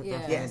down. Put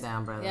that finger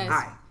down, brother. Yes. All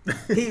right.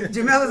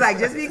 Jamel was like,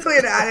 just be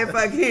clear that I didn't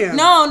fuck him.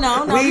 No.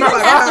 We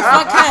don't have to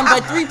fuck him,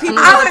 but 3 people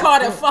are a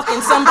part of fucking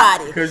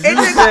somebody. Because you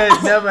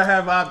said never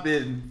have I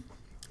been.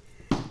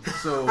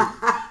 So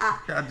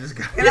I just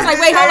got. He's like,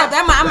 wait, hold up.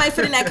 I might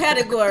fit in that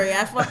category.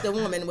 I fucked a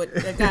woman with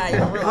a guy in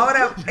the room. Hold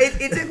up.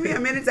 It took me a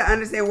minute to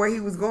understand where he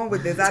was going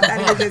with this. I thought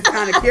he was just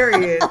kind of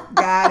curious.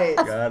 Got it.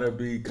 Gotta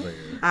be clear.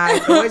 All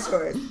right, so what's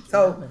yours?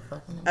 So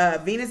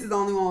Venus is the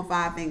only one with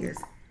 5 fingers.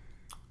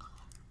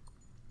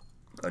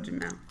 Go,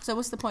 Jamel. So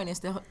what's the point? Is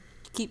to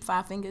keep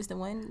 5 fingers to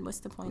win? What's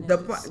the point?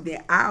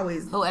 I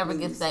always whoever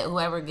gets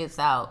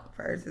out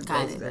first is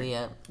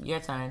yeah.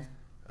 Your turn.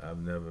 I've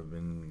never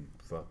been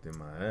fucked in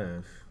my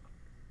ass.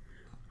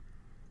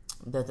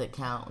 Does it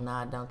count?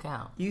 No, it don't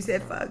count. You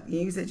said fuck.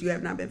 You said you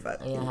have not been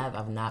fucked. Yeah,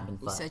 I've not been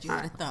fucked. You said you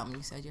had a thumb.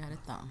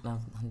 No,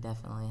 I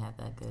definitely had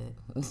that good.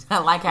 I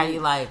like how you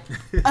like.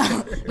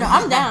 No,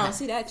 I'm down.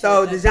 See that?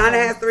 So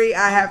Djana has 3.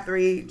 I have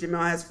 3.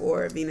 Jamel has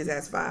 4. Venus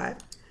has 5.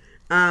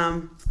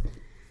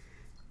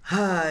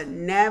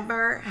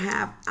 Never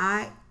have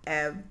I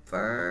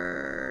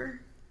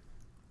ever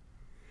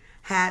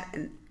had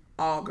an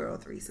all-girl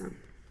threesome.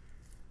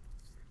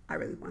 I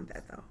really want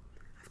that though.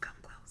 I've come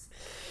close.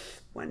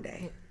 One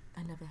day.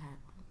 I never had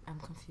one. I'm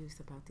confused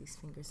about these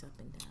fingers up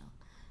and down.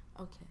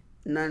 Okay.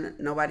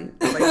 Nobody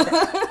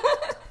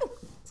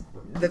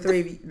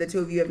the 2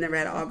 of you have never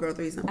had an all-girl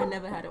threesome? I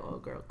never had an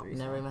all-girl threesome.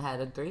 Never even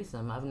had a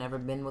threesome. I've never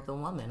been with a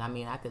woman. I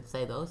mean, I could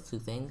say those 2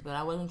 things, but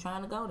I wasn't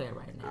trying to go there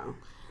right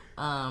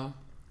now.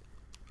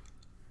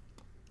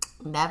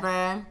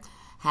 Never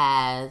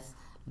has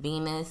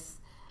Venus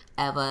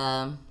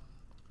ever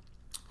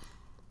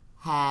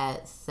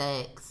had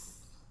sex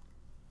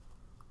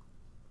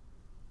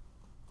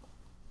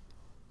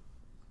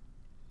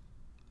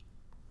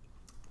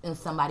in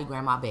somebody's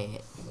grandma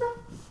bed.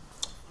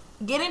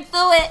 Get into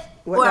it.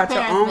 What about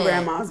your own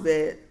grandma's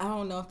bed? I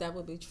don't know if that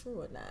would be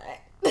true or not.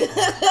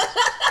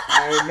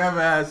 I ain't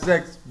never had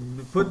sex.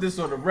 Put this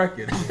on the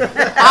record. I'm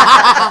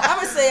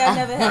gonna say I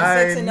never had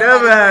sex in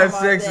never had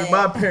sex in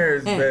my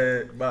parents'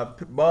 bed. My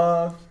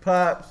mom,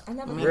 pops,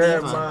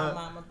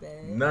 grandma,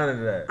 none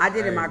of that. I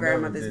did in my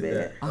grandmother's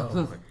bed. Oh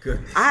my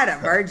goodness. I had a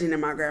virgin in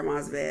my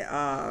grandma's bed.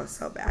 Oh,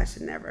 so bad. I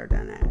should never have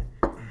done that.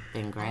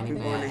 In granny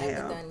going to bed.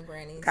 hell.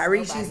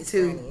 Kyrie, she's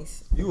 2.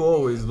 You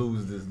always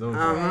lose this, don't you?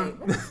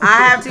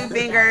 I have 2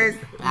 fingers.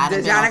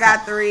 Djana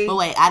got 3. But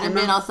wait, I done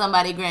been on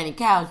somebody's granny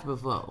couch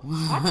before.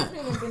 I've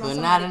definitely been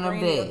on not in a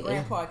somebody's bed.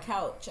 grandpa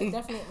couch. I've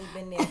definitely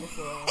been there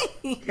before.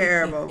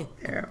 Terrible.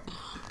 All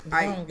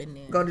right,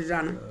 go to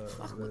Djana.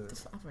 Fuck, what the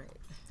fuck? Right.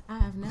 I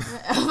have never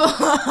ever.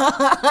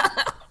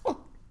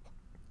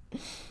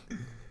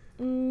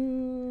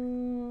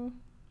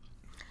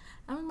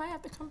 I might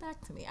have to come back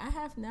to me. I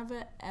have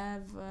never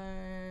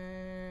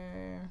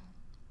ever.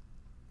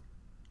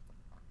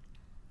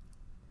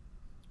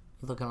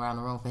 Looking around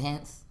the room for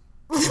hints.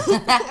 She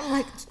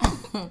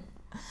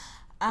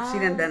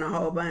done a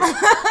whole bunch.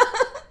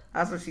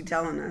 That's what she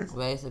telling us.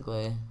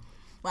 Basically.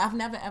 Well, I've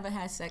never ever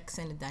had sex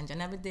in the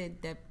dungeon. I never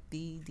did that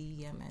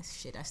BDMS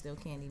shit. I still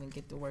can't even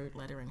get the word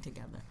lettering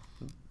together.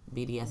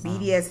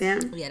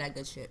 BDSM? Yeah, that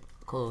good shit.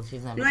 Cool.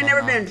 She's never. You ain't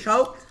never been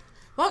choked?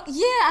 Well,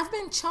 yeah, I've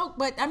been choked,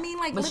 but I mean,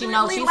 like, but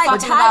literally, she's like,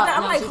 talking tied. about,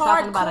 I'm like she's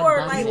talking about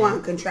hardcore, like, You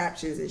want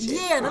contraptions and shit.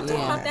 yeah, I'm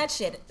talking about that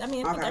shit. I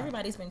mean, I think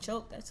everybody's been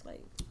choked. That's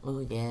like, oh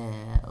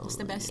yeah, it's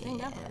the best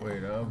thing ever.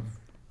 Wait,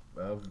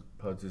 I've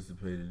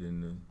participated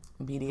in the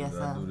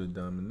BDSM. I do the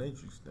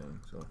dominatrix thing.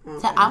 So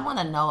I want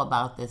to know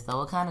about this though.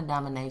 What kind of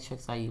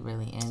dominatrix are you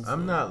really into?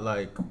 I'm not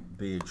like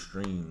the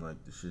extreme,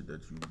 like the shit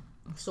that you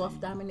Soft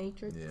see.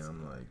 dominatrix. Yeah,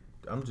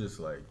 I'm just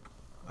like,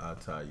 I'll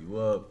tie you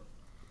up,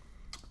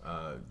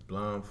 I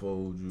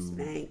blindfold you,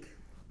 Spank.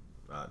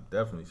 I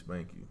definitely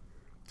spank you,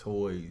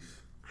 toys,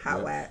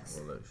 Hot wax.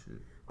 all that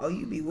shit. Oh,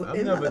 you be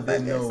whipping I never did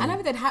motherfuckers. I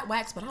never did hot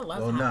wax, but I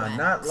love hot wax.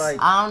 Not like.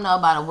 I don't know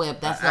about a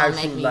whip. That's gonna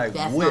make me. Like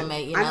that's whip. gonna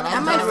make you know. I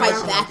might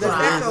fight back from it.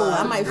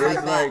 I might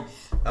fight back.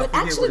 But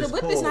actually, the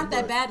whip is not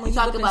that bad when you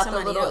talk whipping about the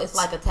somebody little. else. It's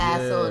like a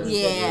tassel.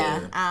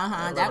 Yeah.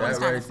 That one's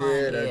kind of fun.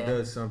 There, that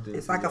does something.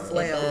 It's like a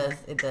flail.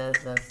 It does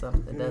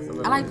something. It does a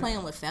little. I like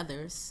playing with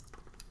feathers.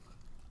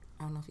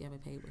 I don't know if you ever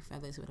played with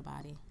feathers with a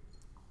body.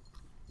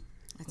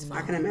 That's fun.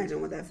 I can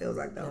imagine what that feels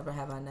like, though. Never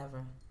have I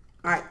never.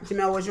 All right,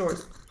 Jamel, what's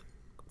yours?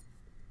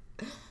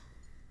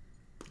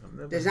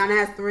 Djana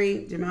has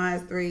 3. Jamel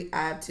has 3.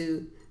 I have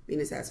 2.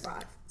 Venus has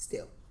 5.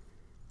 Still.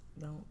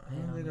 I don't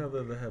think I've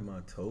ever had my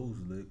toes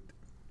licked.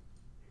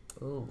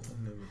 Ooh.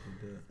 I never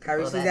did that.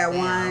 Kyrie, she's at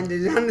 1.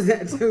 Djana's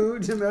at 2.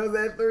 Jamel's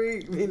at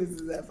 3. Venus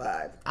is at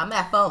 5. I'm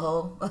at 4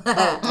 ho.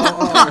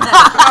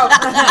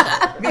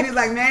 Venus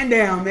like, man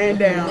down. Man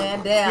down.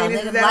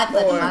 Venus Niggas is like at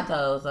licking 4. my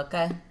toes.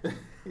 Okay.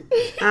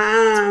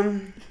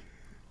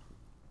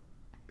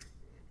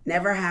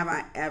 Never have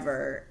I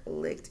ever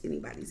licked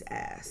anybody's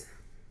ass.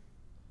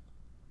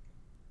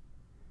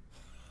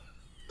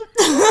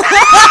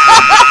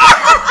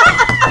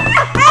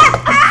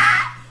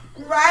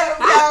 Right,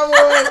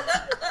 Cowboy.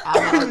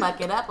 I'm gonna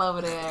fuck it up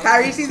over there.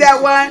 Kyrie, she's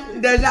at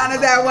 1.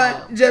 Djana's at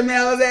 1.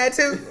 Jamel is at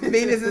 2.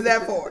 Venus is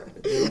at 4.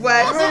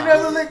 What? You ain't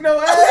never licked no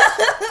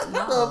ass? No.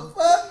 What the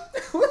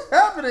fuck? What's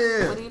happening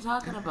here? What are you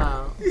talking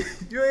about?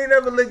 You ain't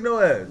never licked no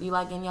ass. You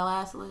like getting your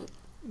ass licked?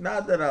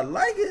 Not that I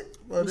like it,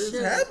 but it's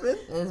happened.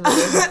 You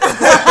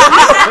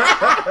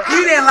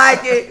didn't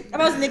like it. I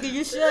was nigga,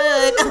 you should.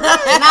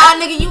 Nah,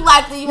 nigga, you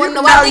liked it. You wanna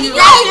know know why? you You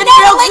like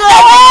never licked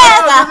your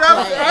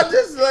ass. I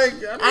just like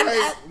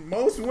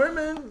most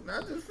women.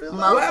 I just feel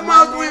like What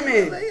most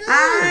women? Like,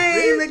 I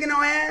ain't licking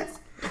no ass.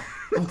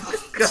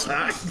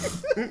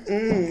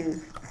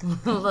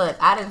 Look,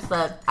 I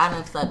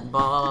didn't suck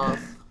balls.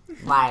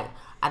 Like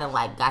I done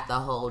like got the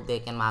whole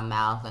dick in my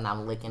mouth and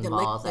I'm licking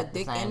balls at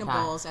the same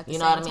time. You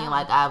know what I mean?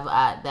 Like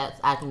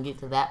I can get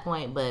to that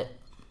point, but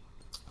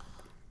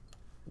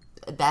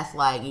that's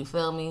like, you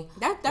feel me?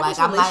 That like was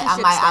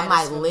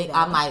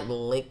I might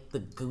lick the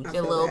gooch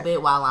a little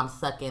bit while I'm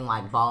sucking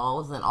like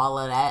balls and all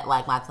of that.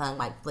 Like my tongue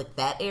might flick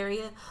that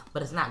area,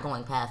 but it's not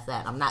going past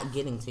that. I'm not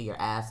getting to your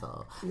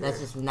asshole.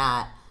 That's just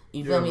not.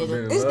 You feel me?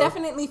 It's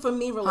definitely for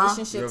me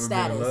relationship You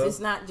status.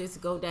 It's not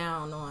just go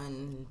down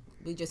on.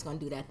 We just gonna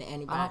do that to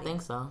anybody. I don't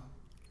think so.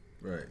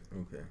 Right.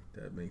 Okay.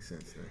 That makes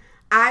sense then.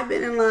 I've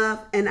been in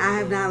love and I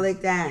have not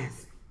licked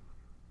ass.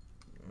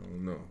 I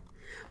don't know.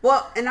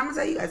 Well, and I'm gonna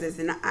tell you guys this,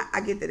 and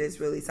I get that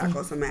it's really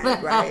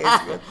psychosomatic, right?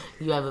 It's really,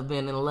 You ever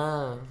been in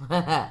love?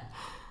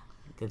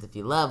 Because if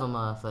you love a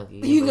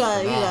motherfucker, you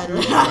got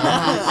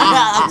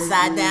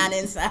upside down,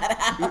 inside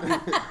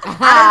out.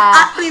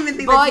 I don't even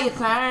think boy, that you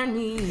turn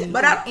me.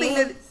 But I don't think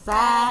that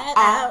inside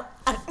out.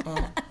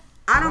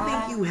 I don't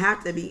think you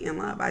have to be in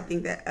love. I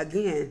think that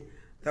again,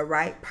 the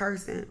right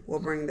person will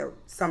bring it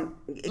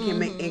can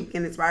make it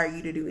can inspire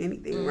you to do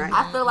anything, right?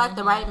 I feel like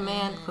the right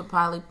man could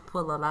probably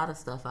pull a lot of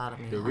stuff out of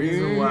me. The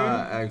reason why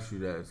I asked you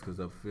that is because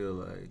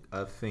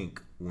I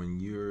think when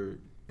you're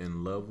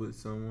in love with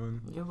someone,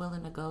 you're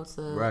willing to go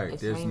to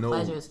extreme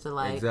pleasures to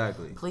like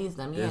please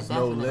them. There's yeah,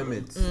 no definitely.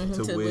 limits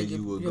to where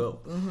you would go.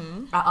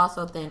 I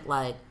also think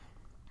like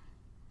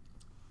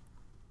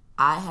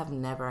I have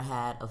never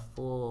had a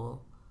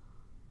full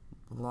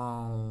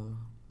blown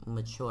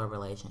mature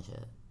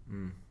relationship.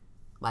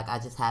 Like I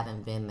just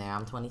haven't been there.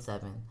 I'm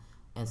 27,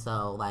 and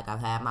so like I've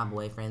had my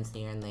boyfriends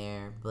here and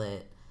there,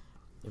 but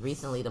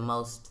recently the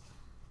most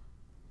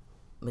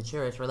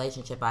maturest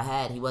relationship I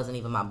had, he wasn't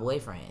even my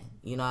boyfriend.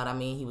 You know what I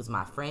mean? He was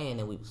my friend,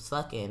 and we was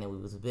fucking and we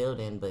was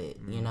building, but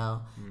you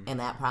know, and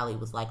that probably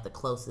was like the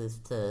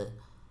closest to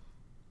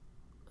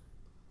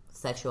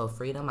sexual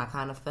freedom I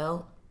kind of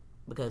felt,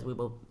 because we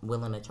were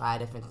willing to try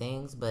different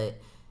things, but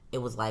it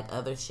was like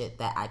other shit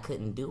that I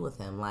couldn't do with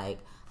him. Like,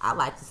 I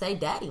like to say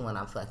daddy when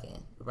I'm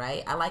fucking,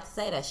 right? I like to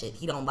say that shit.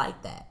 He don't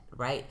like that,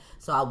 right?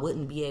 So I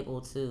wouldn't be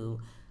able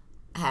to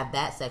have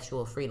that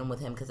sexual freedom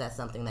with him because that's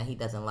something that he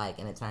doesn't like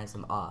and it turns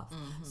him off.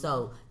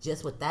 So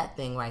just with that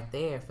thing right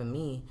there, for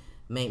me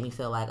make me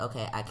feel like,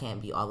 okay, I can't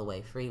be all the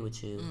way free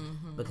with you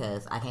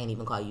because I can't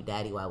even call you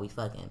daddy while we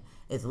fucking.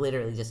 It's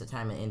literally just a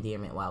term of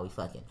endearment while we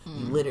fucking.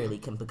 You literally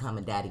can become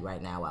a daddy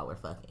right now while we're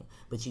fucking.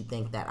 But you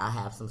think that I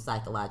have some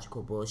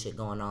psychological bullshit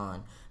going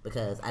on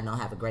because I don't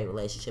have a great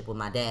relationship with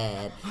my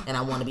dad and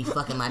I want to be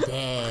fucking my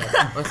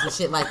dad or some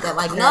shit like that.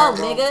 Like, no,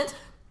 nigga.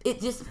 It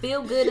just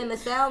feel good and it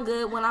sound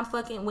good when I'm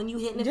fucking, when you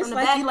hitting it just from the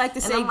like back. You like to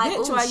say like,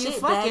 bitch while you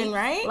fucking, daddy.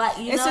 right? Like,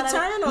 you it's know a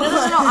turn on.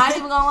 No, I ain't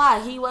even gonna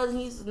lie.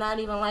 He's not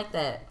even like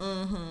that.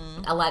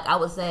 I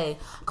would say,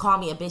 call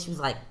me a bitch. He was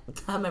like,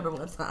 I remember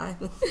one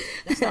time.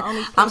 That's the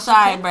only I'm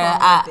sorry, bro.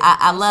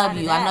 I love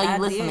you. That, I know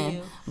you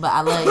listening, but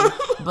I love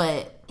you.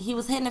 But he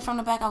was hitting it from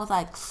the back. I was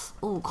like,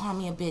 ooh, call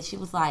me a bitch. He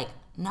was like,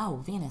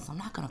 no, Venus, I'm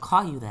not gonna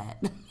call you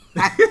that.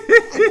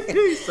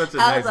 He's such a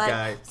nice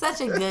guy.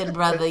 Such a good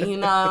brother, you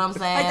know what I'm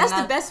saying? Like,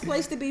 that's the best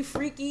place to be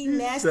freaky,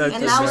 nasty,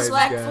 and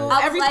disrespectful.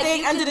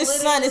 Everything under the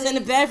sun is in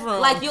the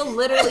bedroom. Like, you'll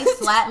literally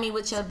slap me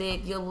with your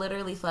dick. You'll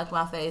literally fuck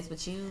my face,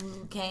 but you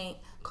can't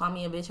call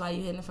me a bitch while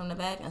you hitting it from the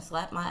back and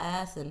slap my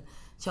ass and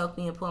choke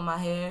me and pull my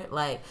hair.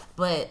 Like,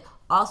 but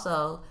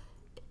also,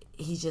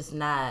 he's just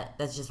not,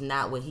 that's just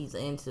not what he's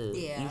into.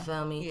 Yeah. You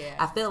feel me? Yeah.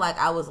 I feel like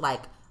I was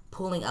like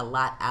pulling a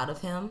lot out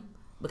of him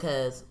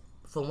because,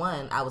 for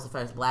one, I was the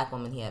first black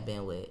woman he had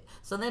been with.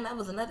 So then that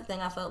was another thing.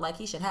 I felt like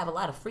he should have a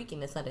lot of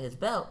freakiness under his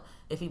belt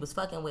if he was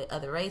fucking with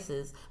other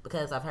races,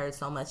 because I've heard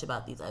so much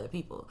about these other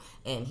people.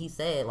 And he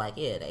said, like,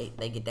 yeah,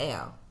 they get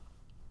down.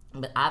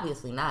 But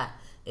obviously not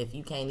if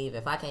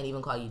I can't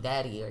even call you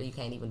daddy, or you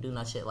can't even do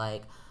no shit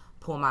like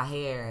pull my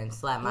hair and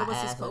slap my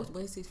ass.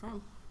 Where is he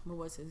from? What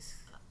was his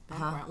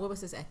background? What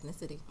was his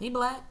ethnicity? He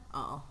black.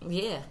 Oh.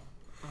 Yeah.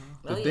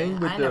 The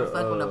thing with I ain't never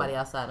fuck with nobody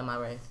outside of my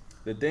race.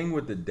 The thing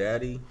with the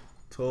daddy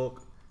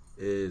talk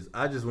is,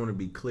 I just want to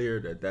be clear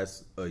that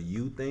that's a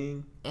you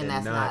thing, and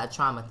that's not a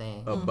trauma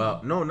thing.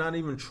 About no, not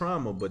even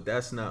trauma, but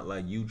that's not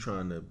like you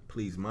trying to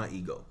please my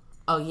ego.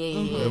 Oh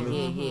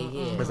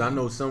yeah. Because I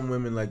know some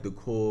women like to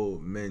call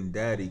men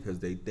daddy because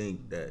they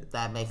think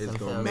that makes them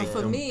gonna feel make But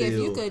for them me,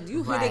 feel, if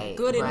you hit it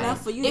good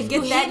enough for you if to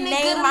get that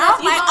name enough,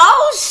 out, like,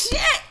 oh shit.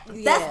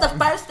 That's the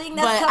first thing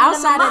that's but coming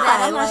outside to mind. of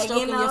that, I'm not like,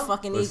 stroking your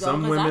fucking ego.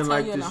 Some women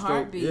like to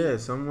stroke. Yeah,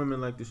 some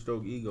women like to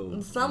stroke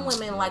ego. Some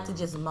women like to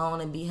just moan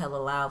and be hella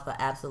loud for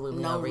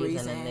absolutely no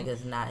reason, and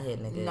niggas not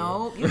hitting it good.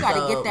 No, you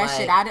gotta get that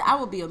shit out of. I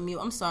would be a mute.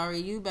 I'm sorry,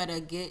 you better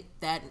get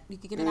that. You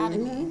can get it out of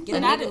me. Get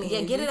it out of me.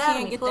 Yeah, get it out of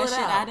of me. Get Pull that it shit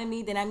out out of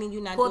me. Then I mean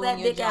you're not pull doing that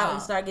your dick out job.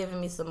 and start giving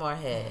me some more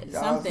head.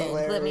 Something.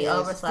 Flip me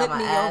over, slap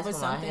my ass, pull my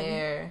something.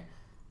 hair.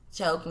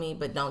 Choke me,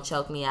 but don't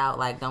choke me out.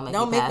 Like, don't make me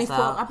pass fall.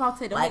 out. I'm about to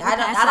say, don't like, make me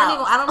pass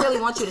out. I don't really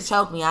want you to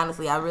choke me.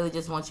 Honestly, I really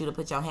just want you to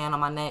put your hand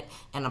on my neck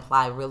and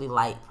apply really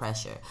light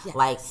pressure. Yes.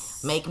 Like,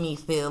 make me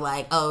feel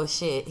like, oh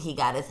shit, he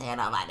got his hand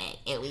on my neck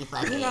and we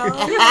fucking. You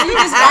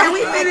just Can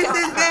we finish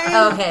this game?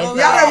 Okay. Y'all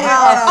have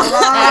went on a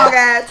long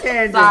ass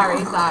tangent.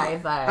 Sorry.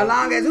 A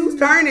long ass. Whose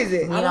turn is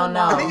it? We don't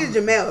know. I think it's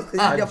Jamel's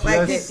because he's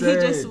deflected.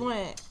 He just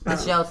went.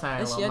 It's your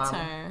turn. It's little your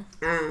mama.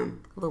 turn.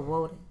 Little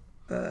water.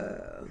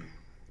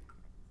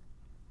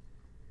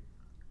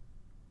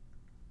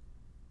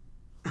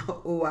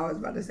 Oh, I was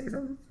about to say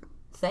something.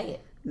 Say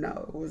it.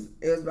 No,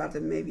 it was about to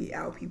maybe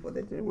out people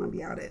that didn't want to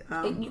be outed.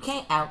 You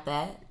can't out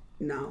that.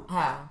 No.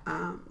 How?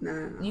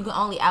 No. You can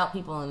only out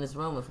people in this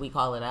room if we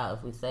call it out,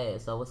 if we say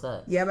it. So what's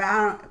up? Yeah, but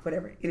I don't.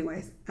 Whatever.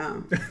 Anyways,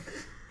 So you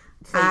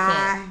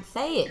can't.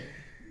 Say it.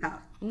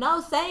 No,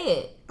 say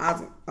it.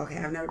 Okay,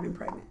 I've never been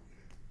pregnant.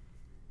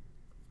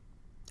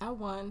 I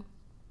won.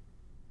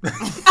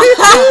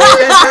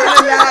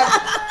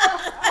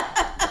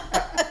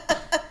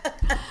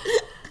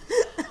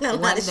 I'm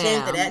not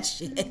ashamed of that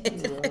shit.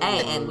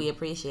 Hey, and we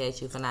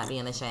appreciate you for not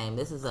being ashamed.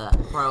 This is a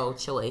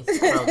pro-choice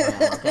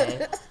program,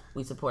 okay?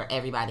 We support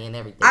everybody and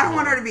everything. I don't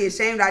want her to be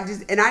ashamed. I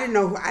didn't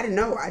know. I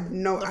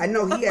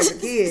know he has a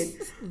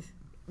kid,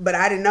 but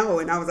I didn't know,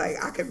 and I was like,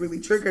 I could really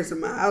trigger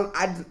some.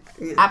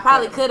 I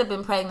probably could have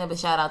been pregnant, but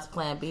shout out to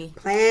Plan B.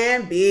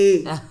 Plan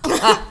B.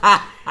 I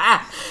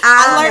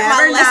learned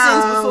my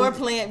lessons before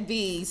Plan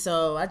B,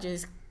 so I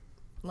just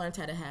learned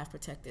how to have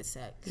protected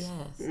sex. Yes.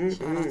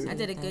 Mm-hmm. I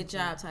did a good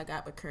job till I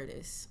got with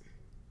Curtis.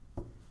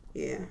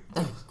 Yeah.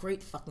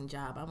 Great fucking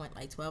job. I went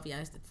like 12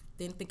 years.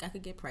 Didn't think I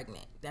could get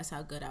pregnant. That's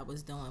how good I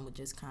was doing with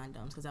just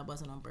condoms because I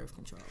wasn't on birth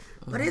control.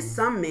 But it's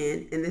some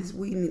men, and this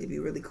we need to be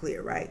really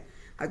clear, right?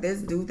 Like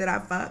this dude that I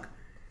fuck,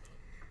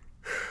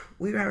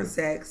 we were having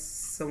sex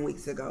some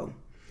weeks ago,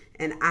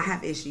 and I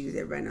have issues.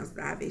 Everybody knows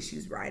that I have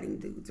issues riding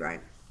dudes,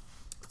 right?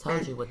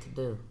 Told you what to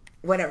do.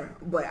 Whatever,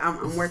 but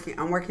I'm working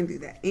through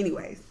that.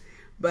 Anyways,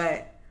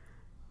 but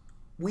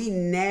we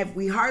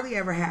hardly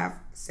ever have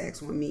sex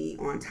with me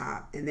on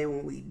top, and then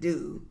when we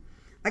do,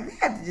 like they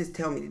have to just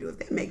tell me to do it.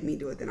 If they make me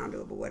do it, then I'll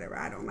do it. But whatever,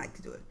 I don't like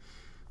to do it.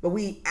 But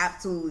we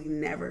absolutely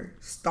never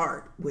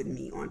start with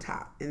me on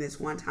top. And this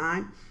one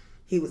time,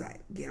 he was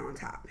like, "Get on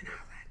top," and I was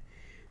like,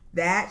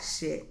 "That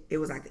shit." It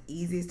was like the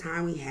easiest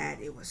time we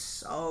had. It was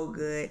so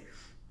good,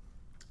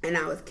 and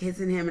I was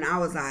kissing him, and I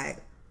was like,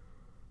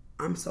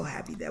 I'm so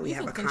happy that we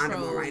have a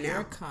condom on right now.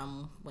 Your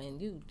cum when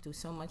you do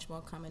so much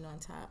more coming on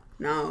top.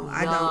 No,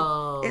 I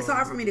don't. It's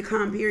hard for me to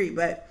come, period.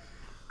 But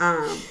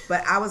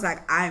I was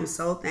like, I am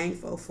so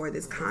thankful for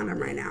this condom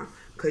right now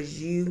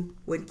because you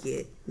would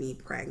get me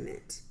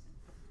pregnant.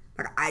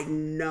 Like, I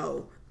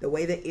know the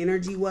way the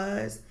energy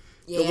was,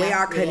 the way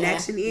our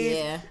connection is.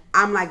 Yeah.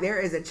 I'm like, there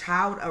is a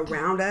child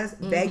around us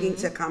begging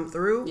to come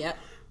through. Yep.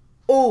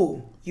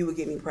 Oh, you would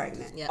get me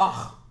pregnant. Yep.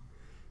 Oh,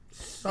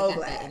 so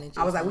glad.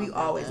 I was like, we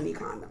always need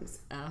condoms.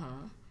 Uh-huh.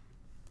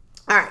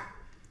 All right.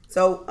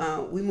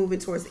 So we moving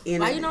towards the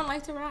end. Why you don't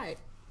like to ride?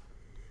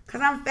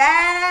 Because I'm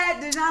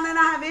fat. Djana and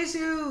I have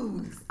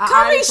issues.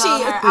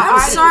 Karishi.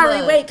 I'm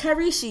sorry. Wait,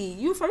 Karishi.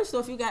 You, first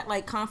off, you got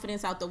like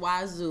confidence out the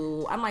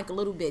wazoo. I'm like a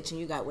little bitch and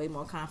you got way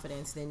more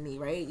confidence than me,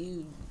 right?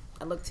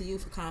 I look to you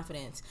for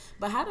confidence.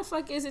 But how the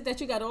fuck is it that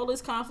you got all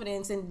this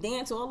confidence and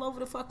dance all over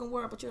the fucking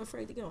world, but you're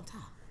afraid to get on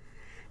top?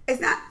 It's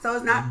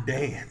not.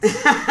 Dance.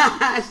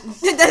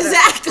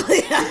 Exactly.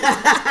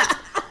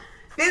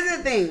 This is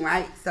the thing,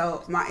 right?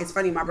 So it's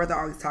funny. My brother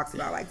always talks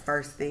about like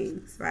first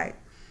things, right?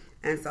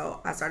 And so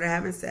I started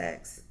having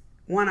sex.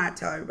 One, I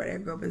tell everybody I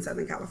grew up in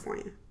Southern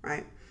California,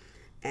 right?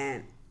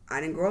 And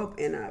I didn't grow up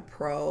in a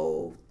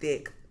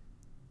pro-thick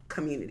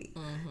community.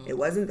 Mm-hmm. It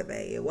wasn't the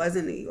Bay. It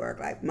wasn't New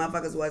York. Like,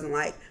 motherfuckers wasn't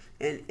like,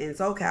 in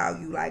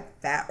SoCal, you like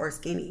fat or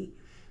skinny.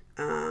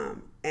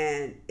 And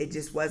it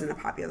just wasn't a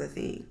popular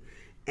thing.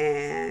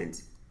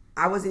 And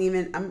I wasn't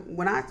even,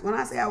 when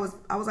I say I was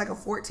like a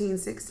 14,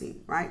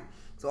 16, right?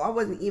 So I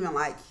wasn't even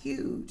like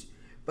huge,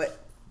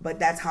 but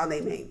that's how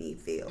they made me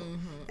feel.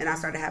 Mm-hmm. And I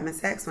started having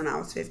sex when I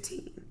was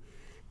 15.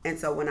 And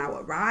so when I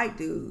would ride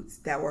dudes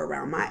that were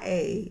around my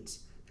age,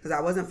 because I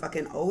wasn't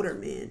fucking older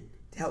men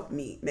to help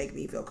me, make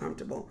me feel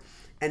comfortable,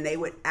 and they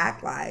would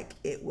act like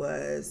it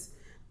was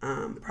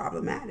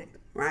problematic,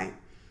 right?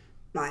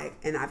 Like,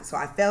 so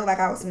I felt like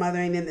I was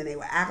smothering them, then they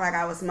would act like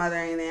I was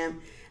smothering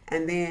them.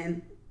 And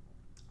then,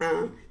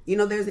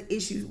 there's an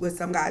issue with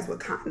some guys with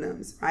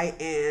condoms,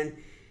 right? And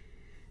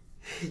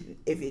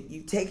if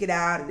you take it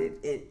out and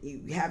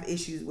you have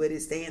issues with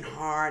it staying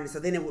hard, and so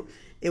then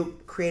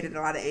it created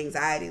a lot of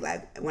anxiety.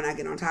 Like when I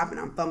get on top and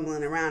I'm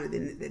fumbling around, and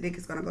then the dick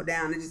is gonna go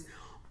down, and just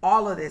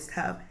all of this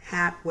stuff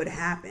would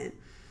happen.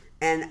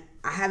 And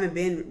I haven't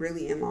been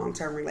really in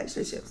long-term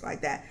relationships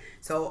like that,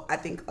 so I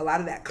think a lot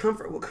of that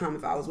comfort would come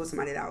if I was with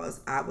somebody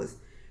that I was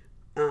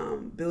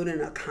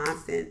building a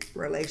constant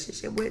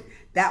relationship with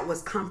that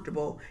was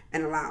comfortable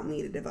and allowed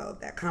me to develop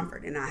that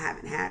comfort, and I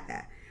haven't had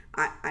that.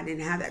 I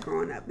didn't have that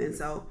growing up, and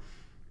so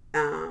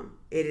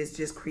it has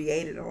just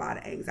created a lot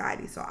of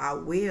anxiety. So I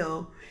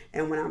will,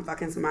 and when I'm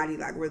fucking somebody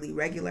like really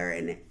regular,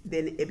 and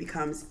then it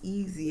becomes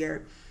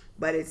easier,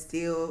 but it's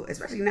still,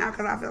 especially now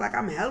because I feel like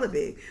I'm hella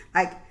big.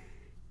 Like,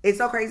 it's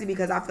so crazy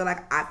because I feel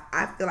like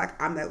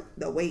I'm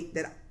the weight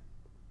that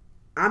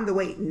I'm the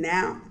weight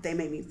now that they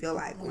made me feel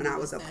like when I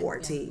was a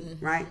 14,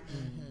 right?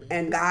 Mm-hmm.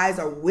 And guys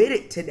are with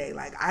it today.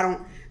 Like,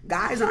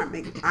 guys aren't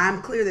making,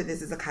 I'm clear that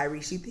this is a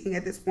Kirishi thing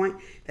at this point,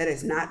 that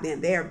it's not them.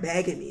 They are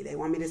begging me. They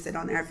want me to sit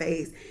on their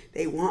face.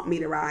 They want me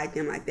to ride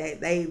them like that.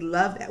 They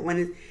love that.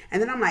 And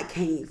then I'm like,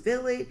 can you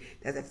feel it?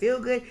 Does it feel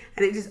good?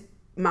 And it just,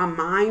 my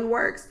mind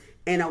works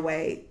in a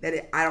way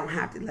that I don't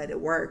have to let it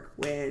work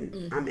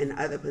when I'm in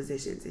other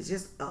positions. It's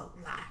just a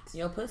lot.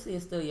 Your pussy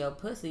is still your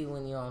pussy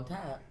when you're on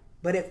top.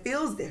 But it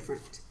feels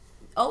different.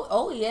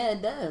 Oh yeah,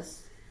 it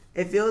does.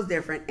 It feels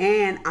different.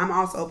 And I'm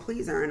also a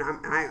pleaser, and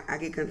I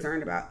get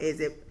concerned about,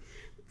 is it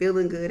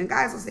feeling good? And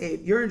guys will say,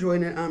 if you're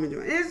enjoying it, I'm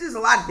enjoying it. It's just a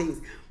lot of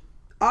things.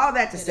 All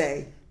that to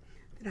say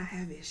that I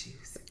have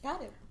issues.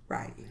 Got it.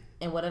 Right.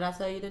 And what did I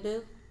tell you to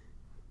do?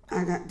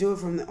 Do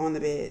it on the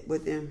bed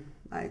with them.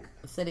 Like,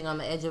 sitting on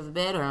the edge of a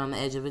bed or on the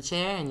edge of a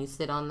chair, and you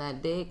sit on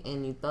that dick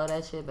and you throw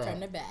that shit back. From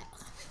the back.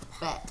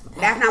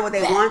 That's not what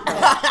they want, though.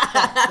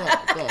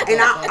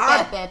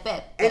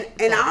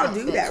 And I'll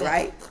do that,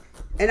 right?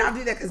 And I'll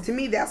do that because to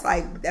me that's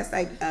like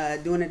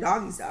doing a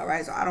doggy style,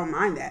 right? So I don't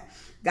mind that.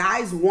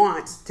 Guys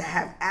want to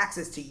have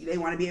access to you. They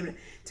want to be able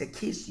to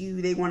kiss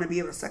you. They want to be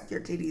able to suck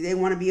your titties. They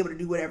want to be able to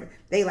do whatever.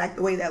 They like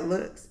the way that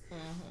looks.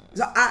 Mm-hmm.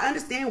 So I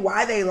understand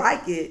why they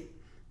like it.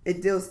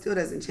 It still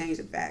doesn't change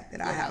the fact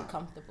that I have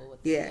comfortable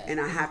with it. And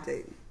I have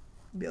to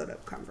build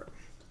up comfort.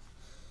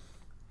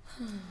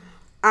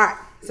 All right,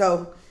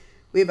 so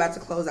we're about to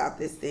close out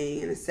this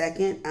thing in a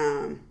second.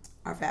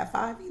 Our Fab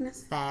Five,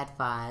 Venus? Fab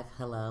Five.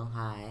 Hello,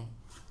 hi.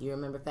 You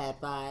remember Fab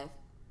Five?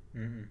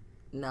 Mm-hmm.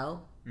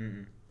 No?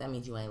 Mm-hmm. That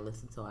means you ain't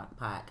listened to our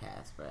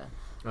podcast, bro.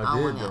 I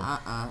did,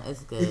 though.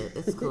 It's good.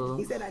 It's cool.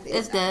 He said I did.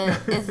 It's good.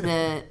 It's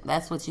good.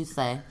 That's what you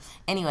say.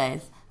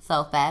 Anyways,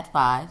 so Fab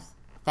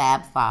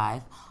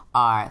Five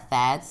are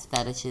fads,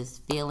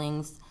 fetishes,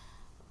 feelings,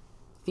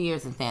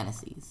 fears, and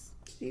fantasies.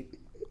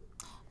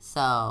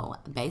 So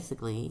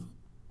basically,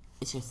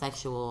 it's your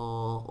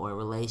sexual or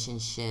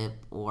relationship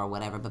or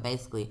whatever, but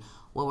basically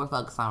what we're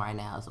focused on right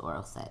now is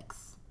oral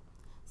sex.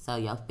 So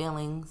your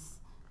feelings,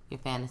 your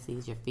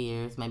fantasies, your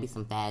fears, maybe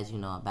some fads you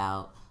know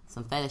about,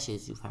 some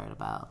fetishes you've heard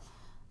about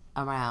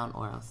around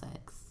oral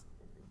sex.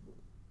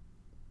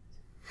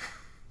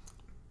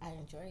 I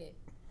enjoy it.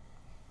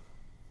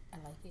 I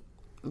like it.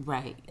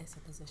 Right. It's a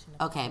position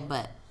of power.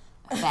 But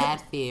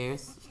bad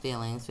feelings.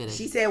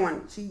 She said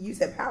you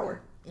said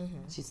power.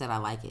 Mm-hmm. She said I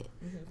like it.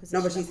 Mm-hmm.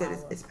 No, but she said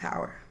it's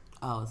power.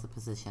 Oh, it's a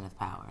position of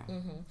power.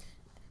 Mm-hmm.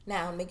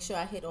 Now, make sure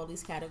I hit all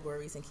these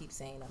categories and keep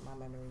saying that my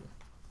memory,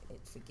 it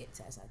forgets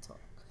as I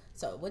talk.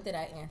 So, what did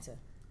I answer?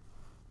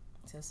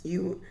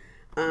 You,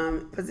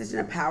 position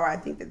of power, I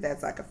think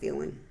that's like a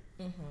feeling.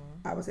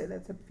 Mm-hmm. I would say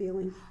that's a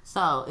feeling.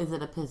 So, is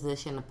it a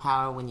position of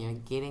power when you're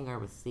getting or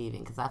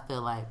receiving? Because I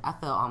feel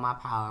all my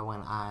power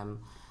when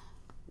I'm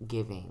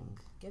giving.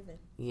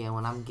 Yeah,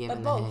 when I'm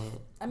giving the head.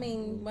 I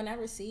mean, when I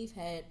receive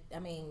head, I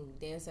mean,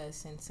 there's a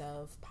sense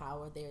of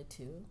power there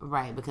too.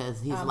 Right, because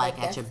he's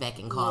at your beck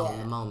and call in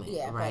the moment.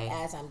 Yeah, right.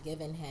 But as I'm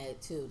giving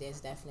head too, there's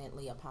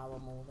definitely a power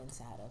move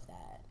inside of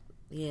that.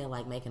 Yeah,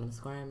 like making them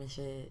squirm and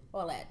shit.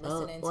 All that,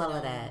 listening to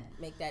them, that.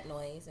 Make that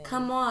noise. And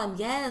come on,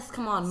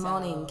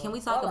 moaning. Can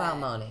we talk about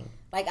moaning?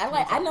 Like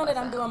I know that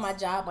I'm doing my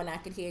job when I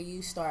could hear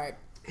you start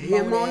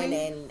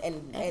moaning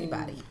and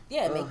everybody.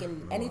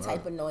 Making any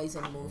type of noise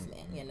and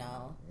movement. You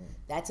know,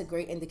 that's a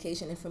great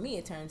indication. And for me,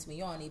 it turns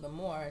me on even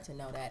more to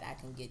know that I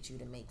can get you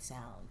to make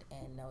sound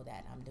and know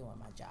that I'm doing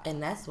my job.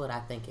 And that's what I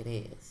think it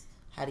is.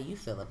 How do you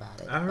feel about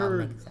it? I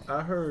heard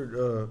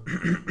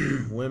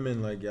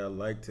women like y'all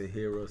like to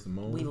hear us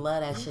moan. We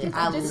love that shit.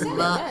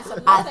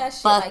 I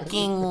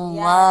fucking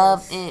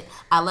love it.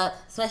 I love,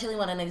 especially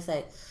when a nigga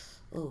say,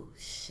 "Ooh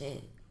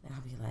shit," and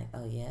I'll be like,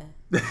 "Oh yeah."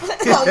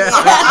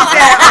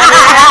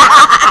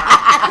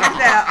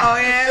 Oh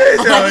yeah.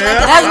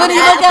 That's when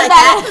you look at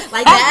that.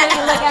 Like that.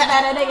 You look at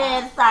that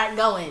nigga and start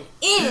going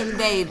in,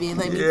 baby.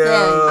 Let me tell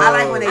you. I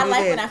like when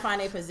when I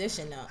find a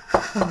position though.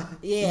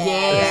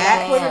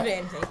 Yeah.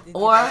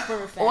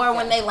 Or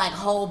when they like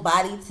whole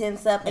body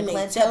tense up and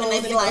clench up and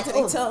they be like,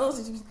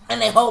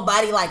 and they whole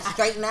body like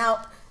straighten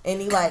out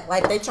and he like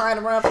they trying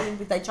to run for you,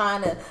 but they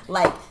trying to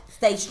like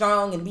stay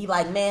strong and be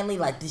like manly.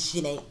 Like this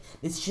shit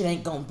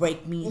ain't gonna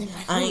break me.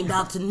 I ain't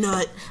about to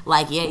nut.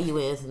 Like, yeah, you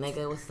is,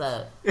 nigga. What's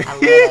up? I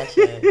love that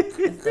shit.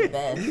 It's the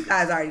best. You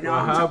guys already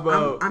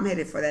know. I'm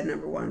headed for that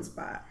number one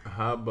spot.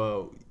 How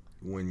about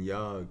when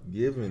y'all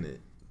giving it,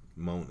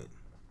 moaning?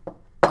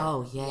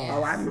 Oh, yeah.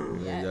 Oh, I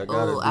moan. Yeah, y'all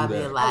gotta do I that.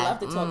 be like, I love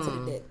to talk to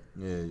the dick.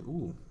 Yeah,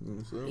 ooh. You know what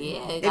I'm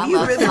saying? Yeah, I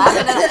love it on my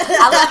face.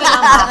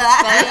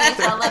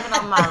 I love it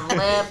on my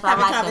lips. Have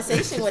a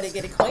conversation with it,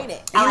 get acquainted.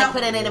 I like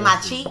putting it in my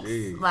cheeks.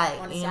 Like,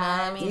 you know what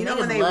I mean? You know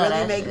when they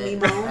really make me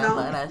moan, I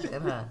love that shit,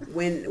 huh?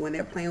 When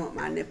they're playing with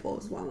my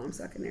nipples while I'm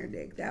sucking their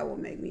dick, that will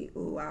make me,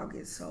 I'll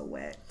get so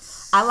wet.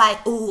 I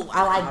like doing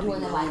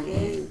it like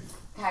this.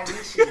 Kyrie,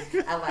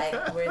 I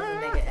like, where's the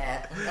nigga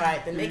at? All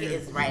right, the nigga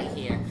is right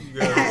here.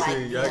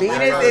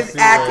 Venus is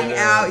acting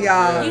out,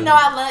 y'all. You know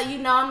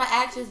I'm an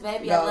actress,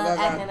 baby. I love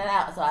acting it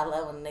out. So I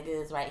love when the nigga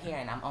is right here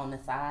and I'm on the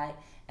side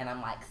and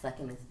I'm like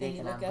sucking his dick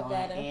and I'm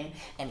going in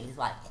and he's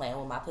like playing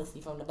with my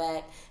pussy from the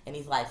back and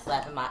he's like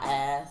slapping my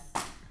ass.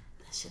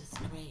 That shit is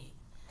great.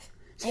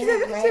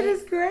 That shit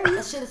is great.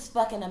 That shit is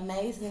fucking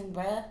amazing,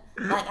 bruh.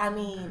 Like, I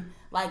mean,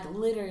 like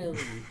literally.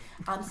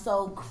 I'm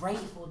so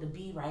grateful to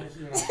be right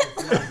here at this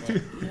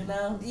moment, you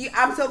know?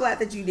 I'm so glad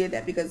that you did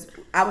that because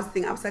I was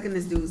sucking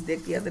this dude's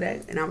dick the other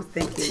day and I was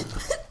thinking.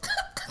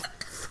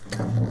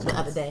 The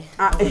other day.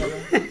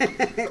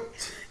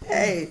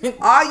 Hey,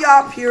 all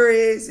y'all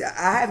purists,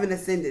 I haven't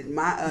ascended.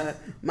 My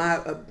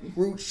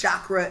root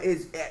chakra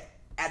is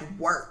at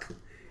work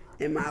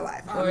in my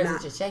life. Or is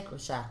it your sacral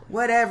chakra?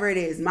 Whatever it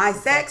is. My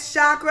sex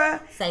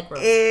chakra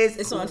is...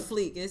 It's on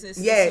fleek.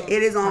 It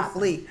is on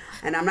fleek.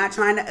 And I'm not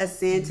trying to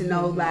ascend to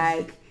no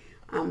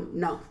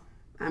no.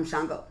 I'm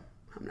Shango.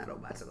 I'm not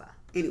Obatala.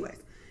 Anyways,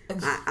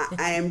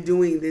 I am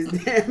doing this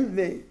damn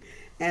thing.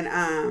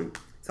 And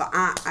so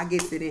I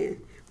get it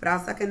in. But I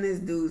was sucking this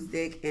dude's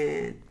dick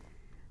and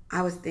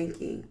I was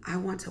thinking, I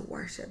want to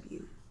worship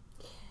you.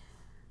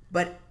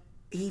 But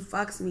he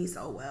fucks me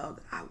so well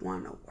that I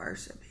want to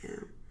worship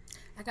him.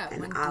 I got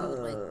one dude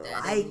like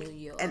that in New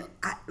York. And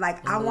I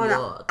want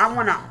to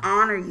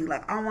honor you.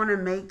 Like, I want to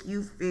make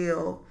you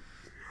feel...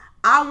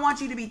 I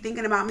want you to be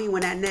thinking about me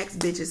when that next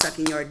bitch is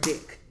sucking your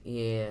dick.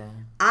 Yeah.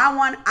 I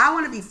want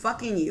to be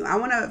fucking you. I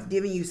want to have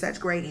given you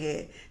such great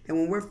head that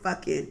when we're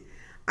fucking,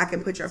 I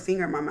can put your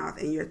finger in my mouth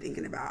and you're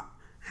thinking about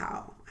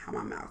how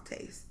my mouth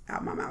tastes, how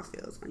my mouth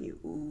feels on you.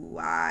 Ooh,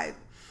 I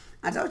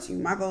told you,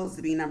 my goal is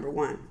to be number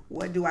one.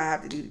 What do I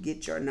have to do to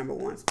get your number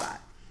one spot?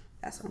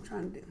 That's what I'm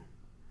trying to do.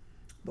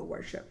 But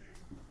worship.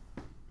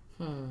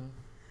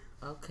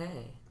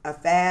 Okay. A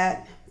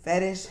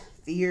fetish,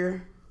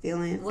 fear,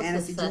 feeling, what's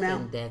fantasy,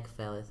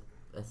 Jamel?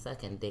 A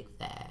sucking dick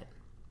fad.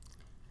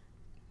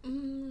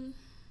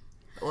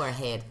 Or a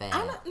head fad.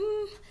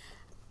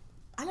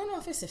 I don't know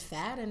if it's a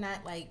fad or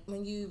not. Like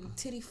when you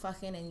titty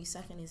fucking and you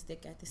sucking his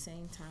dick at the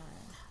same time.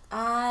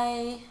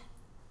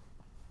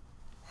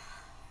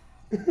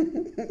 Did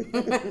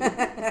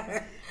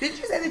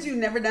you say that you've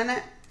never done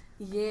that?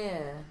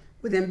 Yeah.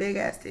 With them big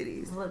ass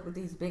titties. Look, with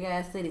these big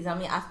ass titties. I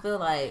mean, I feel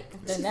like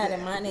they're not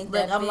in mine. Ain't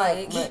look, that I'm big.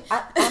 like, look,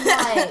 I'm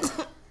like,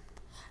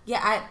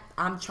 Yeah,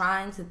 I'm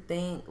trying to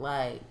think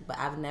but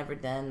I've never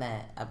done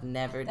that. I've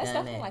never that's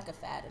done definitely it. Like a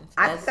fad.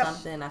 That's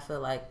something I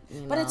feel like,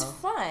 but it's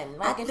fun.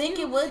 Like I think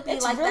it would be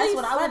it's like really that's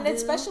what fun, I would do.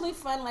 especially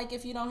fun like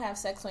if you don't have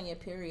sex on your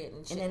period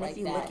and shit then like if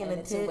you that. look in And the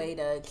it's a way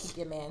to keep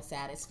your man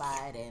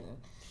satisfied and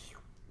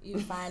you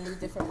find new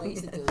different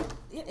ways to do it.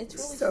 Yeah, it's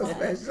really so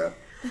fun. special.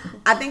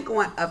 I think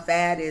a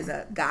fad is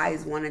a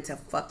guys wanting to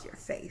fuck your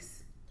face.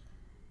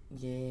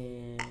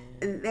 Yeah.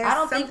 And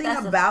there's something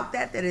about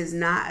that is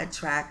not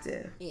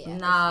attractive. Yeah,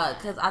 nah,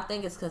 because I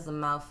think it's because the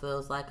mouth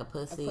feels like a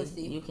pussy.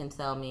 You can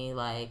tell me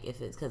like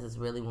if it's because it's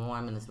really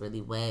warm and it's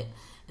really wet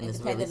and it's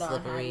really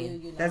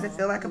slippery. Does it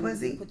feel like a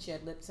pussy? You put your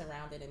lips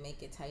around it and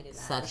make it tight.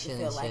 Suction.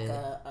 Does it feel like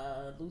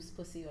a loose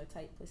pussy or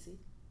tight pussy?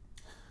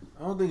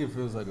 I don't think it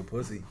feels like a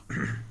pussy.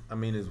 I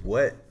mean, it's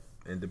wet,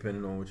 and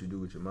depending on what you do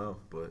with your mouth,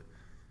 but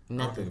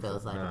nothing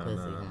feels like a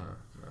pussy.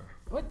 Nah.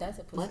 What does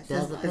a pussy? What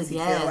does a pussy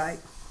feel like?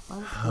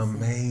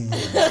 Amazing.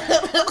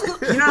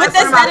 You know, what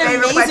does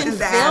that amazing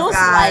feels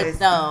like,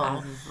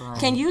 though? Like,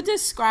 can you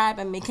describe?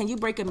 Can you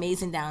break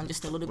amazing down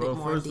just a little bit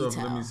more in detail? First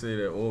off, let me say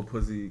that all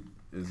pussy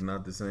is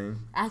not the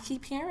same. I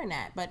keep hearing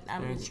that, but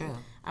very true.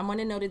 I want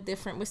to know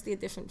what's the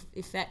different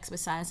effects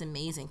besides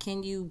amazing?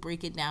 Can you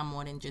break it down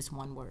more than just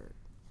one word?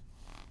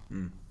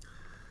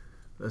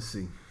 Let's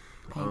see.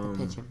 Paint the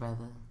picture,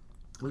 brother.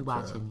 We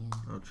watching you.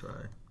 I'll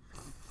try.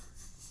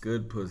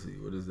 Good pussy.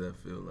 What does that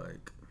feel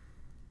like?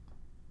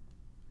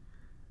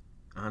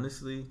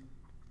 Honestly,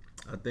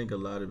 I think a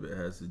lot of it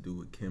has to do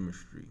with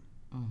chemistry.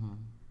 Mm-hmm.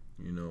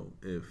 You know,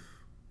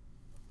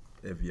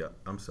 if y'all,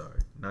 I'm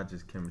sorry, not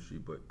just chemistry,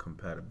 but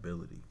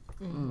compatibility.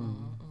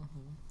 Mm-hmm.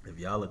 If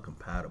y'all are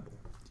compatible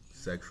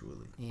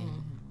sexually, yeah.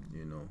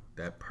 you know,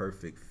 that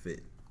perfect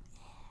fit.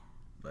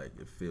 Like,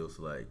 it feels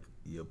like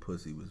your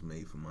pussy was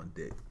made for my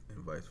dick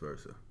and vice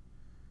versa.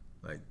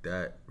 Like,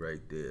 that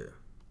right there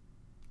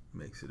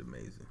makes it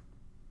amazing.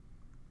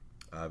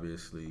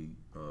 Obviously,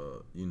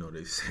 you know,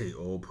 they say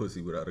all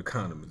pussy without a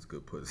condom is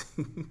good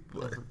pussy.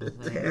 But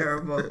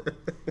terrible.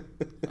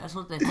 That's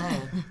what they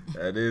say.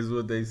 That is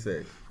what they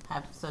say.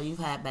 So you've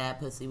had bad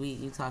pussy.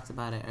 You talked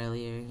about it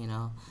earlier, you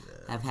know.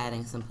 Yeah. I've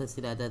had some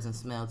pussy that doesn't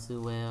smell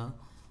too well.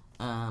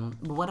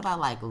 But what about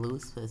like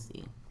loose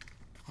pussy?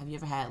 Have you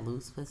ever had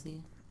loose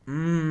pussy?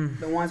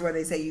 The ones where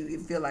they say you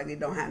feel like they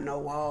don't have no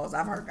walls.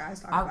 I've heard guys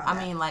talk about that.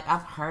 I mean, like,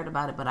 I've heard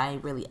about it, but I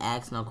ain't really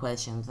asked no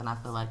questions, and I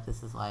feel like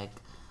this is like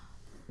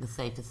the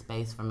safest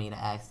space for me to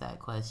ask that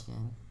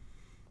question.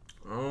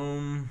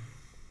 Loose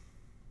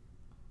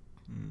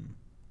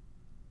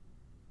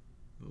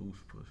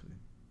pussy.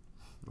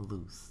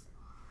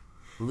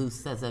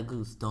 Loose as a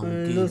goose.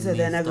 Don't get looser me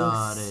than a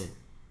started. goose.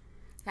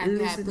 Have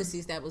you had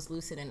pussies that was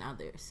looser than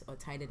others or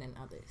tighter than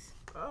others?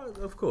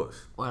 Of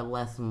course. Or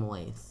less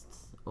moist.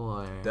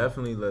 Or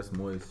definitely less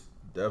moist.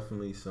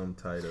 Definitely some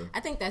tighter. I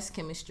think that's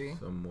chemistry.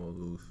 Some more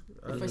loose.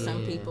 For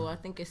some people, I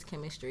think it's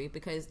chemistry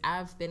because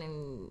I've been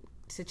in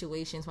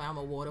situations where I'm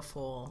a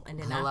waterfall, and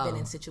then I've been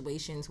in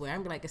situations where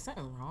I'm like, is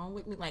something wrong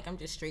with me? Like, I'm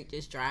just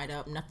dried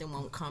up. Nothing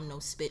won't come, no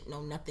spit,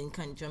 no nothing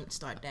can jump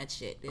start that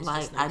shit. It's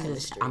like, just no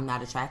chemistry. I'm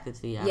not attracted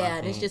to you. Yeah,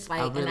 and it's just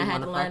like, really and I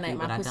had to learn you, that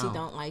my pussy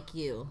don't like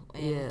you,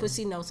 and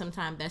pussy knows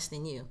sometimes best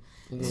than you.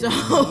 Yeah. So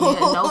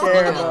no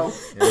terrible.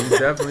 And you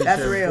definitely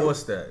shouldn't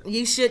force that.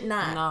 You should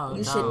not. No,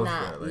 you should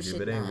not. Like,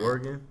 if it ain't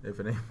working, it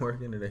ain't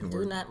working.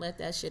 Do not let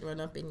that shit run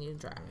up in you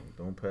dry.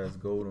 Don't pass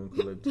go. Don't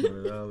collect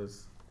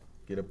 $200.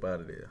 Get up out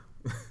of there.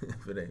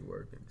 If it ain't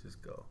working,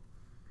 just go.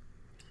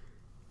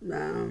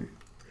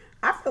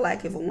 I feel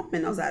like if a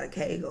woman knows how to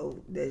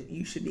kegel, that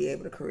you should be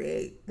able to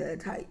create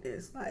that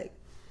tightness. Like,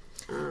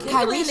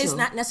 kegling is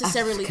not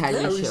necessarily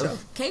good.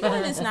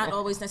 Kegling is not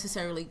always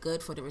necessarily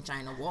good for the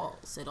vagina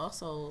walls. It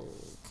also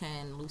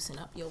can loosen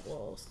up your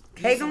walls.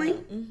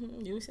 Kegling?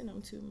 Using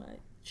them too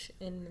much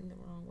in the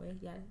wrong way,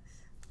 yes.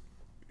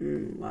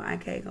 Well, I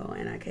kegel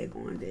and I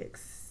kegel on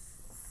dicks.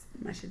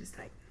 My shit is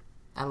tight.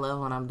 I love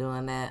when I'm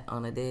doing that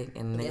on a dick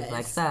and niggas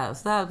like, stop.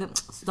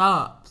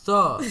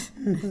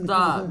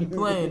 You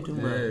playing too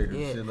much.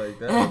 Yeah, shit like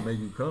that will make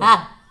you come.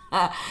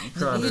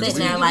 You just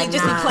be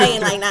playing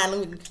like,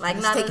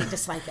 nah, take it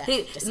just like that.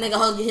 Nigga,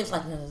 hold your hips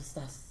like, no,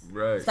 stop.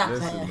 Right. Stop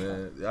listen, playing.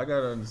 man. I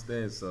gotta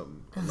understand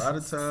something. A lot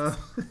of times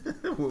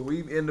when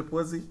we in the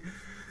pussy,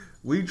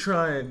 if we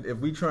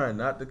trying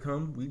not to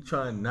come, we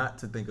trying not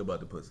to think about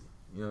the pussy.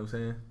 You know what I'm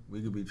saying?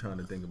 We could be trying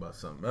to think about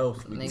something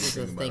else. Niggas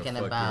is thinking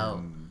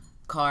about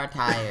car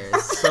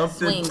tires,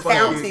 something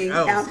counting.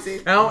 Something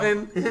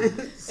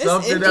it's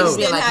else.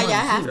 Interesting how y'all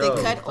have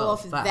to cut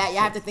off that. You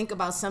have to think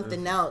about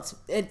something else.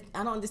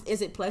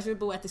 Is it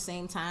pleasurable at the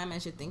same time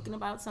as you're thinking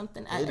about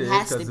something? It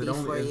has to be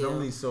for you. There's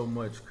only so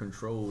much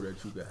control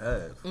that you can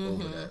have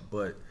over that.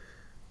 But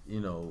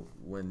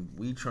when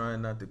we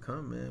trying not to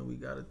come, man, we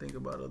got to think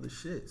about other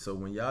shit. So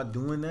when y'all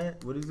doing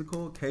that, what is it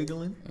called?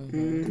 Kegling?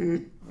 Mm-hmm.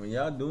 When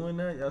y'all doing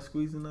that, y'all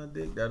squeezing that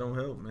dick, that don't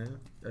help, man.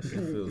 That shit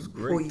feels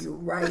great. Pull you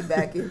right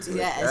back into it.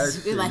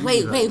 Yes. You're like,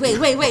 wait.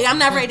 I'm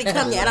not ready to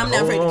come yet.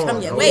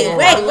 Wait.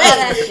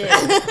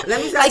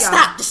 Let me tell like,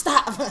 y'all. just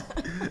stop.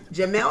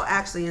 Jamel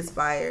actually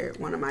inspired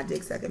one of my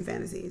dick sucking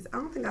fantasies. I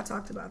don't think I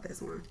talked about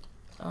this one.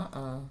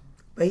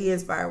 But he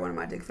inspired one of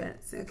my dick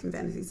sucking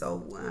fantasies. So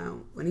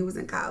when he was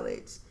in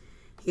college,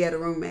 he had a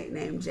roommate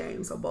named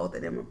James. So both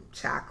of them are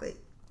chocolate.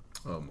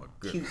 Oh my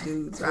god. Cute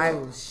dudes, right?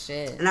 Oh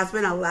shit. And I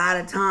spent a lot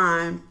of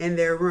time in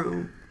their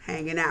room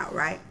hanging out,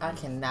 right? I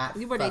cannot.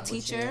 You were their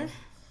teacher?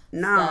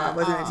 No, I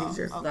wasn't a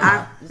teacher. Okay.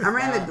 I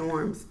ran the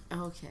dorms.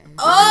 Okay.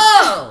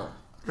 Oh!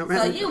 I So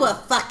ran the you dorms. were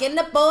fucking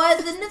the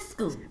boys in the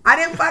school. I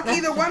didn't fuck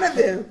either one of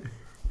them.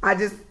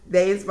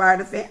 They inspired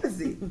a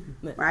fantasy,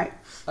 right?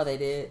 Oh, they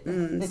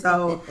did?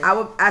 So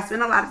I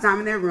spent a lot of time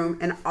in their room,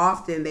 and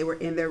often they were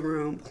in their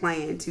room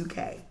playing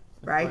 2K,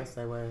 right? Of course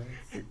they were.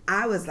 And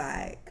I was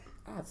like,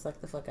 I'd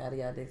suck the fuck out of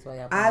y'all dicks while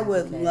y'all I playing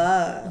would 2K.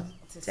 love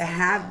to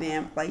have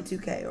them play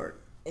 2K, or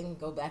And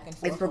go back and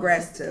forth. it's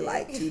progressed to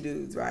like two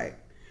dudes, right?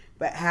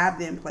 But have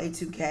them play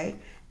 2K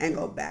and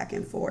go back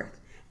and forth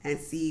and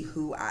see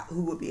who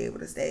would be able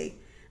to stay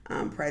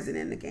present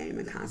in the game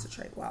and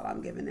concentrate while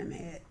I'm giving them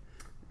head.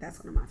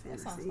 That's one of my That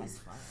sounds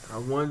fantasies. like fun. I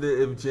wonder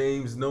if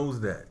James knows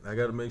that. I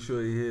got to make sure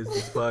he hears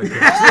this podcast.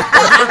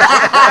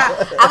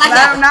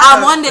 I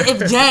wonder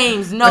if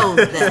James knows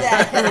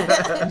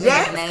that.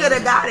 James could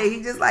have got it.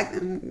 He just like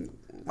them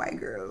white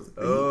girls.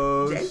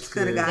 Oh, James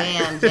could have got it.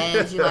 Damn,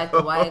 James, you like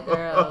the white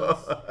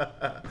girls.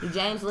 Do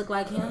James look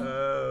like him?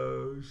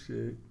 Oh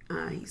shit!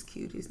 He's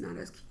cute. He's not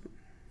as cute.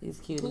 He's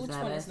cute. Which He's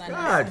not one as is not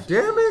God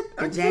damn it!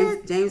 I And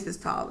can't. James is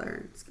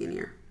taller and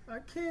skinnier. I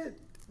can't.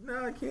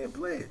 No, I can't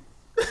play it.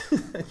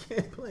 I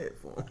can't play it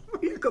for him.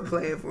 You could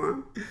play it for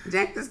him.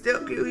 James is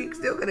still cute. He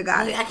still could have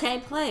got it. I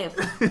can't play it.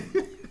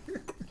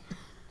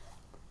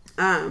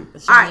 All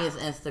Show right. me his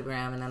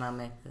Instagram and then I'll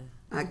make the.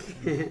 I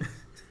can't.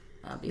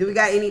 I'll be Do we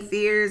got any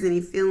fears,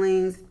 any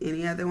feelings,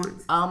 any other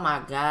ones? Oh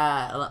my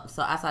God.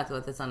 So I talked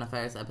about this on the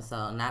first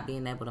episode, not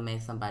being able to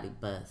make somebody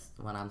bust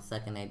when I'm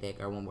sucking their dick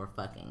or when we're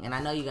fucking. And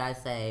I know you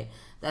guys say,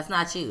 that's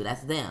not you,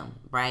 that's them,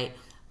 right?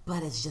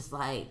 But it's just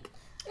like...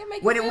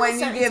 When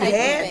you give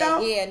head, though?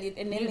 Yeah,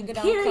 and then nigga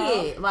don't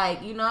period. come.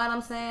 Like, you know what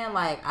I'm saying?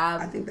 Like,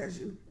 I think that's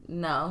you.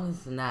 No,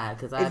 it's not.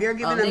 Cause If you're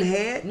giving them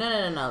head? No.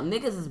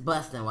 Niggas is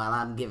busting while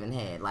I'm giving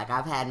head. Like,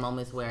 I've had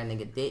moments where a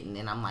nigga didn't,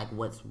 and I'm like,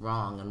 what's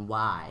wrong and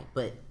why?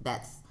 But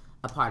that's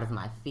a part of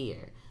my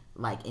fear.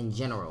 Like, in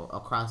general,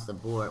 across the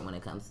board when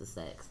it comes to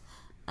sex.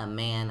 A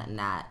man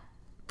not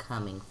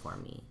coming for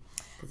me.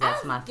 Because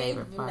that's my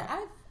favorite part.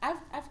 I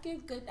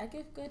give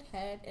good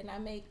head, and I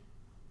make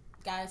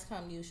guys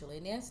come usually.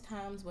 And there's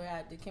times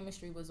where the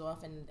chemistry was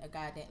off and a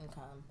guy didn't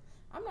come.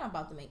 I'm not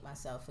about to make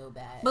myself feel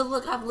bad. But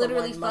look, I've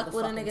literally fucked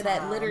with a nigga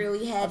that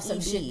literally had some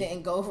ED. shit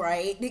didn't go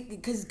right,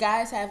 because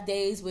guys have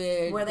days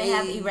where they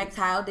have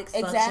erectile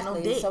dysfunctional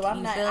exactly. dick. So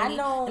I'm not. I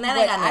know. And that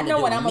ain't got I nothing know to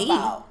do what with I'm me.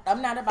 about.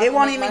 I'm not about. It to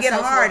won't make even get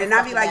myself hard, feel and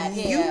I'll be fucking like,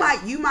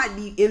 bad. you might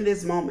be in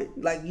this moment,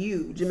 like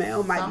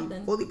Jamel might be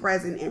fully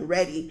present and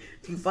ready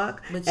to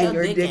fuck, But and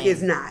your dick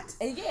is not.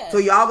 Yeah. So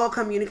y'all go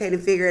communicate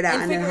and figure it out,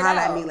 and then figure it holler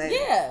at out. me later.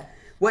 Yeah.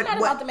 What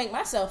I'm not about to make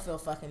myself feel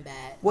fucking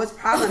bad. What's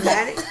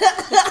problematic?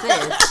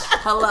 Sis,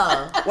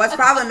 hello. What's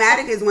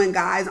problematic is when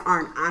guys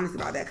aren't honest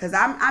about that. Because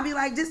I be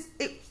like,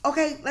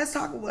 okay, let's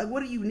talk. Like,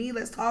 what do you need?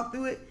 Let's talk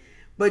through it.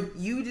 But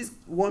you just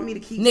want me to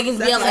keep niggas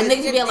be like,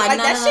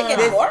 no, that shit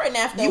gets boring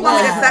after. You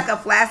want me to suck a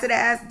flaccid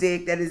ass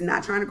dick that is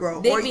not trying to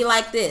grow. Dick be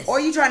like this, or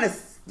you trying to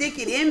stick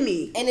it in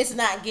me, and it's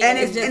not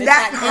getting. And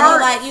that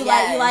hurts. You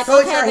like. So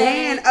okay, it's your babe.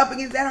 hand up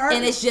against that hurt,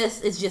 and it's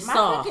just My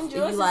soft. fucking And jaws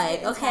you is like,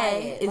 getting okay,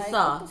 tired. it's like,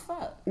 soft.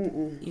 What the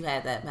fuck? You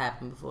had that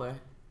happen before.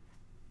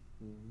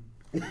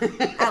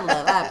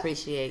 I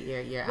appreciate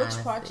your Which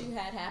honesty. part you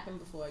had happen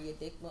before? Your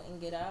dick wouldn't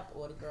get up,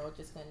 or the girl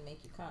just couldn't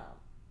make you come?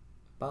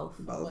 Both.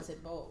 Or was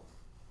it both?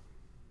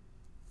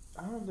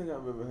 I don't think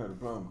I've ever had a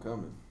problem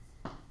coming,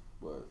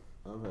 but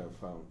I've had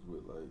problems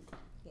with like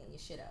Getting your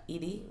shit up.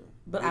 ED. Yeah.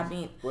 But I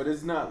mean, but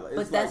it's not. It's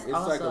but that's it's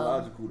also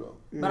psychological though.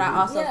 But I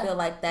also Yeah. feel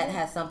like that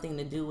has something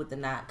to do with the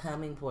not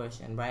coming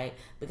portion, right?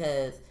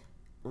 Because,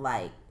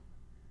 like,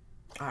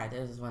 all right,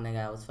 there's this one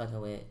nigga I was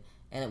fucking with,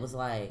 and it was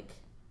like,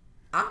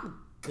 I'm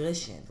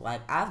gushing.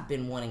 Like, I've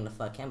been wanting to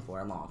fuck him for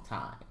a long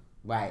time,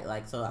 right?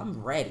 Like, so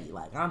I'm ready.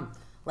 Like,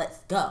 let's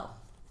go.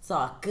 It's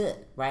all good,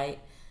 right?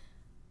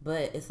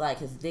 But it's like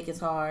his dick is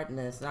hard, and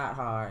then it's not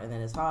hard, and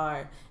then it's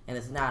hard, and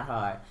it's not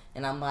hard.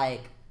 And I'm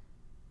like,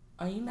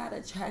 are you not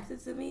attracted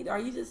to me? Are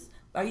you just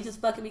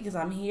fucking me because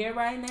I'm here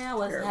right now?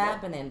 What's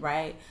happening,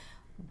 right?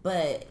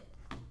 But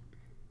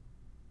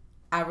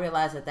I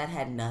realized that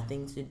had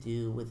nothing to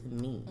do with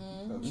me.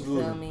 You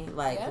feel me?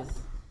 Like, 'cause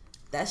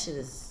that shit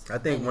is... I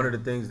think one of the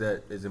things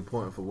that is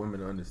important for women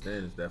to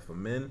understand is that for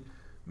men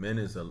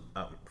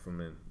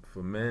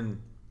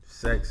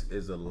sex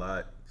is a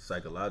lot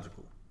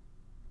psychological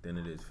than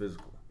it is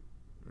physical.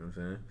 You know what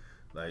I'm saying?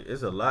 Like,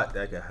 it's a lot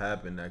that could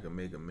happen that could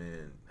make a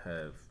man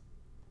have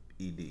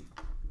ED. You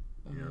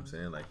know what I'm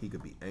saying? Like, he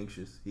could be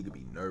anxious, he could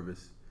be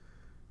nervous.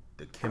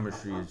 The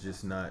chemistry is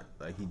just not,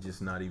 like, he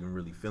just not even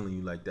really feeling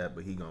you like that,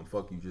 but he gonna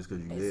fuck you just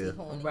because you there.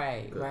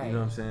 Right. You know what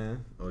I'm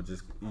saying? Or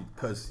just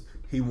because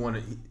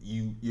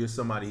you're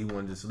somebody he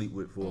wanted to sleep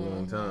with for a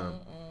long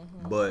time,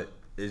 but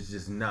it's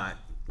just not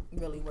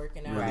really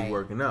working out.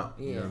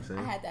 You know what I'm saying?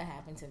 I had that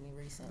happen to me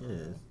recently.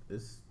 Yeah,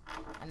 it's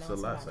I know a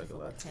lot somebody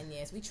for like 10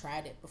 years. We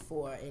tried it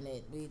before, and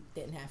we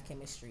didn't have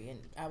chemistry. And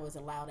I was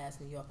a loud ass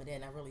New Yorker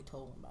then. I really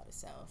told him about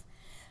himself.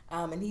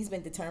 And he's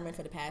been determined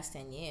for the past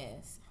 10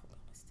 years. I hope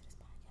he listens to this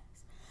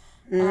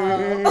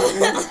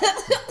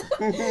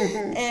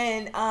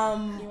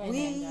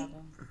podcast.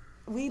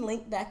 We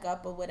linked back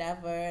up or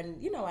whatever.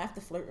 And, you know,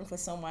 after flirting for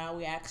some while,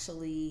 we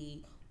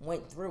actually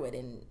went through it.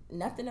 And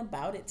nothing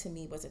about it to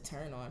me was a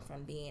turn on,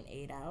 from being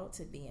ate out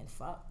to being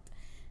fucked.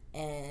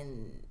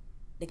 And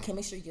the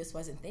chemistry just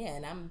wasn't there,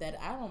 and I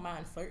don't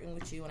mind flirting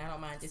with you, and I don't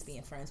mind just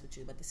being friends with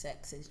you, but the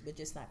sex we're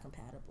just not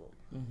compatible.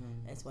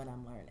 That's what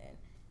I'm learning,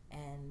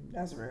 and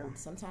that's real.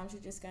 Sometimes you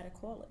just gotta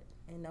call it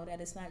and know that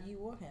it's not you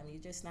or him.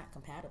 You're just not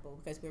compatible,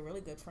 because we're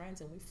really good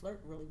friends and we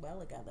flirt really well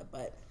together.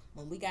 But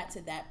when we got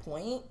to that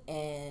point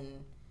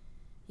and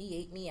he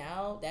ate me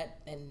out,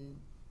 and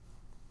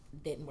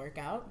didn't work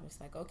out,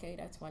 it's like, okay,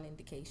 that's one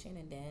indication.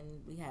 And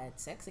then we had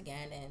sex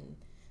again, and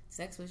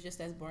sex was just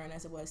as boring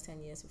as it was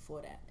 10 years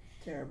before that.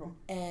 Terrible.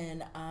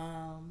 And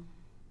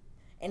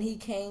he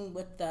came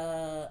with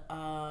the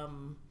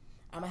I'm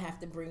gonna have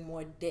to bring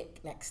more dick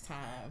next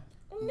time.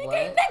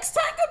 Nigga, next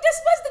time.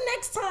 This was the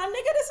next time,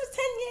 nigga. This was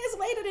 10 years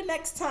later. The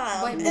next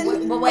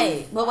time.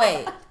 But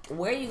wait.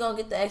 Where you gonna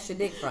get the extra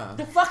dick from?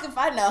 The fuck if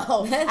I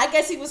know. I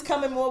guess he was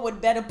coming more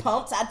with better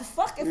pumps. The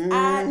fuck if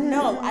I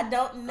know. I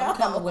don't know. I'm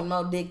coming with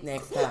more dick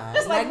next time.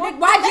 It's like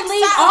why'd you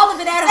leave all of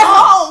it at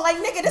home? Like,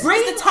 nigga, this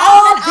bring was the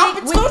time and all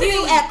dick with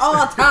you at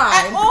all times.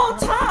 At all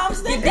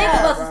times, nigga. Your dick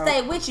supposed to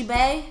stay with you,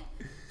 babe.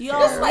 You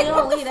don't, like, you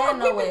don't leave that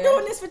nowhere. We've been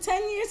doing this for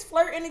 10 years,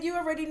 flirting, and you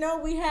already know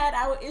we had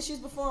our issues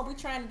before, and we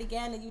trying it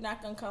again, and you're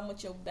not gonna come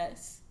with your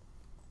best.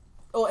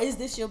 Or is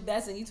this your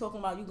best, and you talking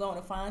about you going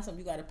to find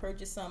something, you got to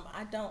purchase something?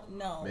 I don't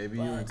know. Maybe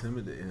you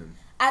intimidate him.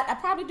 I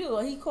probably do.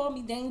 He called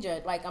me danger.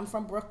 Like, I'm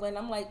from Brooklyn.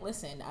 I'm like,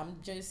 listen,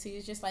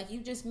 he's just like,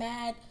 you just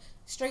mad,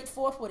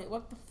 straightforward with it.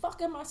 What the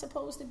fuck am I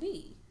supposed to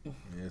be?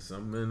 Yeah,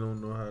 some men don't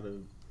know how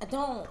to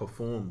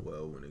perform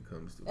well when it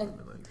comes to women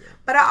like that.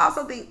 But I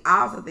also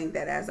think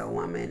that as a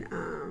woman,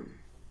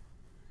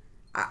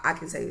 I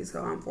can say this,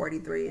 so I'm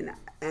 43,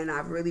 and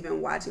I've really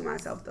been watching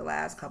myself the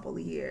last couple of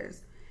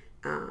years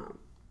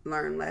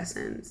learn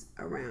lessons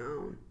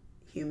around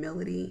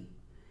humility,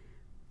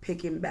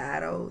 picking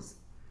battles,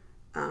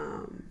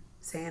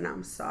 saying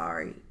I'm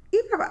sorry,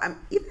 even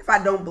if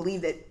I don't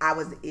believe that I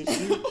was the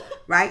issue,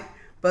 right?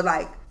 But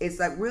like, it's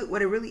like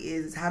what it really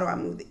is how do I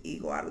move the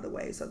ego out of the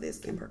way so this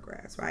can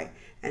progress, right?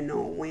 And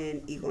knowing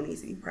when ego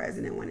needs to be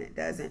present and when it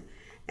doesn't,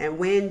 and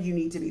when you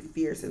need to be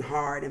fierce and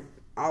hard and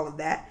all of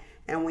that,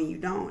 and when you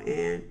don't,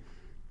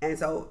 and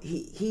so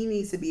he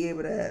needs to be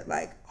able to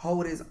like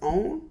hold his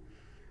own.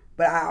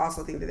 But I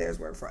also think that there's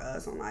work for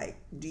us on like,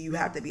 do you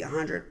have to be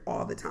 100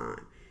 all the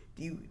time?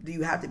 Do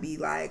you have to be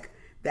like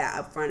that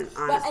upfront and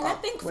honest? And I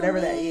think whatever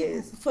that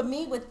is. For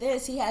me with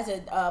this, he has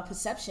a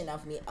perception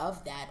of me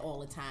of that all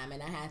the time,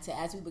 and I had to,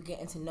 as we were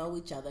getting to know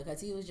each other, because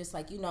he was just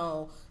like, you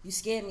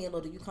scared me a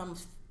little. You come,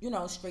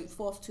 straight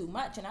forth too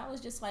much, and I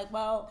was just like,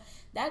 well,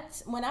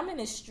 that's when I'm in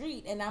the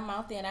street and I'm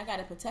out there and I got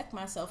to protect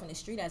myself in the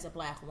street as a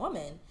black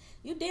woman.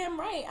 You damn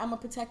right, I'm gonna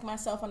protect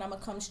myself and I'm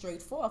gonna come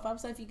straight forth. I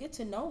was like, if you get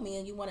to know me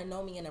and you want to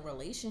know me in a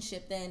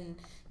relationship, then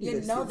you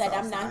know that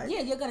I'm not.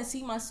 Yeah, you're gonna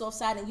see my soft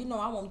side, and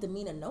I won't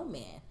demean no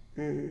man.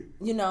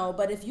 Mm-hmm.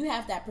 But if you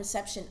have that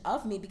perception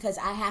of me because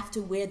I have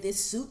to wear this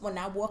suit when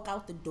I walk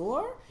out the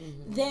door,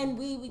 then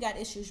we got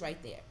issues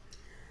right there.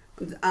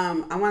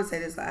 I want to say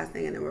this last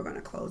thing and then we're going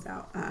to close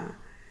out.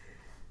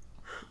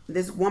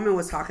 This woman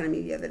was talking to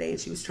me the other day and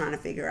she was trying to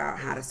figure out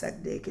how to suck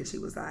dick, and she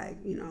was like,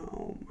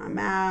 my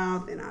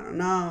mouth and I don't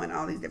know and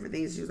all these different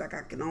things. She was like,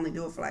 I can only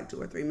do it for like 2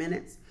 or 3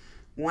 minutes.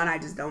 One, I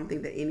just don't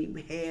think that any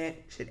head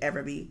should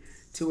ever be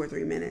 2 or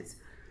 3 minutes.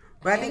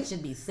 But I think it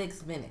should be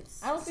 6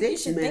 minutes. I don't think you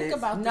should think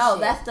about this. No,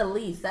 that's the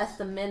least. That's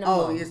the minimum.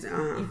 Oh, yes.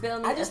 You feel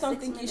me? I just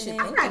don't think you should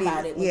think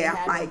about it.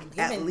 Yeah, like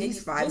at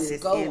least 5 minutes.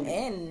 Just go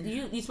in.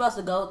 You're supposed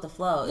to go with the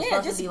flow. It's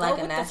supposed to be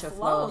like a natural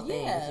flow of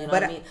things. You know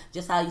what I mean?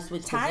 Just how you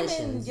switch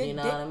positions. You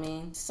know what I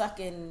mean?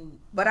 Sucking.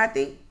 But I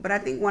think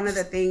one of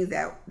the things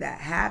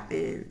that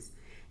happens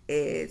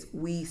is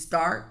we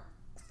start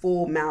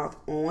full mouth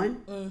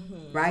on,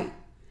 right?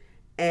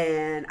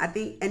 And I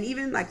think, and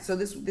even like, so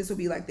this will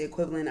be like the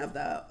equivalent of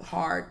the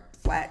hard,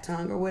 flat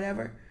tongue or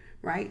whatever,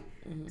 right?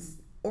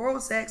 Oral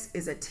sex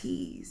is a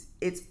tease.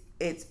 It's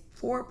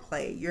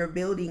foreplay. You're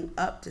building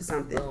up to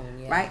something,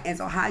 right? And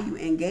so how you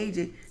engage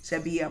it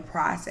should be a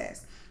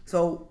process.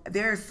 So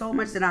there's so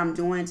much that I'm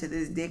doing to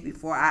this dick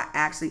before I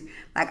actually,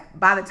 like,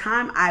 by the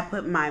time I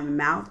put my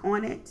mouth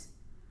on it,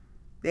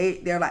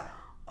 they're like,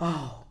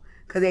 oh,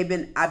 because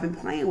I've been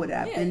playing with it.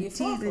 I've been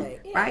teasing,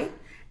 right?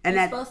 And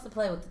you're supposed to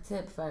play with the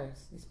tip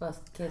first. You're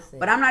supposed to kiss it.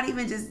 But I'm not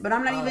even just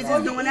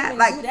doing that. Do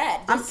Like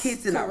that. I'm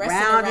kissing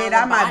around it.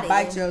 I might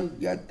bite your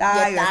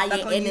thigh or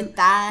suck on you.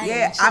 Thigh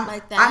yeah, and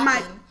like that. I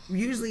might.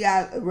 Usually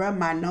I rub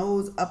my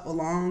nose up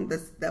along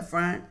the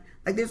front.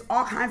 Like there's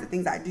all kinds of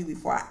things I do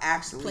before I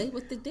actually play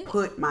with the dick.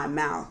 Put my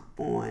mouth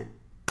on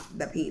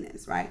the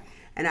penis, right?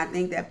 And I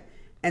think that,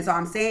 and so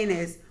I'm saying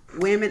is,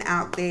 women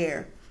out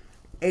there,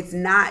 it's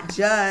not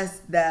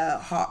just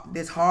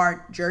this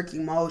hard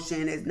jerking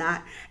motion. It's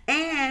not,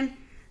 and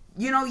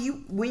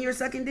when you're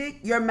sucking dick,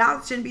 your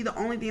mouth shouldn't be the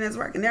only thing that's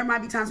working. There might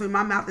be times when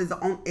my mouth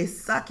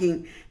is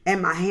sucking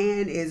and my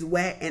hand is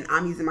wet and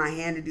I'm using my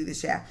hand to do the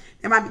shaft.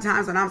 There might be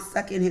times when I'm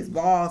sucking his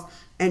balls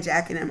and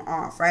jacking him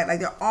off, right? Like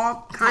there are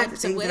all kinds of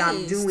things that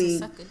I'm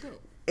doing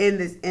in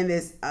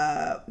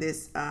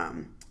this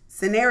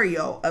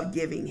scenario of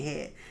giving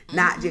head,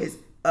 not just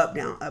up,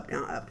 down, up,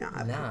 down, up, down,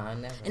 up,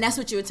 down. Never. And that's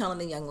what you were telling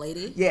the young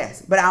lady?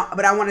 Yes, but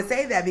I want to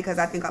say that because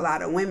I think a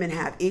lot of women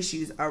have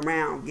issues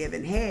around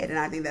giving head, and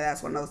I think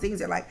that's one of those things.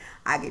 They're like,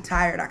 I get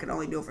tired, I can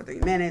only do it for 3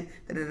 minutes,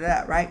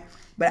 right?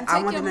 But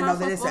I want them to know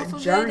that it's a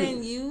journey.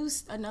 And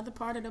use another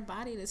part of the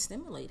body to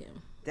stimulate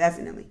him.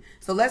 Definitely.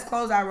 So let's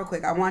close out real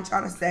quick. I want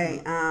y'all to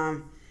say,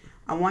 I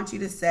want you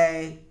to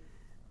say,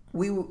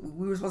 we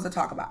were supposed to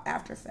talk about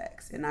after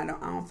effects, and I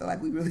don't feel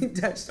like we really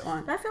touched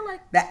on. I feel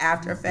like the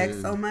after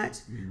effects so much.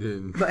 You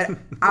didn't.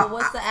 But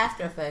what's the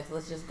after effects?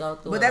 Let's just go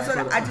through. But that's what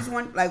I just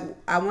want. Like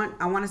I want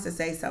us to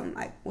say something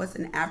like, what's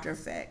an after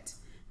effect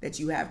that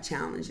you have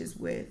challenges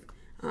with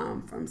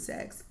from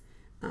sex?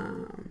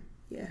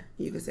 Yeah,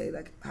 you could say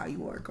like how you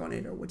work on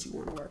it or what you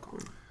want to work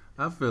on.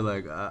 I feel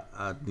like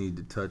I need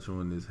to touch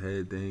on this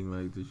head thing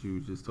like that you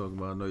was just talking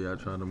about. I know y'all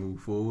trying to move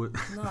forward.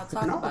 No,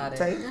 talk about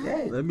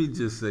it. Let me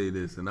just say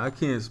this, and I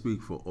can't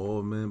speak for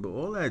all men, but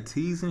all that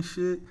teasing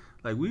shit,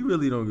 like we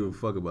really don't give a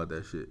fuck about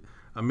that shit.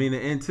 I mean,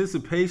 the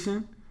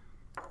anticipation,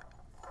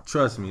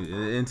 trust me,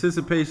 the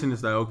anticipation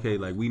is like, okay,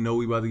 like we know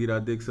we about to get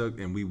our dick sucked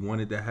and we want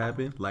it to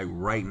happen, like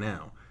right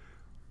now.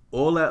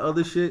 All that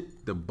other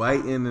shit, the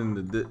biting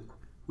and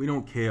we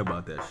don't care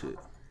about that shit.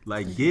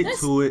 Like, get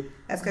to it.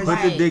 That's because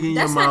put the dick in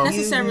your mouth. That's not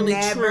necessarily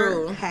true.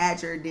 You never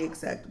had your dick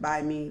sucked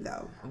by me,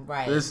 though.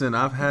 Right. Listen,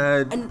 I've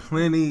had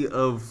plenty.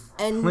 I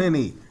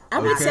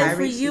would say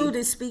for you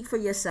to speak for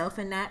yourself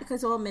in that,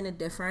 because all men are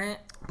different.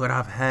 But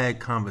I've had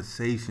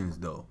conversations,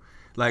 though.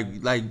 Like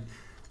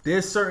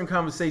there's certain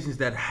conversations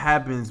that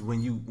happens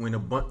when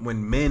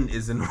men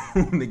is in the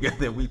room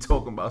together and we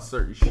talking about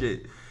certain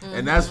shit. Mm-hmm.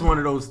 And that's one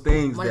of those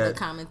things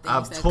that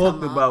I've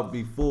talked about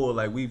before.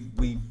 Like, we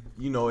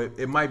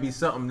it might be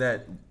something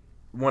that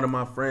one of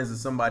my friends or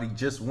somebody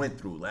just went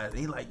through. Like,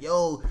 he like,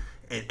 yo,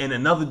 and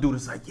another dude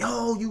is like,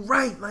 yo, you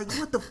right. Like,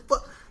 what the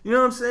fuck? You know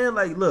what I'm saying?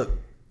 Like, look,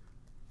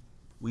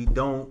 we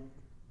don't.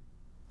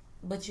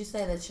 But you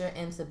say that you're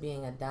into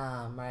being a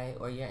dom, right?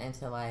 Or you're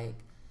into like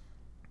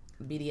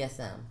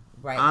BDSM,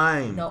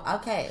 right? No,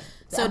 okay.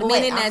 So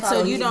meaning that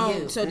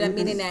that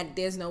meaning that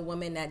there's no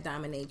woman that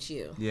dominates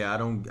you. Yeah, I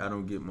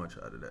don't get much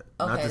out of that.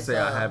 Okay, not to say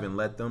I haven't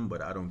let them,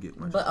 but I don't get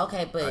much. But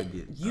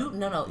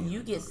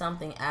you get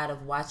something out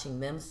of watching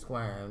them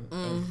squirm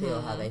and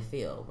feel how they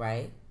feel,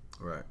 right?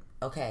 Right.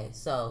 Okay,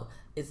 so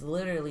it's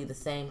literally the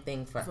same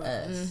thing for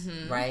us,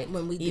 right?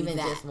 When we even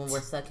do that. Just when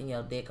we're sucking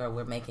your dick or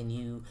we're making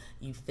you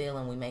feel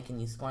and we're making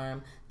you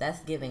squirm,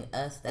 that's giving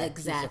us that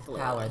piece of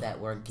power that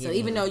we're giving. So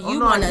even though you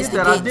want us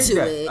to get to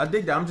it, I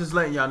dig that. I'm just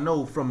letting y'all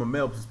know from a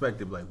male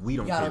perspective, like we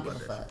don't care about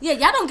that. Yeah,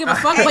 y'all don't give a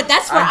fuck, but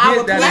that's for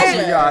our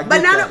pleasure.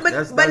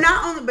 But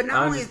not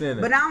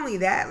only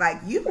that, like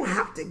you don't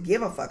have to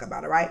give a fuck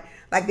about it, right?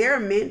 Like there are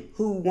men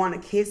who want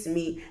to kiss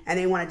me and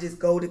they want to just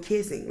go to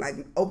kissing, like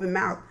open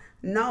mouth.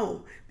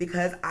 No,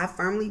 because I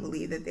firmly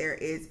believe that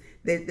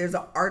there's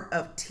an art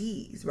of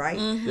tease, right?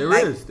 Mm-hmm.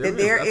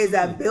 There is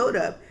a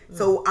buildup.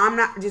 So I'm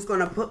not just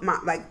gonna put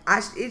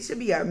it should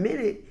be a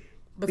minute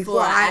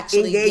before I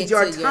engage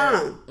your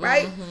tongue,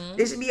 right? Mm-hmm.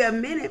 It should be a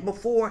minute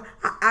before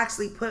I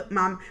actually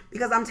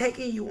because I'm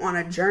taking you on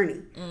a journey,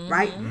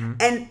 right? Mm-hmm.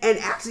 And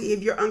actually,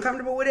 if you're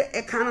uncomfortable with it,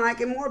 I kind of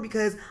like it more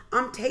because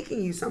I'm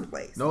taking you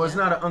someplace. No, it's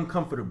not an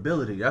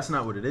uncomfortability. That's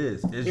not what it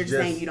is. It's You're just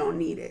saying you don't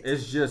need it.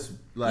 It's just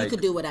like you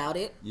could do without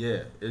it.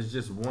 Yeah, it's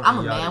just wanting I'm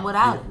a man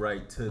without it.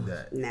 Right to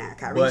that. Nah,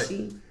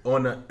 Karishi.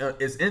 But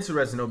it's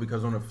interesting though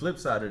because on the flip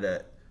side of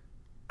that,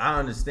 I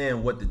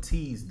understand what the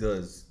tease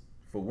does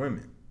for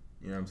women.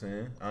 You know what I'm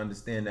saying? I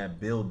understand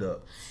that build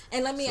up.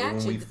 And let me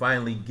ask you, when we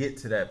finally get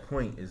to that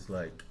point, it's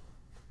like.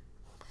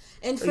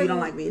 And so you don't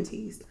like being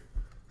teased?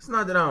 It's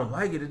not that I don't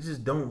like it. It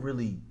just don't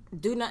really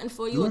do nothing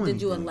for you, or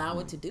did you allow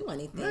it to do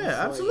anything?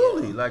 Yeah,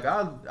 absolutely. You? Like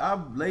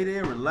I'll lay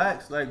there,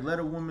 relax, like let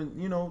a woman,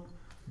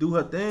 do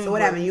her thing. So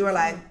what happened? You were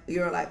like,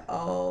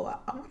 oh,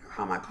 I wonder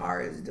how my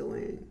car is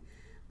doing.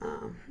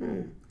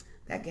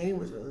 That game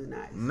was really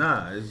nice.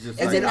 Nah, it's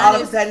just. And then all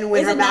of a sudden,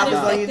 when her mouth is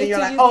on you, then you're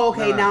like, oh,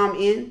 okay, now I'm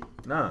in.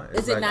 Nah,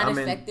 is it not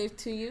effective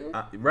to you?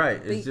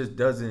 Right. It just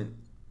doesn't.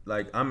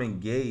 Like I'm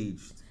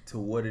engaged to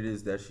what it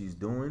is that she's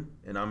doing,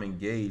 and I'm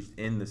engaged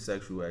in the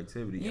sexual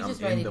activity. You I'm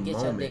just ready in the to get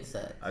moment. your dick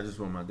sucked. I just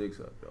want my dick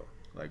sucked, though.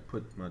 Like,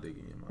 put my dick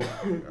in your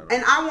mouth.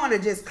 And I want to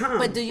just come.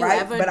 But do you right?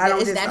 ever? But I don't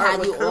is just that start how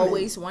with you coming.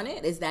 always want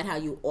it? Is that how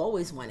you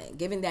always want it?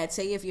 Given that,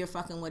 say if you're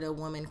fucking with a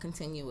woman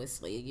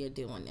continuously, you're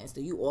doing this.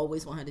 Do you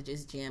always want her to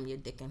just jam your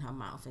dick in her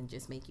mouth and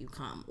just make you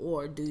come,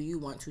 or do you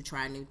want to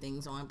try new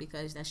things on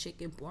because that shit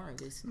get boring?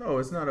 No,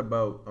 it's not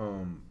about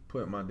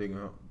putting my dick in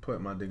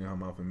her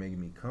mouth and making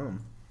me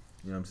come.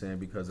 You know what I'm saying?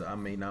 Because I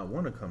may not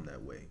want to come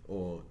that way,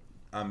 or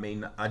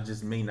I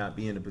just may not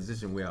be in a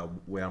position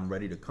where I'm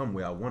ready to come,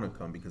 where I want to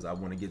come, because I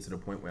want to get to the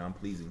point where I'm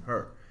pleasing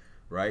her,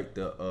 right?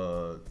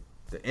 The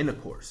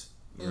intercourse,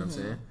 you know what I'm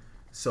saying?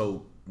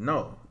 So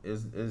no,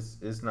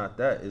 it's not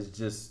that. It's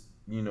just,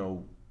 you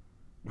know,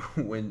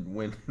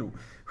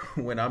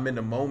 when I'm in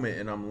the moment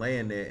and I'm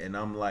laying there and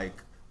I'm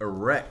like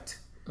erect.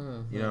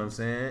 You know what I'm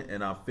saying?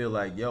 And I feel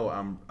like, yo,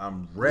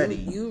 I'm ready.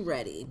 You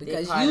ready.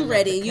 Because you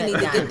ready, you need to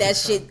get that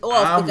shit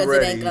off I'm because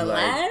ready, it ain't gonna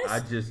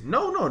like, last.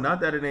 No,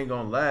 not that it ain't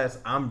gonna last.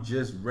 I'm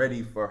just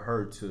ready for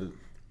her to.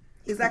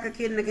 He's like a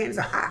kid in the candy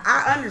store.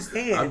 I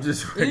understand. I'm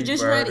just ready. You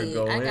just for her ready. to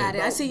go I got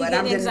in. it. I see you But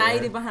getting I'm just-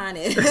 anxiety behind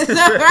it. It's all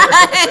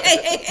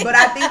right.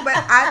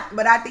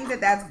 But I think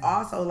that that's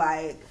also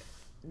like,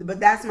 but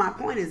that's my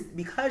point, is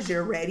because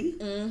you're ready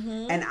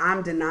and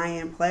I'm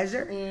denying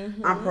pleasure,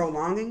 I'm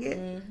prolonging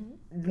it.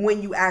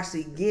 When you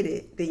actually get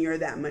it, then you're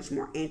that much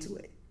more into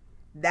it.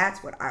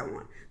 That's what I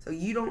want. So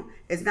you don't,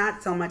 it's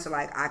not so much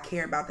like I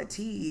care about the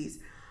tease.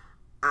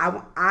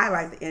 I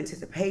like the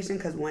anticipation,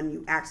 because when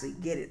you actually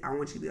get it, I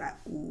want you to be like,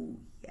 ooh,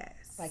 yes.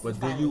 Like, But do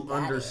finally you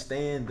got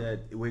understand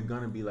that we're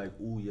gonna be like,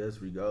 ooh, yes,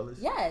 regardless?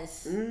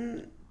 Yes.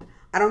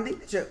 I don't think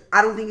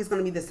it's going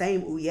to be the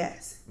same ooh,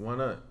 yes. Why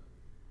not?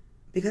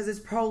 Because it's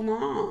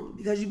prolonged.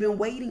 Because you've been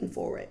waiting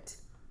for it.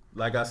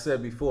 Like I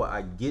said before,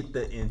 I get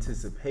the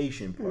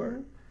anticipation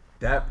part.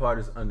 That part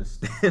is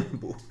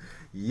understandable.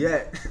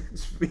 Yet,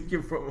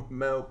 speaking from a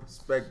male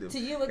perspective, To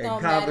you, it and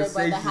don't matter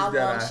whether how conversations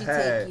that long I she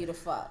had, take you to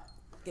fuck.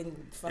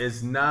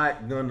 it's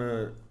not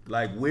gonna,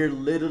 like, we're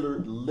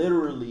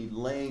literally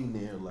laying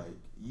there, like,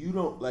 you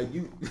don't, like,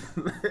 you,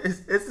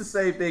 it's the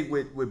same thing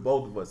with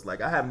both of us.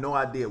 Like, I have no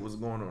idea what's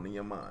going on in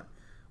your mind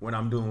when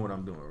I'm doing what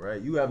I'm doing,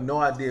 right? You have no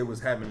idea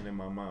what's happening in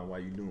my mind while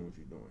you're doing what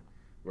you're doing,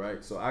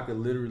 right? So I could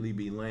literally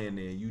be laying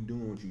there and you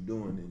doing what you're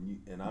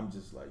doing, and I'm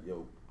just like,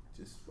 yo,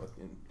 just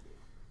fucking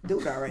do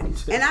it already.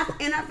 And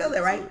I feel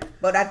it, right?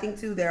 But I think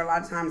too, there are a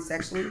lot of times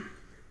sexually,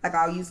 like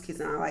I'll use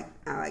kissing. I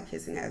like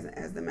kissing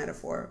as the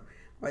metaphor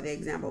or the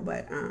example,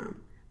 but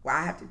where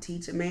I have to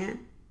teach a man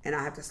and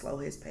I have to slow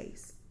his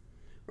pace,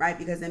 right?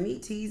 Because in me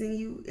teasing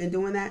you and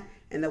doing that,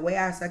 and the way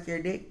I suck your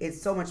dick,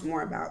 it's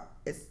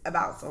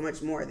about so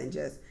much more than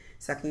just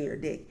sucking your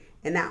dick.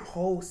 And that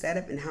whole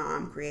setup and how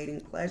I'm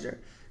creating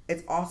pleasure,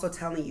 it's also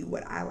telling you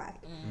what I like.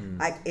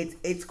 Like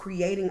it's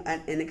creating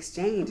an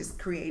exchange. It's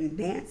creating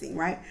dancing,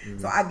 right?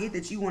 So I get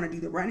that you want to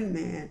do the Running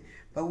Man,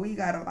 but we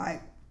gotta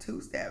like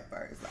two-step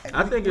first. Like,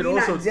 I think we're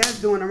not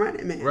just doing the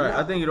Running Man, right? no.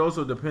 I think it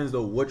also depends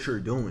though what you're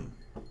doing,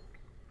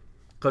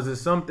 because there's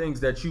some things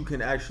that you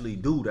can actually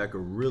do that could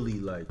really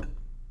like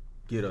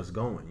get us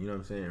going. You know what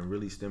I'm saying? And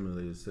really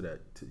stimulate us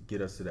to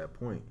get us to that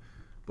point.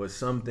 But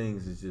some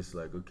things is just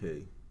like,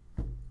 okay,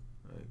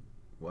 like,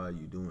 why are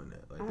you doing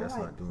that? Like, that's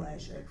like not doing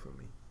pleasure. anything for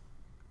me.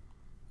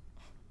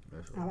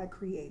 I like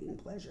creating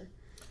pleasure.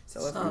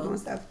 So if I'm doing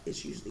stuff,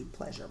 it's usually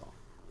pleasurable.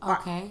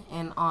 Okay,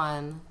 and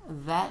on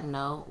that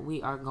note,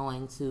 we are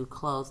going to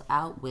close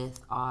out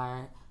with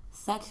our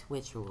sex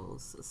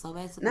rituals. So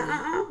basically,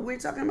 We're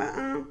talking about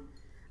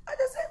I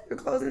just said we're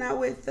closing out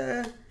with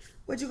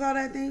what you call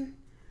that thing?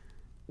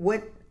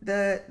 What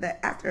the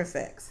after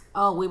effects.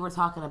 oh, we were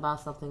talking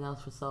about something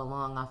else for so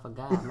long, I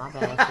forgot. My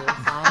bad, sis.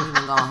 I ain't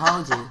even gonna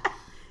hold you.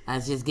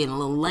 It's just getting a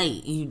little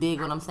late. You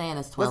dig what I'm saying?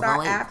 It's 12:08. What's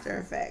our after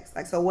effects?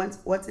 Like, so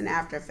what's an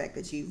after effect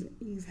that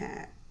you've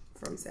had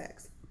from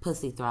sex?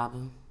 Pussy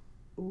throbbing.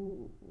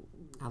 Ooh,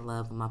 I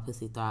love when my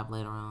pussy throb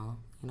later on.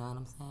 You know what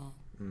I'm saying?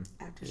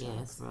 after Yeah,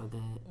 shots. it's real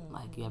good.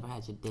 Like, you ever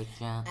had your dick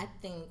jump I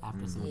think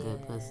after some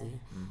good pussy?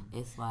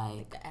 It's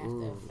like, the after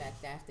ooh.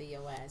 effect after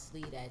your ass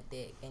leave that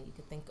dick, and you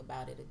can think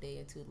about it a day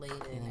or two later,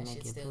 and that make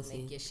shit your still pussy-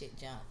 make your shit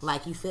jump.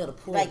 Like, you feel the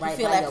pull Like right you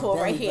feel by that your pull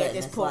right belly here, button.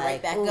 just It's pull right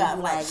like, back ooh, up.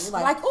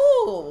 Like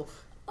ooh.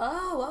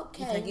 oh,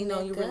 okay. Like, you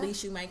know, you nigga.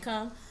 release, you might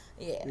come.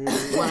 Yeah.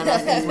 One of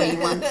those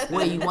things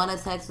where you want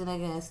to text a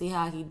nigga and see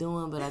how he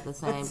doing, but at the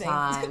same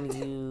time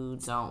you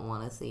don't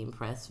want to seem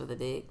pressed for the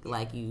dick.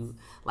 Like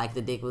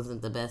the dick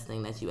wasn't the best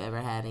thing that you ever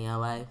had in your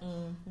life.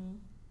 Mm-hmm.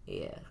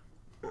 Yeah.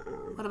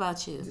 What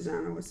about you?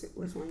 Djana,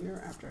 what's one of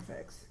your after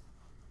effects?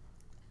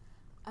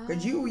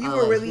 Because you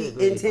Oh, were it's really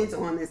really intense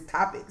good. on this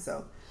topic,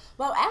 so.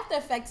 Well, after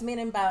effects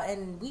meaning about,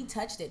 and we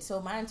touched it. So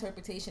my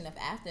interpretation of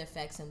after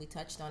effects, and we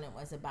touched on it,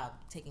 was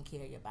about taking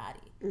care of your body,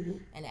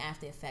 and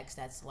after effects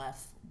that's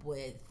left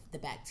with the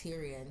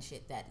bacteria and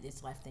shit that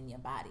is left in your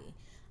body.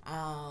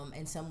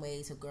 In some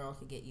ways, a girl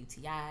could get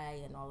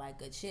UTI and all that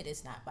good shit.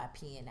 It's not by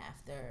peeing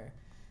after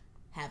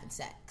having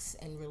sex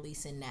and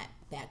releasing that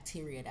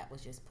bacteria that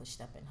was just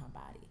pushed up in her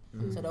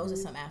body. So those are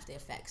some after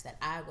effects that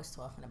I was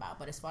talking about.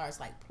 But as far as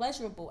like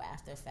pleasurable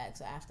after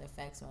effects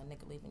or a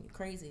nigga leaving you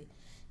crazy,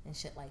 and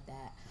shit like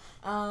that.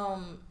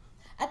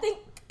 I think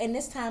in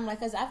this time, like,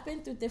 cause I've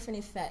been through different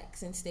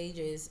effects and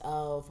stages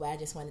of where I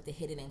just wanted to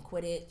hit it and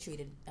quit it,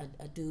 treat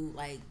a dude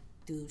like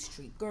dudes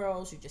treat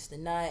girls. You're just a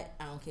nut.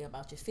 I don't care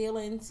about your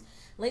feelings.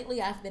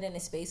 Lately, I've been in a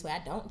space where I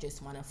don't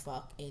just want to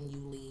fuck and you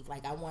leave.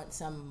 Like, I want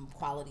some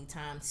quality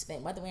time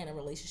spent, whether we're in a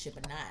relationship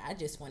or not. I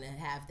just want to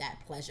have that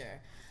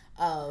pleasure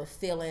of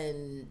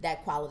feeling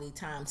that quality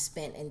time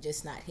spent and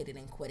just not hit it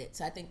and quit it.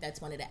 So I think that's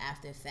one of the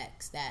after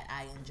effects that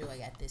I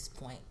enjoy at this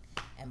point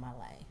in my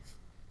life.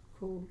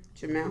 Cool.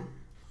 Jamel?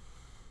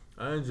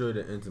 I enjoy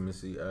the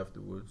intimacy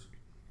afterwards.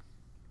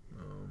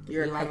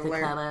 You're you a like cuddler?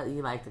 to cuddle.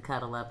 You like to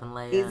cuddle up and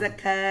lay. He's a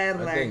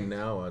cuddler. I think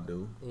now I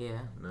do. Yeah.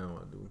 Now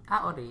I do.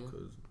 How old are you?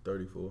 'Cause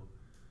 34.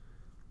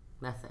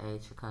 That's the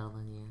age for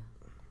cuddling.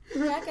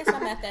 Yeah, I guess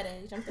I'm at that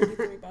age. I'm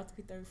 33, about to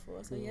be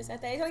 34. So yes,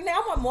 at that age. Like, now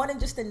I want more than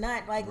just a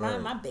nut. Like,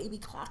 my baby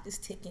clock is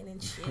ticking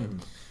and shit.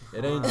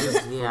 It ain't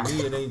just Yeah. for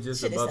me. It ain't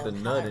just Shit is about the so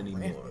nut hard.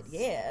 anymore.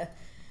 Yeah.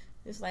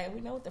 It's like, we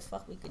know what the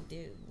fuck we could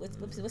do.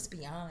 What's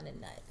beyond a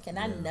nut? Can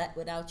I nut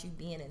without you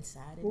being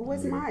inside of me? Well,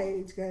 what's my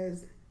age,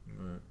 guys?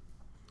 Right.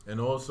 And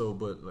also,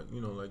 but like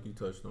like you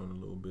touched on a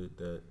little bit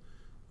that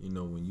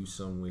when you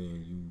somewhere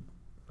and you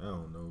I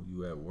don't know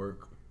you at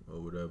work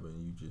or whatever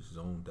and you just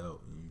zoned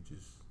out and you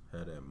just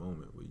had that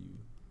moment where you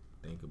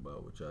think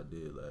about what y'all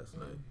did last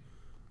night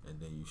and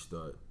then you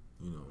start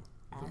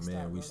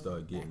we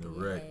start getting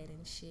erect.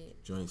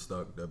 Joints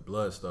start, the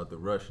blood start to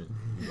rushing.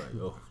 You're like,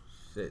 oh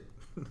shit,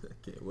 I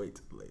can't wait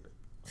till later.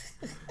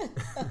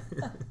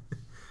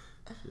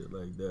 Shit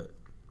like that.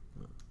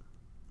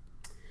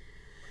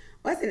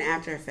 What's an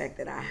after effect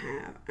that I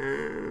have?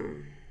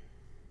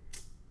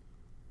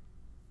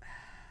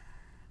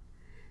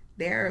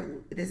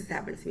 This has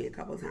happened to me a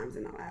couple of times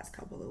in the last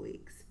couple of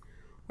weeks,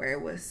 where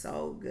it was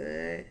so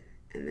good,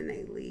 and then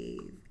they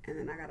leave, and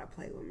then I gotta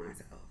play with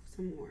myself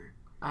some more.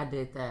 I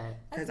did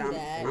that. Because I'm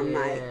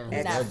like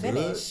you're not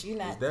finished. You're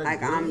not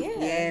like good?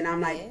 and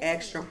I'm like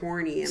extra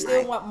horny and still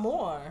like want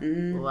more.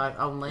 Like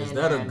I'm laying Is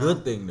that there a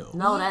good thing though?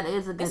 No, that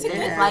is a good thing. good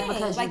It's like thing.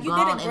 because Like, you've you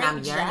did a gone and I'm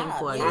great yearning job.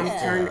 for you.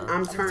 Yeah.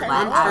 I'm turned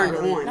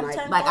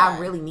on. Like I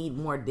really need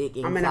more dick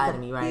inside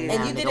of me right now.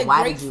 And you did a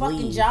Why great did you fucking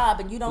leave? job,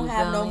 and you don't You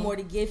have feel no me? more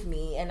to give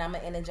me, and I'm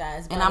an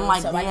energized. And I'm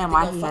like, so damn, I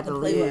why need to he go had to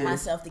fucking play with leave?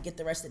 myself to get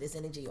the rest of this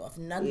energy off.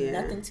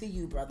 Nothing to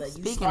you, brother. You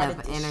Speaking started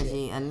of this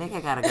energy, shit. a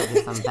nigga gotta go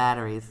get some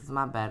batteries. 'Cause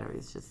my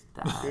batteries just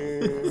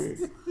died.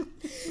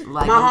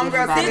 Like, my I'm homegirl getting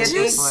said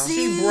batteries that for-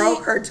 she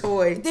broke her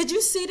toy. Did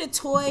you see the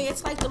toy?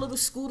 It's like the little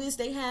scooters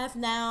they have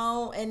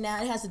now, and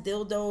now it has a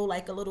dildo,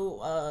 like a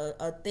little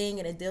a thing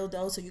and a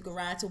dildo, so you can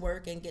ride to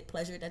work and get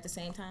pleasured at the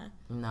same time.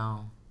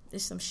 No.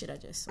 There's some shit I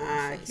just saw.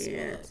 I on Facebook.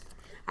 can't.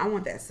 I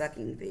want that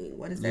sucking thing.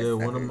 What is that? Yeah,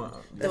 sucker? one of my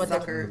the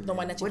sucker. The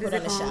one that you What put is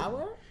in it the called?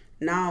 shower.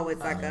 No, it's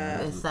like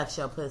a. It sucks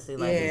your pussy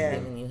like Yeah. it's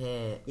giving you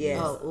head.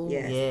 Yes, Oh, ooh,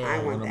 yes, yeah. I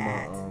want one of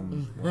that.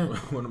 my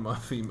one of my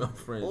female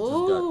friends just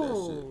got that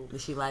shit. Did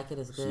she like it?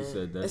 It's good. She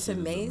said that It's shit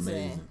amazing.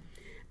 is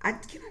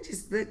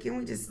amazing. Can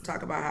we just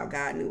talk about how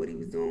God knew what He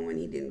was doing when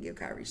He didn't give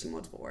Kyrie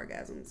multiple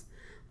orgasms?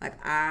 Like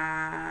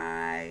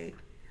I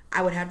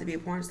would have to be a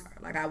porn star.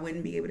 Like I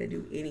wouldn't be able to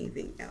do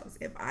anything else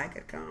if I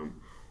could come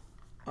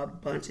a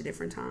bunch of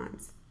different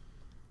times.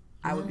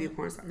 I would be a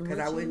porn star because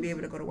I wouldn't be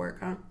able to go to work,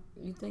 huh?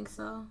 You think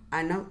so?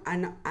 I know.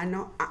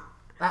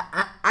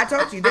 I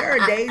told you there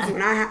are days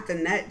when I have to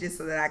nut just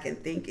so that I can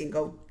think and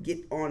go get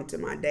on to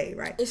my day,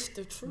 right? It's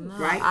the truth. No,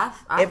 Right? I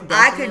If I could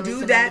definitely do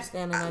can that,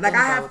 understand and like I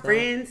identify have with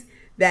friends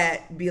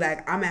that be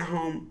like, I'm at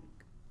home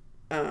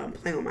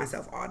playing with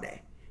myself all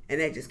day. And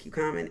they just keep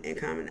coming and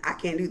coming. I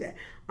can't do that.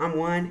 I'm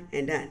one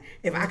and done.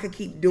 If I could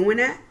keep doing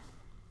that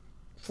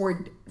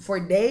for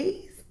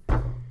days,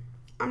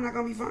 I'm not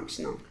going to be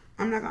functional.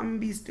 I'm gonna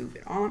be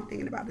stupid. All I'm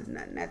thinking about is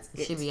nothing. That's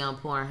it. She be on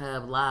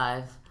Pornhub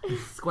live,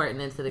 squirting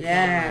into the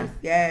Yes, camera.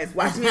 yes.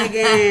 Watch me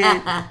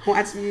again.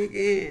 Watch me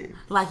again.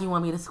 Like, you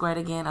want me to squirt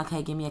again?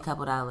 Okay, give me a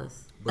couple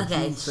dollars. But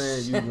Okay. you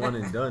saying you one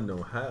and done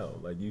though? How?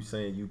 Like you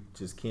saying you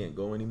just can't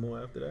go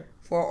anymore after that?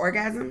 For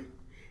orgasm,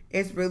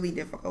 it's really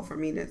difficult for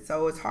me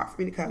so it's hard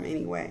for me to come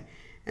anyway.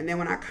 And then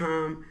when I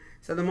come,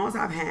 so the most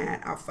I've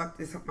had, I fucked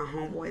my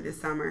homeboy this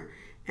summer,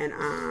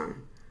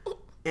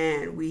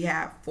 and we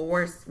fucked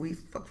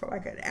for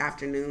like an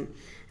afternoon,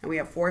 and we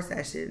have 4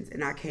 sessions,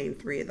 and I came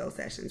 3 of those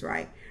sessions,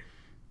 right?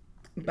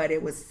 But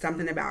it was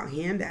something about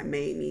him that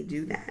made me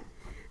do that.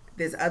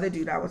 This other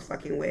dude I was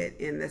fucking with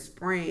in the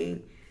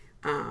spring,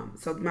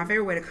 so my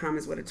favorite way to come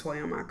is with a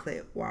toy on my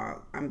clit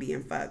while I'm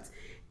being fucked,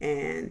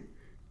 and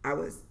I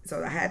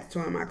had the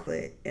toy on my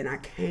clit, and I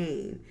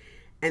came,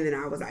 and then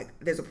I was like,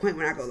 there's a point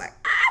when I go like,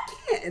 I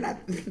can't, and I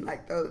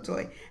like throw the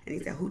toy, and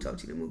he said, who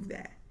told you to move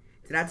that?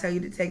 Did I tell you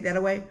to take that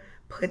away?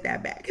 Put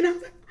that back. And I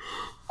was like,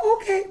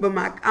 okay. But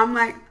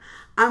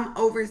I'm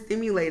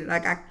overstimulated.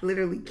 Like I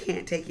literally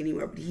can't take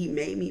anywhere. But he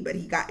made me, but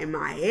he got in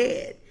my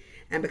head.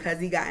 And because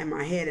he got in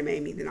my head and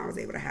made me, then I was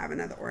able to have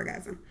another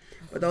orgasm.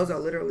 But those are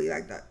literally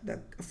like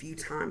the a few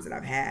times that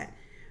I've had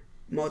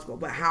multiple.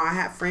 But how I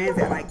have friends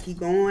that like keep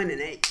going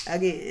and they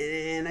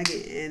again and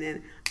again. And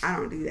then I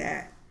don't do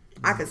that.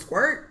 I can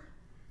squirt.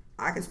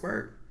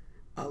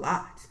 a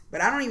lot.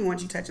 But I don't even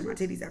want you touching my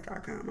titties after I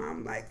come.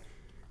 I'm like,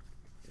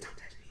 don't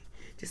touch me.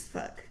 Just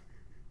fuck.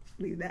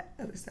 Leave that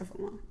other stuff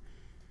alone.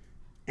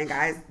 And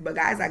guys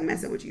like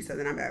messing with you, so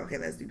then I'm like, okay,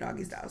 let's do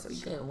doggy style. So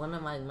shit,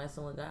 women like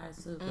messing with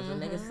guys too, because the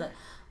niggas suck.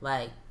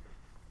 Like,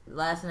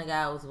 last nigga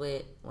I was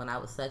with, when I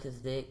would suck his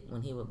dick,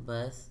 when he would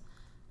bust,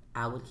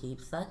 I would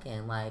keep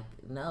sucking. Like,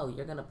 no,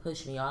 you're gonna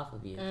push me off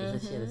of you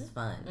because this shit is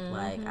fun.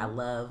 Like, I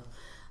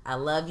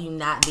love you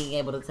not being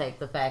able to take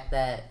the fact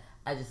that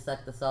I just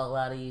sucked the soul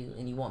out of you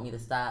and you want me to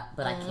stop,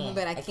 but I can't.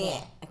 But I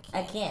can't.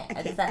 I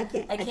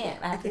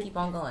can't. I have to keep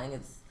on going.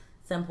 It's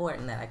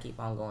important that I keep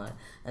on going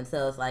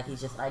until it's like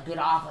he's just like, get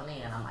off of me,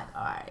 and I'm like,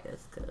 all right,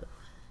 that's cool.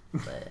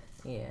 But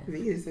yeah,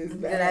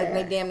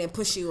 they damn near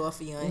push you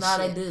off of you. And no,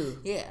 shit. they do.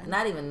 Yeah,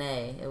 not even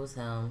they. It was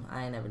him.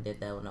 I ain't never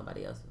did that with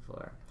nobody else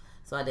before,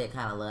 so I did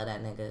kind of love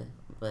that nigga,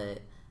 but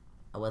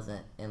I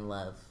wasn't in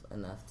love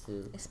enough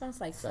to. It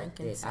smells like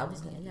frankincense. I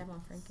was gonna. You have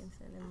on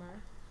frankincense and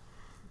myrrh?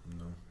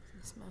 No.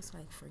 It smells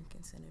like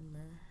frankincense and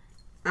myrrh.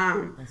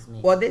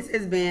 Well, this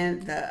has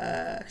been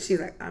the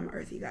she's like, I'm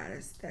earthy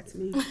goddess. That's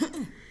me.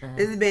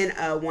 This has been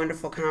a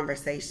wonderful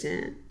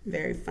conversation,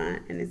 very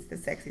fun, and it's the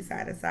sexy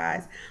side of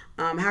size.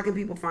 How can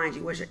people find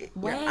you? What's your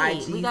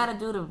IG? We gotta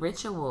do the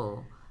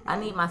ritual. I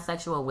need my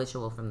sexual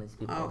ritual from these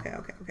people.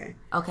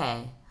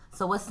 Okay.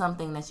 So what's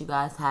something that you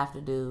guys have to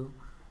do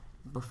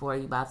before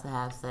you about to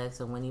have sex,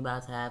 or when you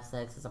about to have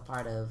sex, is a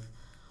part of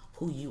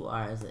who you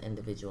are as an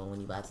individual when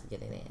you about to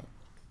get it in?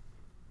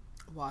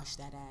 Wash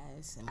that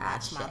ass and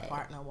watch my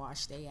partner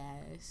wash their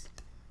ass.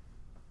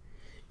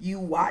 You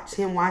watch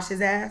him wash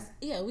his ass?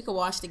 Yeah, we could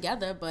wash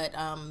together, but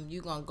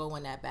you gonna go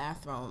in that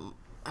bathroom.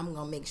 I'm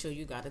gonna make sure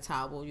you got a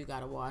towel, you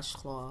got a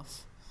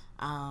washcloth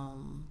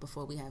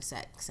before we have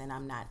sex. And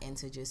I'm not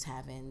into just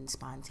having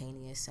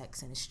spontaneous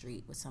sex in the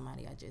street with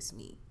somebody I just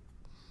meet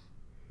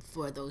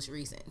for those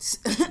reasons.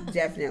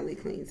 Definitely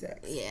clean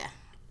sex. Yeah.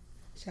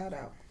 Shout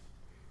out.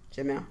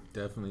 Jamel?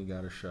 Definitely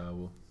got a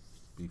shower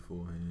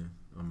beforehand.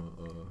 I'm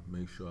gonna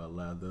make sure I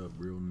lather up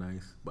real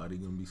nice. Body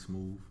gonna be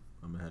smooth.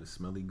 I'm gonna have the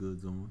smelly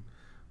goods on.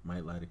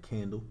 Might light a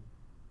candle.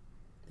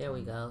 There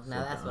we go.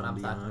 Now that's what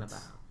I'm talking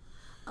about.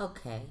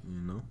 Okay. You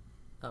know?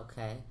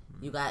 Okay.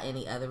 You got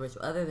any other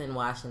ritual other than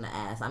washing the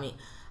ass? I mean,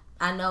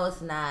 I know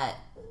it's not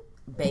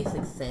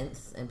basic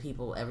sense, and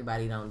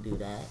everybody don't do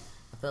that.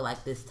 I feel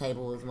like this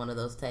table is one of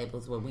those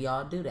tables where we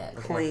all do that.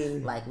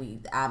 Clean. Like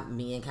me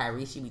and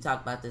Kyrie, we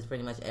talk about this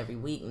pretty much every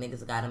week.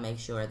 Niggas got to make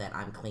sure that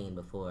I'm clean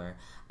before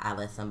I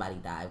let somebody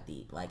dive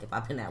deep. Like, if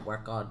I've been at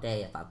work all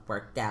day, if I've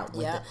worked out,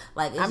 it's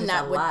I'm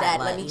not with that.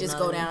 Like, let me just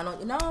go down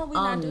on. No, we're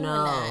not doing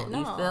that. No.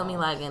 You feel me?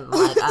 Like,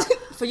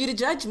 for you to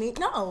judge me,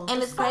 no.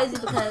 And it's crazy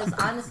because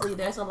honestly,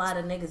 there's a lot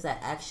of niggas that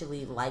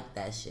actually like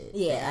that shit.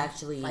 Yeah, they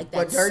actually like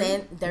that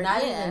scent.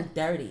 Not even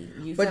dirty.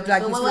 You but feel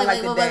like me? you smell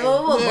like the day.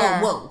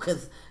 Whoa,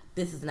 because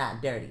this is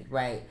not dirty,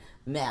 right?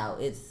 Now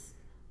it's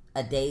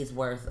a day's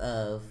worth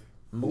of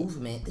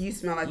movement. You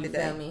smell like the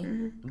day. You feel me?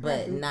 Mm-hmm.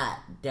 But not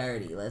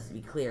dirty. Let's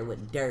be clear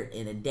what dirt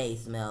in a day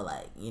smell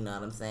like. You know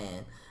what I'm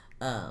saying?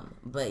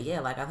 But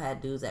yeah, like, I've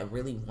had dudes that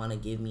really want to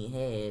give me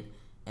head,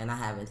 and I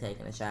haven't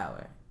taken a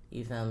shower.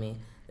 You feel me?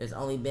 There's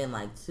only been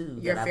like 2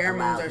 your that I've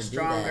allowed pheromones are to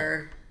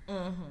stronger. Do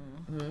that.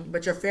 Mm-hmm.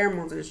 But your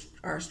pheromones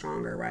are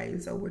stronger, right?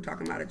 And so we're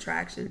talking about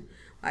attraction.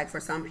 Like, for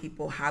some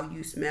people, how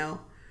you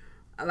smell.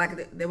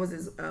 Like, there was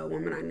this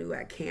woman I knew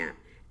at camp,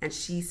 and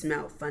she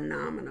smelled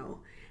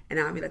phenomenal. And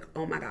I'd be like,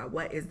 oh my God,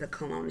 what is the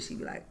cologne? And she'd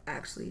be like,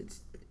 actually,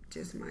 it's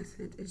just my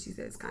scent. And she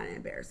said, it's kind of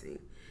embarrassing.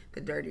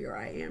 The dirtier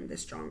I am, the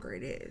stronger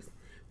it is.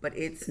 But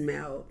it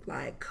smelled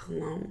like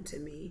cologne to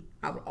me.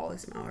 I would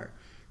always smell her.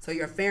 So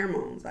your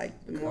pheromones,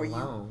 like, the more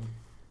cologne.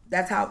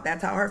 That's how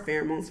her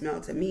pheromones smell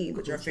to me.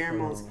 But your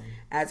pheromones,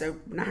 as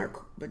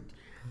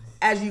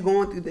you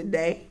going through the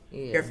day,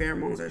 your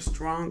pheromones are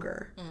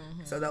stronger.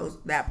 Mm-hmm. So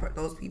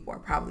those people are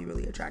probably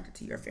really attracted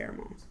to your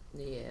pheromones.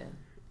 Yeah.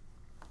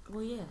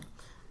 Well, yeah.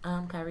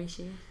 Kyrie?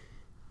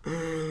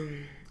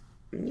 You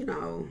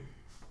know,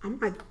 I'm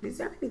like, is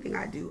there anything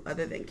I do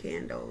other than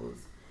candles?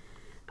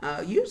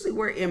 Usually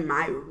we're in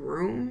my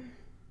room.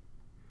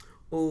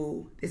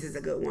 Ooh, this is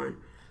a good one.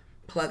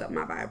 Plug up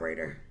my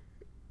vibrator.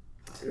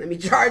 Let me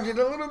charge it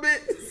a little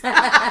bit.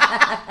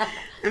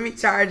 Let me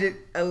charge it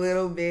a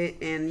little bit.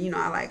 And, you know,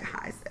 I like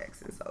high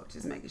sex. And so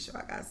just making sure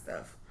I got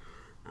stuff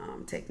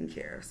taken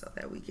care of so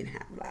that we can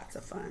have lots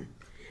of fun.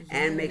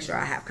 And make sure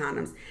I have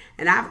condoms.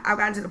 And I've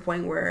gotten to the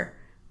point where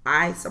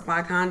I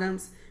supply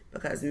condoms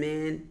because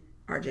men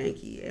are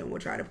janky and will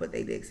try to put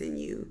their dicks in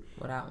you.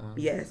 Without one.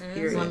 Yes,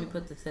 period. Let me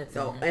put the tip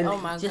so, in. And oh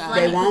my God.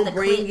 they won't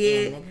bring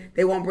it.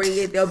 They won't bring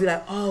it. They'll be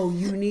like, oh,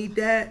 you need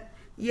that?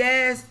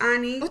 Yes, I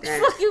need what that.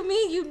 What the fuck you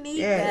mean you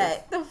need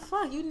that? The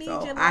fuck? You need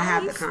your life? I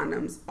have the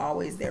condoms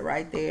always there,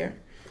 right there.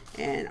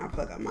 And I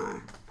plug up my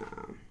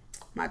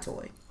my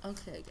toy.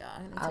 Okay,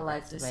 God. I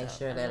like to make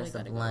sure that it's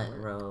a blunt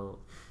road.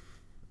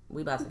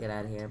 We about to get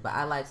out of here. But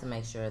I like to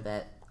make sure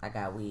that I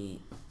got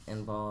weed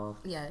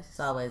involved. Yes. It's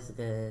always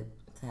good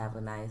to have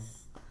a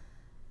nice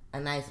a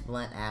nice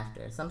blunt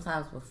after.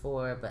 Sometimes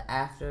before, but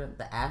after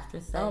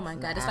sex. Oh my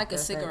God, it's like a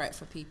cigarette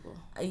for people.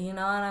 You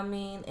know what I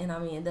mean? And I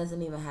mean, it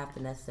doesn't even have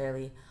to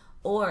necessarily,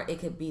 or it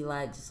could be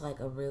like just like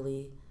a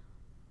really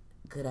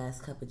good ass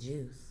cup of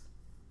juice.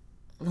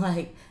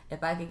 Like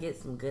if I could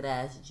get some good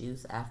ass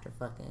juice after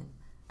fucking,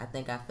 I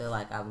think I feel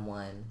like I've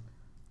won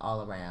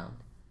all around.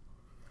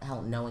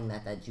 Knowing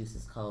that juice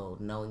is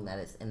cold, knowing that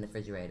it's in the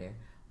refrigerator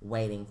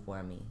waiting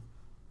for me,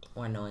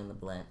 or knowing the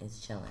blunt is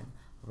chilling,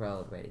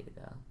 rolled, ready to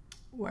go.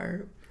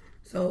 Word.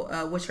 So,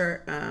 what's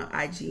your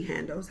IG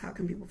handles? How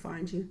can people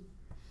find you?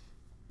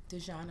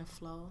 Djana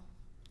Flow,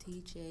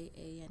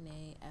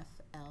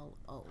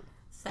 DJANAFLO.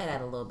 Say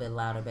that a little bit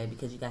louder, baby,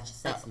 because you got your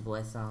sexy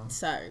voice on.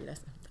 Sorry, I'm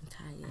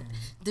tired.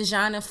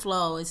 Djana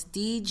Flow is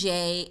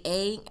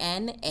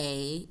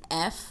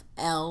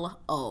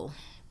DJANAFLO.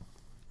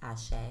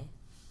 Ashe,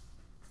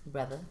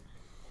 brother.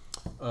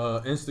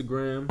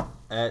 Instagram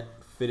at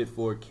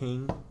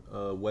Fitted4King.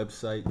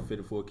 Website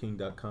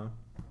fitted4king.com.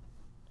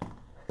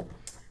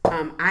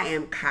 I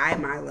am Kai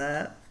My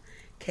Love,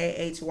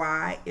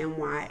 KHYMYLOVE.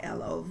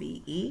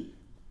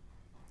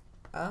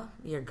 Oh,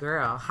 your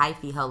girl,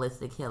 hyphy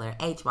holistic healer,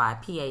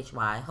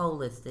 HYPHY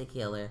holistic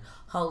healer,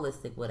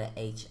 holistic with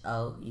a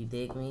HO. You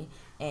dig me?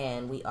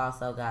 And we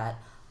also got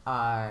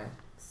our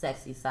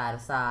sexy side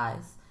of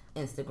size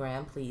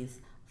Instagram. Please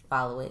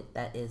follow it.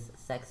 That is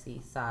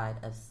sexy side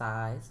of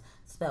size,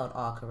 spelled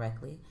all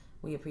correctly.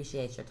 We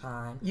appreciate your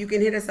time. You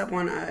can hit us up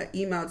on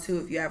email too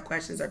if you have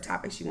questions or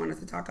topics you want us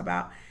to talk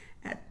about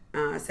at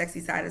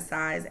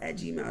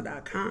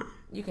sexysideofsize@gmail.com.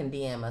 You can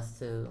DM us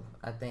too,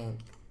 I think.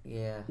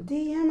 Yeah.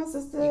 DM us,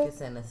 sister. You can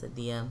send us a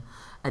DM,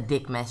 a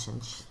dick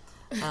message.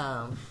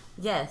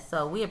 Yes,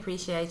 so we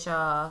appreciate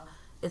y'all.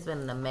 It's been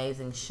an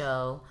amazing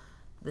show.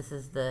 This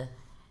is the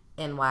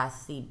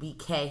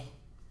NYCBK.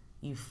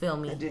 You feel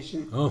me?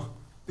 Edition. Oh.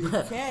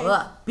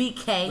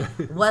 BK,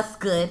 what's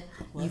good?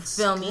 You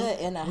feel me?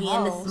 We in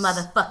this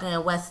motherfucker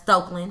in West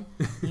Oakland.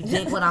 You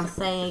dig what I'm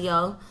saying,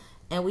 yo?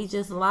 And we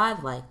just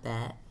live like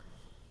that.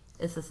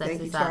 It's a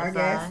sexy side of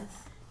size.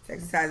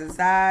 Sexy side of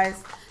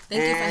size.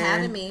 Thank you for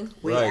having me.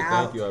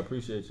 Thank you. I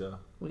appreciate y'all.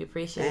 We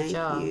appreciate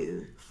y'all. Thank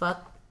you.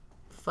 Fuck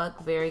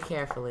very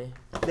carefully.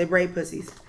 They braid pussies.